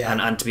Cup. Yeah.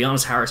 And to be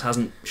honest, Harris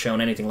hasn't shown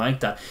anything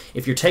like that.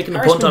 If you're taking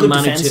Harris the punt on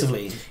Manu,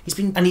 defensively, he's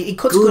been and he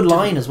cuts a good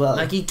line as well.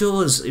 Like he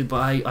does,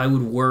 but I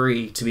would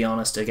worry, to be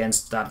honest,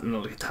 against that.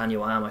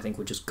 Tanya Wam, I think,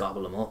 would just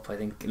gobble him up. I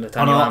think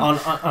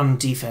on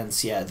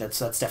defense, yeah,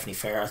 that's definitely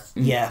fair.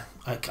 Yeah,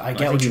 I get what you're saying.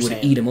 I think he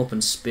would eat him up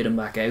and spit him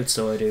back out.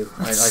 So I do.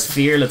 I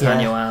fear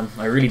Latanya Wam.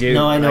 I really do.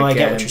 No, I know. I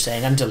get what you're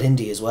saying. And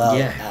Delhindy as well.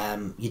 Yeah.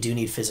 You do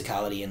need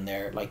physicality in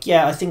there. Like,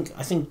 yeah, I think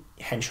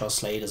Henshaw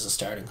Slade as a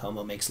starting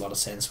combo makes a lot of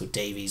sense with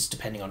Davies,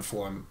 depending on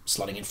form,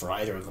 slotting in for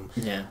either of them.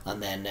 Yeah.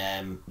 And then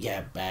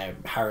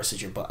Harris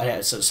is your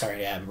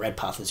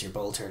Redpath is your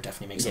bolter.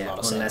 Definitely makes a lot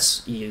of sense.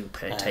 Unless you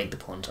take the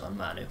punt on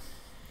Manu.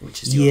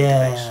 Which is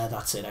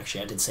that's it.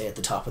 Actually, I did say at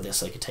the top of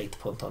this I could take the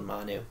punt on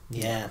Manu.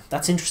 Yeah,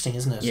 that's interesting,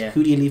 isn't it? Yeah.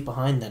 Who do you leave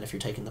behind then if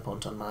you're taking the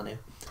punt on Manu?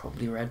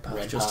 Probably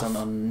Redpath. Just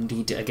on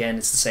again,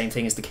 it's the same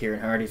thing as the Kieran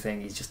Hardy thing.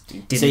 He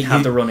didn't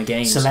have the run of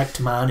games. Select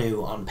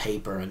Manu on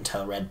paper and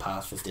tell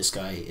Redpath if this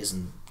guy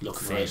isn't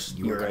looking right,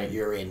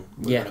 you're in.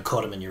 We're going to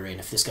cut him and you're in.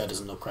 If this guy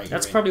doesn't look right,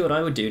 that's probably what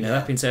I would do. Now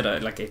that being said,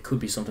 it could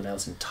be something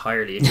else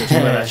entirely. It could be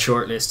that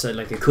short list.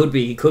 Like it could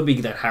be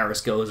that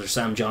Harris goes or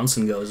Sam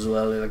Johnson goes as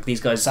well. Like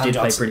these guys did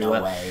play pretty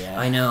well.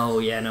 I know.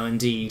 Yeah. No.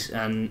 Indeed.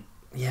 And.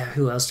 Yeah,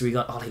 who else do we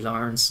got? Ollie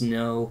Lawrence,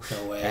 no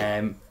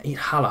way.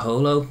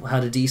 Halaholo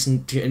had a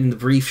decent in the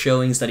brief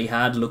showings that he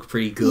had, looked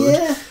pretty good.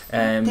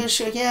 In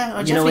terms of the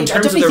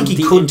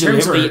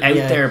out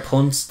there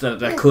punts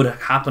that could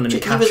happen in the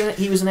catch.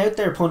 He was an out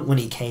there punt when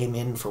he came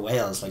in for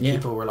Wales. Like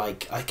people were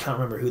like, I can't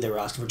remember who they were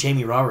asking for.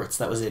 Jamie Roberts,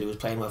 that was it. He was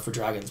playing well for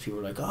Dragons. People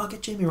were like, oh,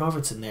 get Jamie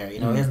Roberts in there. He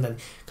hasn't been,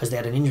 because they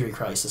had an injury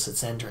crisis at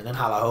centre, and then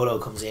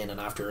Halaholo comes in, and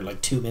after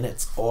like 2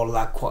 minutes, all of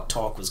that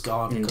talk was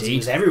gone because he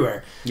was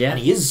everywhere. And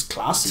he is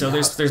classy.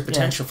 So there's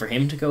potential for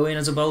him to go in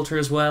as a bolter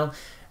as well.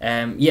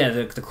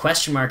 The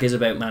question mark is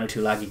about Manu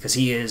Tuilagi, because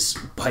he is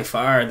by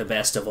far the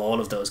best of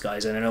all of those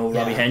guys, and I know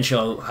Robbie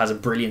Henshaw has a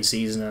brilliant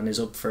season and is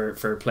up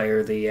for player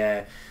of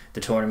the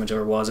tournament,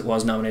 or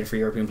was nominated for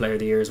European Player of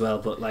the Year as well,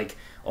 but like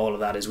all of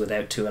that is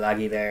without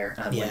Tuilagi there,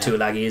 and when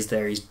Tuilagi is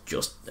there, he's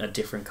just a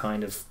different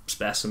kind of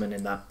specimen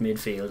in that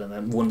midfield, and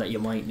then one that you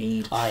might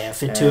need.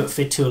 Fit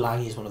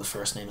Tuilagi is one of the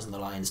first names on the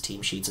Lions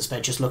team sheets,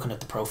 especially just looking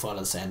at the profile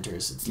of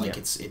centres. It's like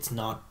it's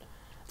not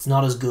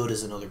as good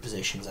as in other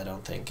positions, I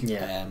don't think.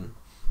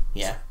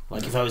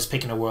 If I was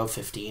picking a World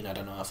 15, I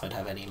don't know if I'd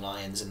have any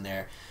Lions in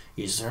there.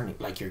 You certainly,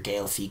 like your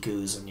Gail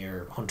Ficus and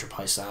your Hunter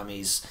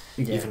Paisamis,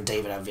 even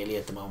David Avili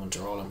at the moment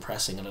are all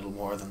impressing a little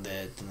more than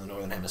the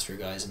Northern Hemisphere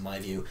guys, in my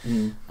view.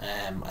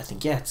 I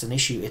think it's an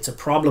issue. It's a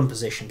problem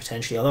position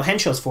potentially. Although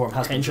Henshaw's form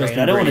has been great.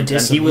 I don't want to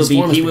diss him. He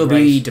will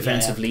be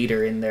defensive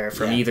leader in there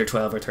from either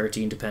 12 or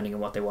 13, depending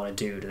on what they want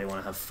to do. Do they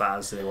want to have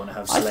Faz? Do they want to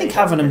have Slade? I think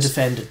having him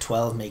defend at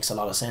 12 makes a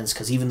lot of sense,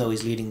 because even though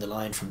he's leading the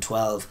line from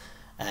 12.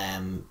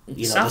 The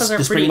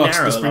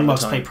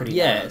Springboks play pretty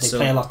well. They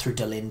play a lot through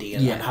Delhindy,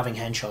 and having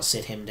Henshaw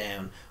sit him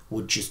down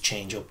would just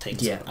change up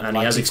things. And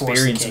he has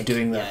experience of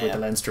doing that with the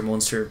Leinster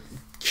Munster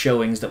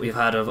showings that we've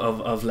had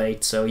of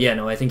late. So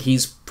I think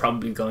he's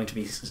probably going to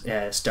be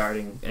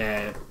starting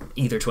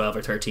either 12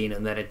 or 13,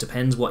 and then it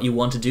depends what you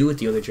want to do with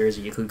the other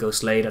jersey. You could go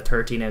Slade at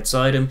 13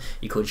 outside him,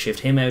 you could shift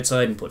him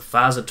outside and put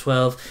Faz at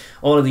 12.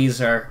 All of these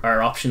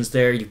are options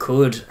there. You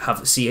could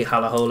see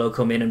Halaholo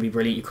come in and be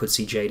brilliant. You could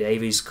see Jay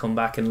Davies come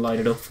back and light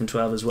it up from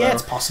 12 as well. Yeah,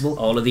 it's possible.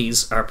 All of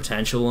these are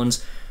potential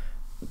ones.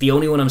 The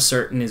only one I'm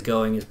certain is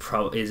going is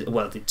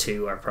the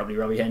two are probably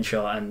Robbie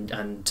Henshaw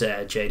and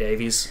Jay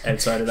Davies.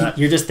 Outside of that,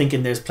 you're just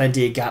thinking there's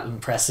plenty of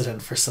Gatland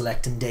precedent for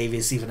selecting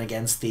Davies even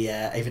against the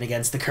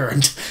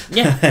current.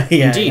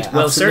 Indeed.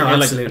 Well,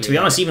 certainly. To be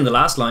honest, even the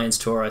last Lions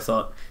tour, I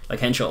thought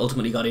Henshaw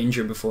ultimately got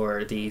injured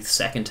before the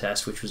second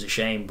test, which was a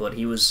shame. But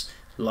he was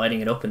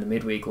lighting it up in the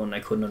midweek one. I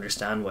couldn't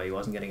understand why he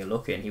wasn't getting a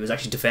look in. He was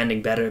actually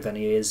defending better than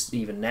he is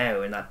even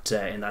now in that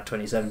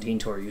 2017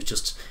 tour. He was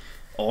just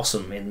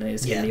awesome in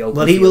the open.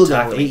 Well, he will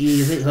go.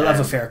 He'll have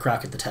a fair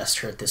crack at the test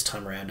shirt this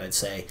time around, I'd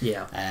say.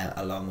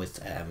 Along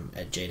with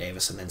Jay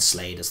Davis, and then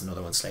Slade is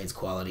another one. Slade's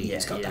quality.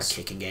 He's got that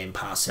kicking game,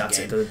 passing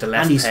game. The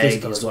left and he's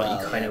physical as well.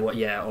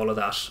 All of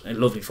that. A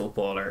lovely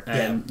footballer.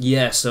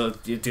 So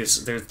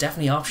there's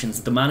definitely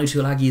options. The Manu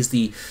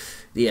Tuilagi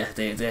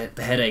the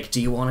headache.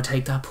 Do you want to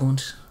take that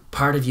punt?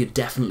 Part of you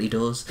definitely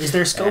does. Is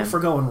there scope for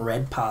going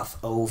Redpath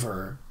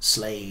over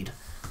Slade?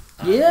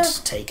 And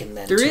taking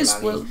then there is.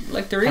 Tuilagi? Well,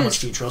 like there How is. much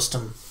do you trust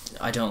him?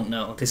 I don't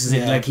know. This is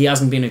it. Like he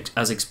hasn't been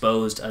as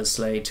exposed as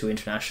Slade to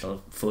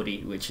international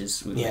footy, which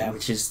is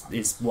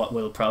what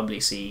we'll probably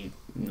see.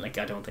 Like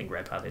I don't think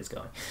Redpath is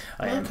going.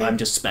 I'm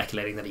just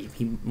speculating that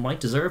he might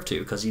deserve to,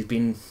 because he's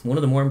been one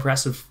of the more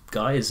impressive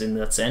guys in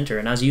that centre,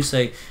 and as you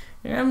say,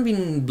 I haven't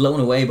been blown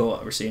away by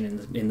what we're seeing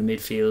in the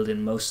midfield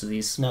in most of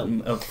these.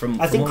 No,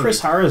 I think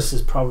Chris Harris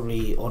is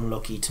probably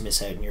unlucky to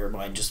miss out in your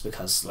mind, just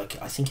because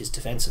I think his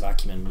defensive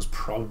acumen was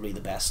probably the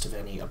best of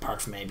any,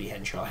 apart from maybe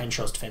Henshaw.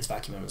 Henshaw's defensive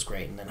acumen was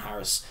great, and then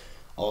Harris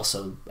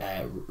also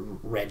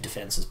read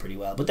defences pretty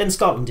well. But then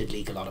Scotland did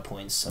leak a lot of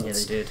points, so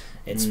they did.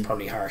 It's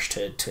probably harsh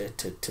to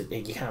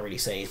you can't really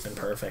say it's been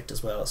perfect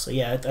as well. So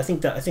yeah, I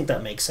think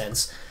that makes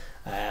sense.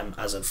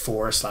 As a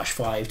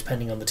 4/5,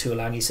 depending on the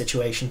Tuilagi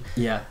situation.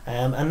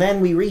 And then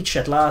we reach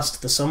at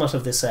last the summit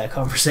of this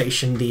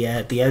conversation,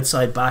 the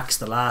outside backs,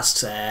 the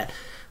last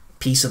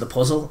piece of the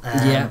puzzle.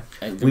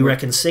 We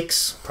reckon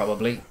 6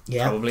 probably.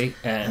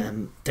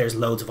 There's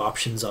loads of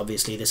options.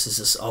 Obviously, this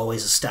is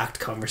always a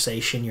stacked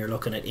conversation. You're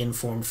looking at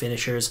informed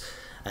finishers.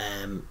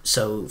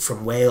 So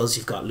from Wales,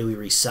 you've got Louis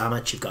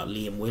Rees-Zammit, you've got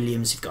Liam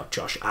Williams, you've got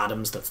Josh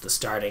Adams. That's the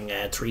starting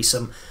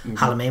threesome.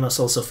 Hallamemos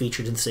also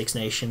featured in the Six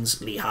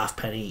Nations. Lee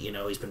Halfpenny,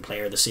 he's been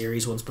player of the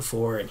series once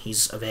before, and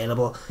he's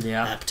available.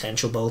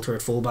 Potential bolter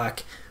at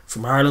fullback.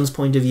 From Ireland's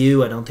point of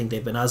view, I don't think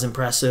they've been as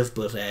impressive,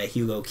 but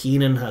Hugo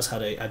Keenan has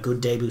had a good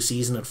debut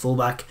season at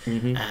fullback.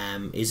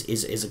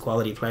 Is a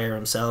quality player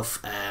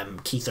himself.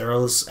 Keith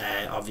Earls,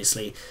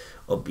 obviously,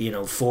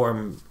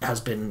 form has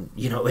been,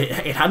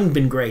 it hadn't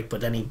been great, but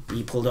then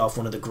he pulled off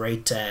one of the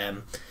great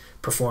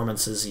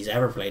performances he's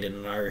ever played in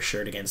an Irish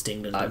shirt against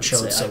England, and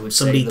showed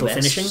some lethal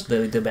finishing.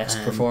 The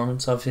best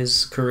performance of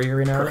his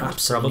career in Ireland,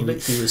 perhaps, probably.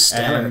 He was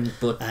stellar.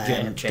 But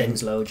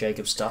James Lowe,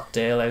 Jacob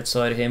Stockdale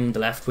outside of him, the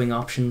left wing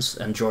options,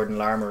 and Jordan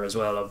Larmour as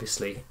well,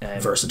 obviously.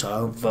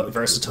 Versatile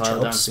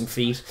dancing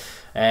feet.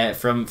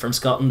 From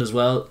Scotland as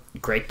well,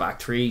 great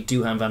back three.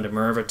 Duhan van der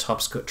Merwe,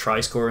 top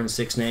try scorer in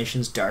Six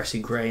Nations. Darcy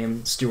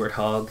Graham, Stuart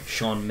Hogg,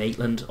 Sean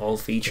Maitland, all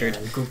featured.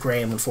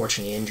 Graham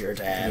unfortunately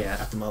injured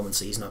at the moment,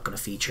 so he's not going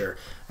to feature.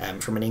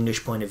 From an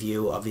English point of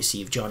view, obviously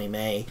you've Johnny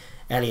May.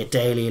 Elliot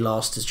Daly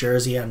lost his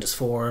jersey and his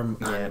form,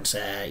 and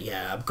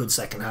a good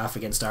second half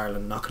against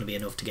Ireland, not going to be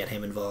enough to get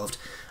him involved.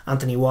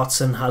 Anthony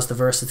Watson has the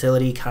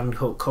versatility, can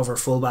cover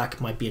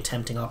fullback, might be a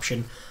tempting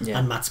option,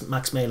 and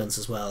Max Malins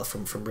as well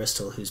from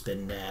Bristol, who's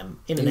been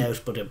in and out,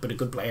 but a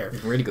good player.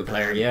 Really good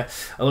player, yeah.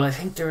 Well, I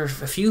think there are a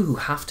few who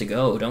have to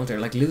go, don't there?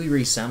 Like Louis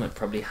Rees-Zammit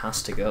probably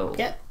has to go.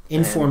 Yeah.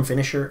 Informed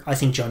finisher. I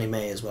think Johnny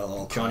May as well,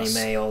 all class. Johnny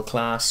May, all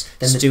class.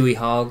 Then Stewie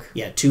Hogg.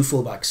 Yeah, 2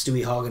 fullbacks,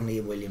 Stewie Hogg and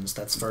Liam Williams.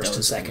 That's first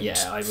and second.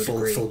 Yeah, I would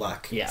agree.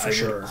 Fullback. Yeah, for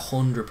sure.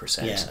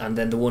 100%. Yeah. And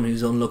then the one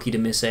who's unlucky to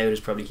miss out is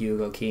probably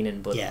Hugo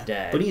Keenan. But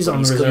but he's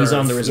on the reserve. He's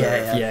on the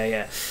reserve.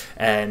 Yeah.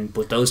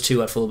 But those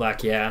 2 at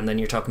fullback. Yeah, and then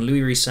you're talking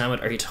Louis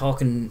Rees-Zammit. Are you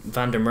talking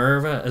Van der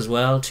Merwe as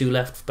well? 2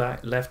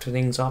 left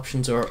wings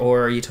options, or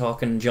are you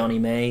talking Johnny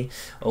May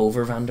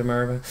over Van der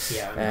Merwe?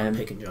 Yeah, I'm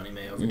picking Johnny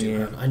May over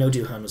Duhan. I know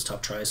Duhan was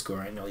top try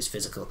scorer. I know he's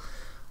physical.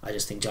 I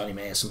just think Johnny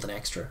May has something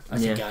extra. I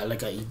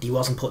think he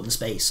wasn't put in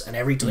space, and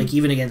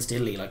even against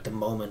Italy, like the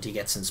moment he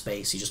gets in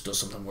space, he just does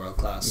something world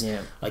class.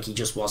 Like he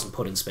just wasn't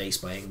put in space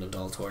by England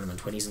all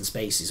tournament. When he's in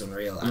space, he's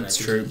unreal, and that's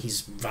true.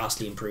 He's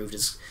vastly improved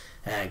his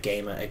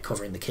game at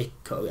covering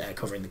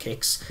the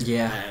kicks.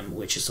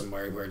 Which is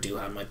somewhere where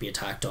Duhan might be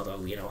attacked, although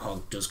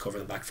Hogg does cover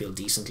the backfield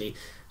decently.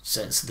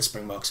 So the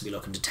Springboks will be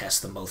looking to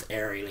test them both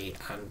aerially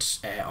and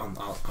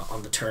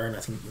on the turn.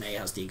 I think May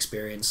has the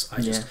experience.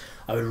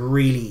 I would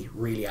really,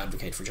 really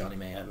advocate for Johnny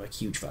May. I'm a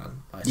huge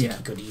fan. I think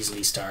he could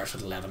easily start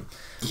at 11.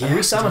 And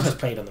Rees-Zammit has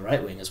played on the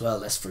right wing as well,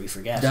 lest we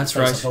forget. That's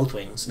right. On both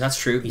wings. That's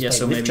true. He's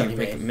so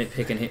maybe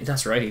picking him.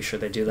 That's right, he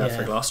should. They do that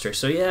for Gloucester.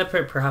 So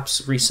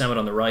perhaps Rees-Zammit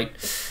on the right.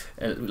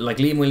 Like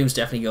Liam Williams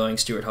definitely going,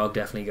 Stuart Hogg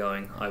definitely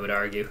going, I would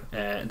argue.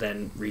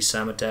 Then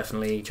Rees-Zammit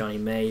definitely, Johnny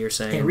May, you're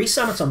saying. Yeah,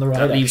 Rees-Zammit's on the right.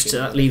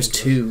 That leaves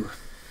 2.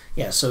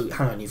 Yeah, so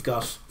hang on, you've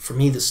got, for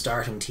me, the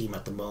starting team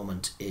at the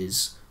moment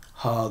is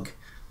Hogg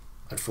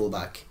at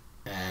fullback,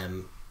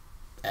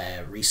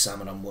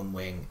 Rees-Zammit on one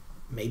wing,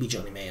 maybe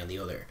Johnny May on the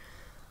other,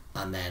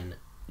 and then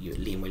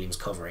Liam Williams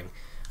covering.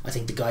 I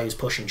think the guy who's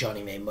pushing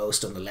Johnny May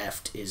most on the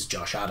left is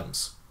Josh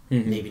Adams.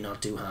 Maybe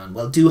not Duhan.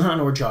 Well,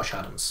 Duhan or Josh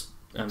Adams.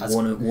 And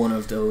one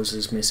of those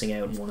is missing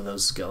out and one of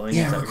those is going.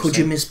 Yeah,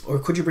 or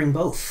could you bring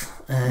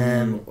both?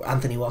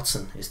 Anthony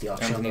Watson is the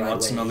option. Anthony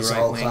Watson on the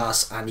right wing. He's all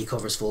class and he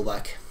covers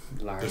fullback.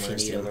 Larmour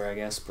is the other, I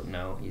guess, but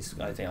no,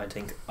 I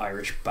think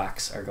Irish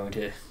backs are going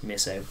to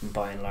miss out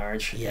by and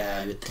large.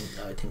 Yeah,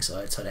 I think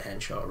so. Outside of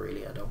Henshaw,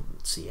 really, I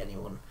don't see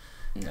anyone.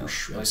 No,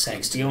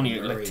 the only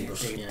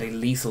the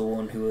lethal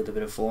one who with a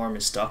bit of form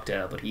is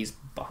Stockdale, but he's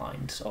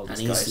behind all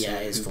these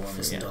guys. His form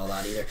isn't all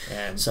that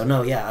either. So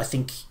no, I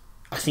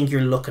think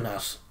you're looking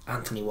at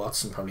Anthony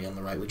Watson probably on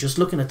the right. We're just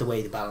looking at the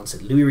way they balance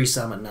it. Louis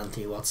Rees-Zammit and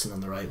Anthony Watson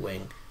on the right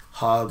wing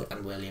Hogg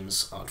and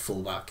Williams on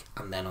fullback,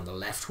 and then on the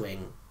left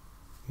wing,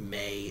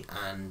 May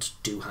and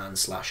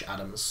Doohan /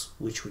 Adams.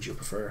 Which would you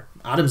prefer?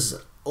 Adams is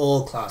an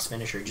all-class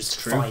finisher, just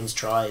finds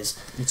tries.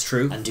 It's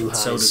true. And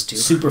Doohan is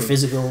super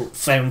physical,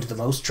 found the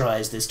most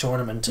tries this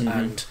tournament,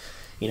 and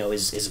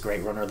is a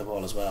great runner of the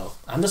ball as well.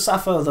 And the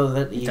Safo, though,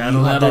 that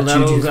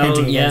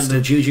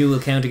the juju will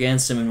count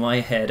against him in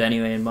my head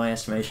anyway, in my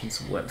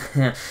estimations. Well,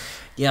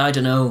 yeah, I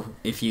don't know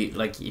if you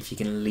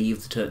can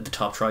leave the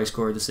top try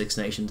scorer of the Six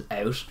Nations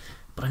out,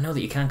 but I know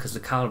that you can because the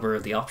caliber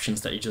of the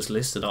options that you just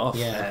listed off.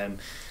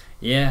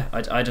 Yeah.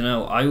 I don't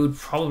know. I would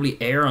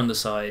probably err on the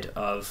side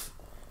of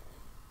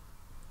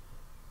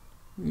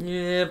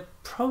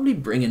probably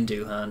bringing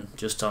Doohan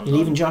just on. You're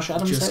leaving Josh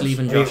Adams just out?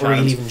 leaving Josh Adams. Or are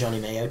you leaving Johnny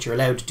May out? You're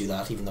allowed to do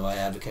that, even though I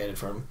advocated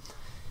for him.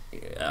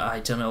 I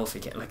don't know if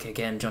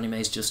again, Johnny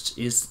Mays just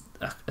is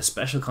a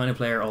special kind of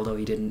player, although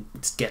he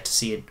didn't get to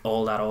see it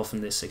all that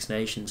often this Six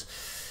Nations.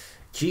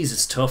 Jeez,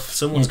 it's tough.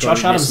 Someone's going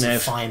to be missing out. Josh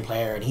Adams is a fine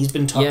player, and he's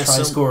been top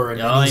try scorer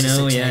in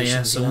Six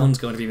Nations. Someone's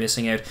going to be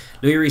missing out.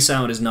 Louis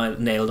Sound is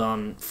nailed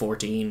on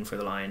 14 for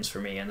the Lions for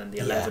me, and then the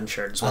 11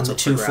 shirt is and the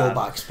two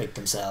fullbacks pick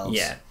themselves.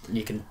 Yeah,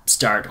 you can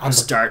start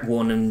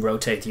one and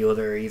rotate the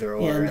other, either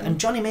or. Yeah, and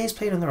Johnny May's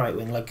played on the right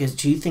wing. Like,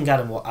 do you think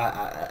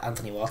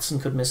Anthony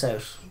Watson could miss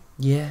out?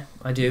 Yeah,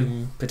 I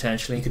do,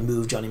 potentially. You can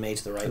move Johnny May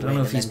to the right wing. I don't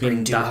know if he's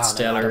been that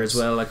stellar as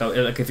well. Like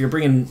if you're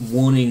bringing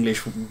one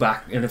English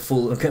back in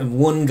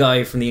one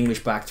guy from the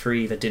English back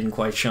three that didn't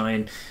quite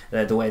shine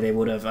the way they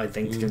would have, I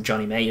think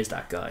Johnny May is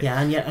that guy.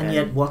 Yeah, and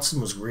yet Watson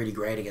was really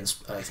great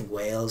against I think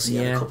Wales. He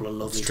had a couple of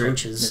lovely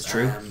touches. That's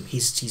true.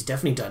 He's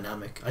definitely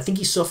dynamic. I think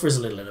he suffers a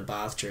little in a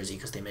Bath jersey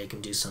because they make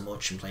him do so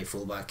much and play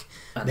fullback.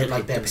 And a bit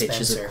like Ben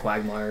pitches Spencer. At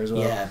Quagmire as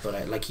well. Yeah,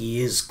 but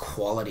he is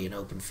quality in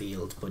open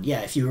field. But yeah,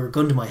 if you were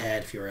gun to my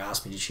head, if you were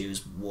asked me to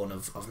choose one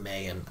of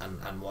May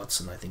and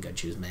Watson, I think I'd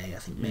choose May. I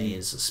think May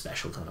is a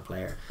special kind of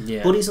player.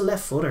 Yeah. But he's a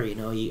left footer, I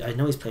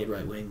know he's played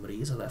right wing, but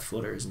he's a left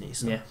footer, isn't he?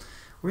 So yeah.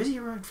 Where is he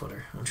a right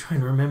footer? I'm trying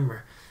to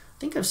remember. I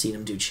think I've seen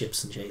him do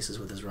chips and chases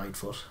with his right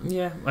foot.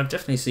 Yeah, I've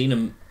definitely seen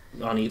him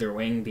on either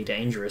wing be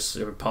dangerous,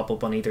 or pop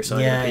up on either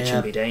side of the pitch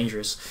and be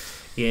dangerous.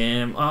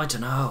 Yeah, I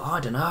don't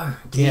know.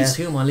 Jeez,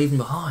 who am I leaving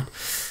behind?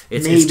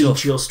 Maybe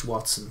just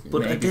Watson,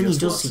 but then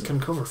he can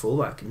cover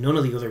fullback. None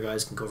of the other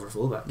guys can cover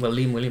fullback. Well,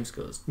 Liam Williams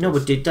goes. No,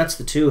 but that's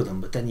the two of them.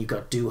 But then you've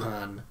got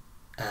Doohan,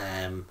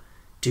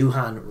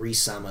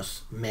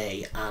 Rees-Zammit,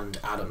 May, and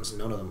Adams.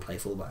 None of them play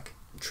fullback.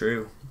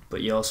 True,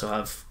 but you also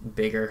have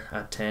Bigger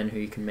at 10 who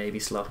you can maybe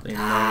slot in.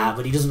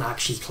 But he doesn't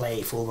actually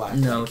play fullback.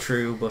 No,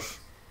 true, but.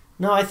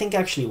 No, I think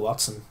actually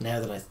Watson.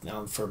 Now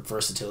that for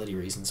versatility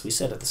reasons, we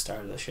said at the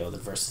start of the show that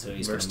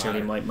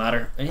versatility might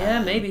matter.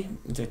 Yeah, maybe.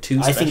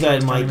 I think I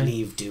might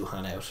leave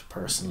Doohan out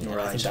personally.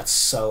 Right. I think that's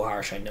so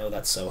harsh. I know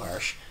that's so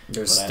harsh.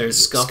 There's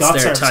Scots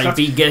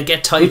there.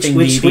 Get typing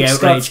the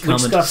outrage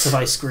comment. Which Scots have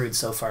I screwed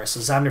so far?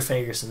 So Xander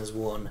Fagerson is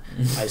one.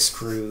 I've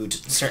screwed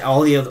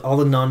all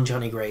the non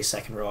Johnny Gray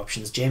second row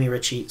options. Jamie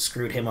Ritchie,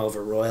 screwed him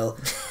over royal.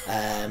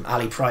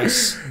 Ali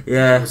Price,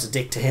 was a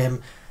dick to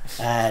him.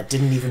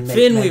 Didn't even make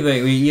Finn.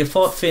 You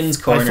fought Finn's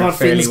corner. I fought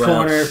fairly Finn's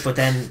corner, but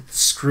then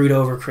screwed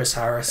over Chris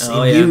Harris.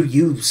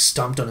 You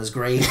stomped on his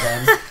grave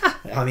then.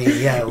 I mean,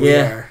 we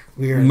are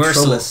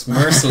merciless.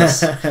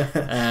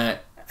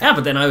 Yeah,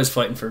 but then I was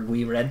fighting for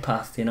wee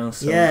Redpath,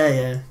 So.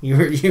 Yeah. You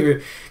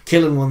were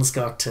killing one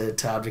Scot to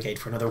advocate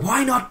for another.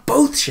 Why not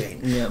both,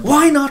 Shane? Yeah,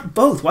 why not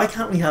both? Why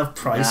can't we have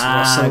Price,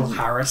 Russell,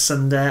 Harris,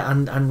 and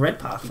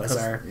Redpath as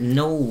our?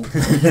 No.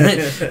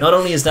 Not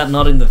only is that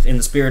not in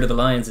the spirit of the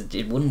Lions,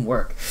 it wouldn't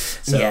work.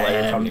 So,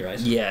 you're probably right.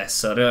 Yeah,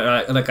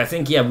 so I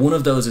think one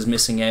of those is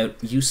missing out.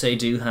 You say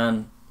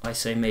Doohan. I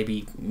say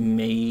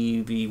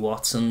maybe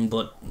Watson,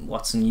 but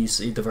Watson, you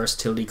see the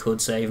versatility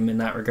could save him in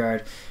that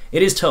regard.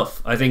 It is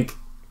tough. I think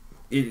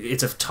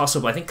it's a toss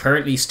up. I think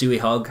currently Stewie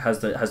Hogg has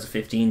the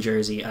 15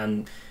 jersey,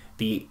 and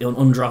the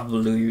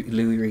undroppable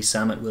Louis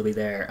Rees-Zammit will be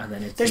there, and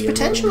then there's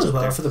potential as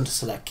well for them to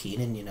select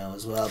Keenan,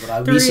 as well. But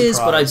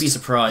I'd be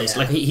surprised.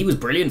 Yeah. Like he was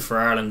brilliant for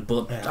Ireland,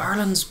 but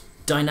Ireland's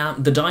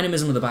the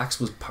dynamism of the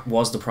backs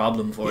was the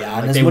problem for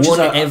them. Like they won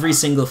every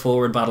single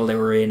forward battle they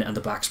were in, and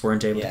the backs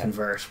weren't able to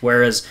convert.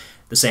 Whereas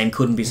the same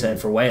couldn't be said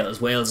for Wales.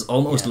 Wales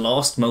almost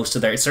lost most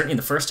of certainly in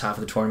the first half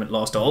of the tournament,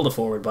 lost all the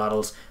forward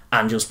battles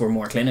and just were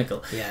more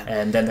clinical. Yeah.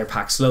 And then their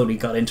pack slowly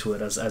got into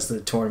it as the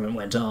tournament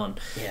went on.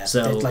 Yeah.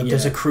 So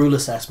there's a cruel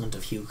assessment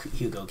of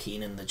Hugo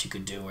Keenan that you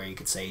could do where you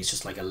could say he's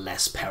just like a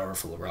less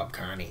powerful Rob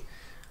Kearney.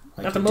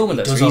 At the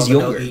moment, he's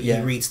younger. He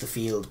reads the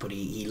field, but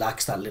he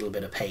lacks that little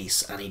bit of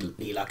pace, and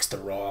he lacks the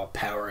raw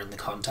power in the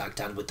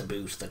contact and with the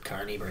boot that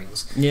Kearney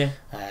brings. Yeah.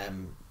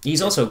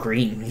 He's also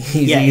green.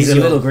 He's a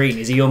little green.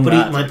 He's a young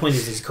lad. My point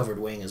is he's covered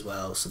wing as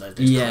well, so that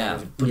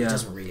there's but he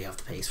doesn't really have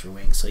the pace for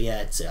wing. So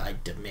it's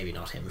maybe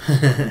not him.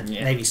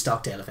 Maybe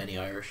Stockdale if any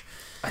Irish.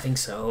 I think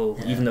so.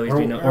 Even though he's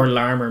been or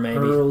Larmer maybe.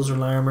 Earls or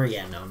Larmer?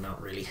 Yeah, no,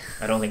 not really.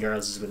 I don't think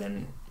Earls is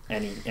within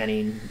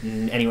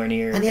anywhere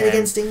near. And yet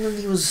against England,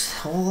 he was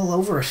all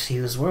over it. He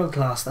was world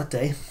class that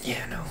day.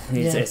 Yeah, no,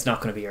 it's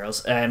not going to be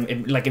Earls.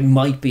 It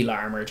might be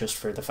Larmour just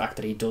for the fact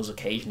that he does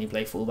occasionally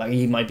play fullback.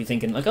 He might be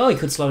thinking like, oh, he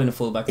could slot in a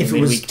fullback in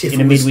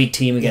a midweek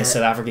team against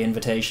South Africa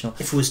Invitational.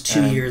 If it was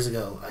 2 years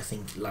ago, I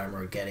think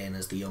Larmour would get in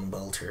as the young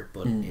bolter,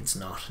 but it's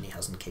not, and he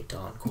hasn't kicked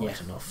on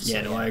quite enough.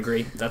 So, I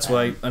agree. That's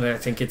why, and I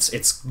think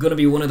it's going to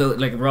be one of those,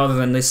 like, rather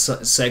than this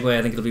segue,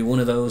 I think it'll be one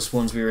of those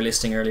ones we were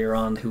listing earlier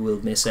on who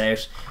will miss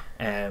out.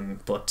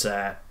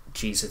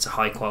 Geez, it's a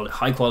high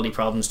quality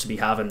problems to be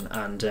having,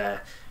 and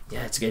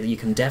you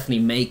can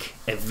definitely make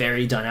a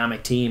very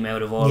dynamic team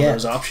out of all of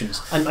those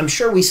options. I'm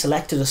sure we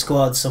selected a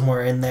squad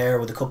somewhere in there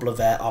with a couple of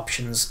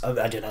options.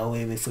 I don't know,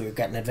 if we were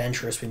getting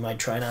adventurous, we might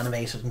try and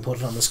animate it and put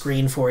it on the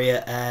screen for you,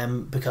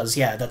 because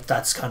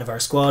that's kind of our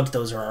squad.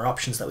 Those are our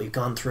options that we've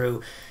gone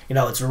through. You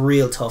know, it's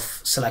real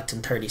tough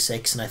selecting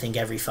 36, and I think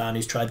every fan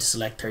who's tried to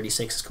select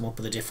 36 has come up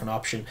with a different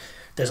option.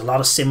 There's a lot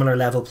of similar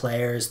level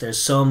players.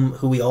 There's some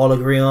who we all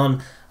agree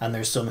on, and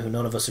there's some who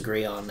none of us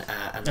agree on.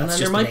 And then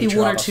there might be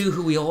one or two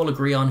who we all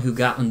agree on who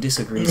Gatland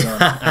disagrees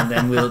on, and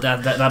then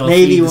that'll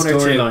maybe feed one the or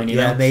two. Storyline, you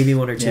know? Maybe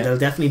one or two. There'll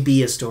definitely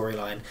be a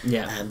storyline.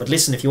 Yeah. But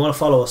listen, if you want to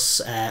follow us,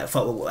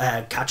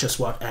 catch us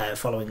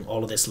following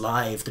all of this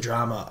live, the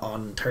drama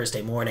on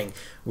Thursday morning.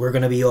 We're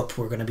going to be up.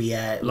 We're going to be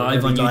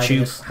live on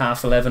YouTube,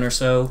 11:30 or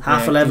so.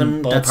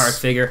 11:30. Ballpark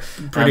figure.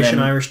 British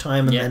and Irish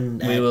time, and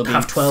then we will be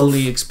 12:30.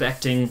 fully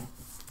expecting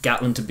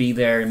Gatland to be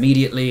there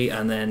immediately,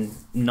 and then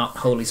not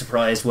wholly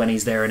surprised when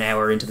he's there an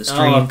hour into the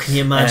stream. Oh, can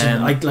you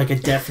imagine?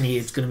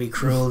 It's going to be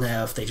cruel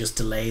now if they just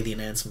delay the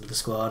announcement of the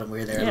squad and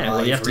we're there live.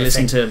 Well, you have to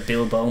listen to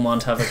Bill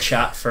Beaumont have a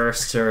chat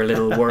first, or a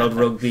little World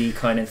Rugby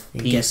kind of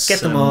piece. Get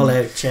them all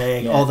out,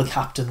 Jay. All the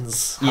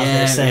captains have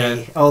their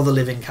say. All the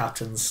living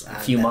captains. A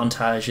few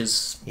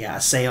montages. A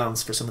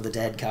seance for some of the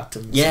dead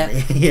captains. All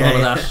of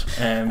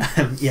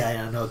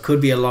that. No, it could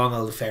be a long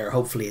old affair.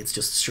 Hopefully it's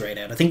just straight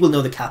out. I think we'll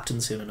know the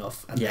captain soon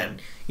enough, and then,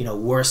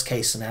 worst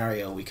case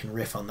scenario, we can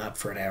riff on that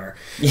for an hour.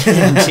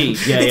 Indeed.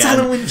 It's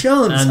Alan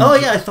Wynne-Jones.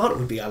 I thought it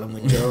would be Alan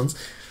Wynne-Jones.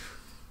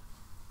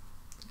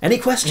 Any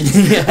questions?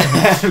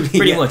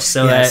 Pretty much.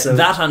 So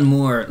that and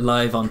more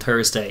live on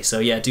Thursday.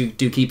 So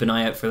do keep an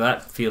eye out for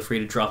that. Feel free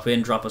to drop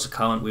us a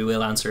comment. We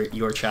will answer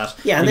your chat.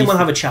 And then we'll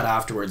have a chat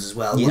afterwards as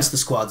well, once the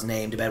squad's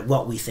named, about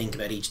what we think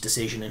about each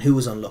decision and who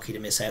was unlucky to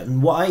miss out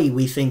and why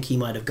we think he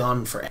might have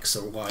gone for X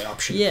or Y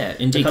option. Yeah,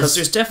 indeed, because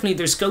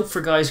there's scope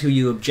for guys who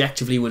you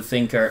objectively would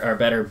think are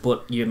better,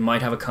 but you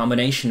might have a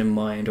combination in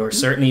mind, or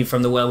certainly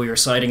from we were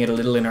citing it a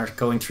little in our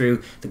going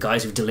through the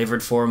guys who've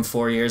delivered for him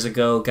 4 years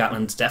ago.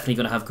 Gatland's definitely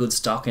going to have good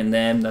stock in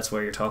them. That's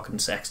where you're talking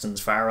Sextons,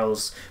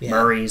 Farrells,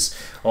 Murrays,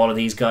 all of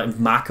these guys,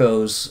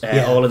 Mackos,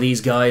 all of these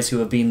guys who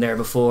have been there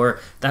before.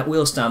 That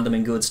will stand them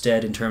in good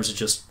stead in terms of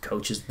just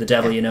coaches, the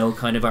devil you know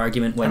kind of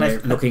argument when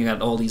they're looking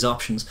at all these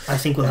options. I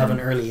think we'll have an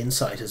early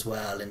insight as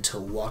well into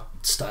what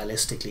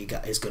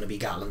stylistically is going to be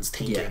Gatland's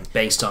thinking,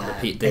 based on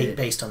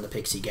based on the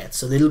picks he gets.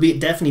 So it'll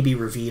definitely be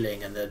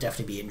revealing, and there'll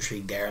definitely be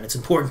intrigue there. And it's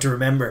important to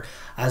remember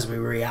as we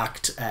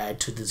react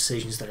to the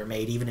decisions that are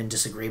made, even in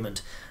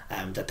disagreement,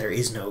 that there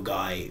is no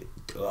guy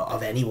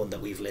of anyone that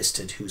we've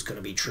listed who's going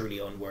to be truly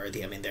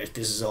unworthy. I mean, this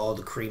is all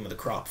the cream of the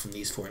crop from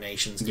these four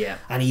nations.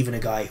 And even a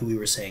guy who we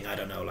were saying, I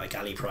don't know, like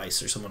Ali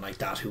Price or someone like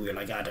that, who we were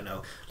like, I don't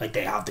know, like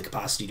they have the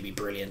capacity to be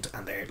brilliant,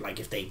 and they're like,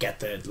 if they get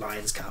the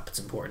Lions cap, it's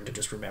important to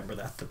just remember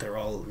that they're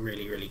all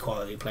really, really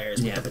quality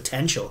players with the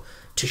potential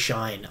to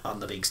shine on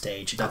the big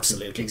stage.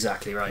 Absolutely.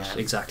 Exactly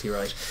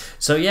right.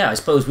 So I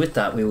suppose with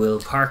that we will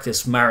park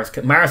this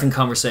marathon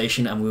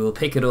conversation, and we will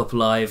pick it up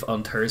live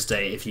on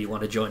Thursday. If you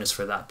want to join us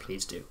for that,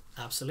 please do.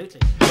 Absolutely.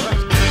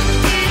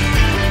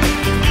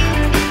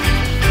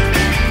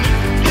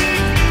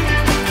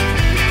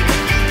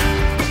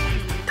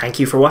 Thank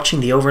you for watching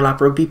the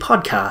Overlap Rugby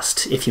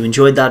podcast. If you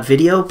enjoyed that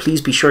video,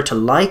 please be sure to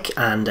like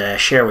and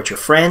share with your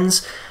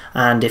friends.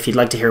 And if you'd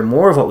like to hear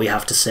more of what we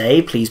have to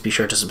say, please be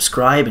sure to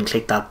subscribe and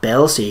click that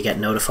bell so you get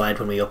notified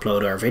when we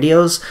upload our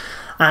videos.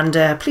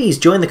 And please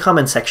join the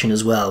comment section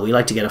as well. We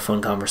like to get a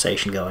fun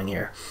conversation going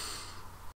here.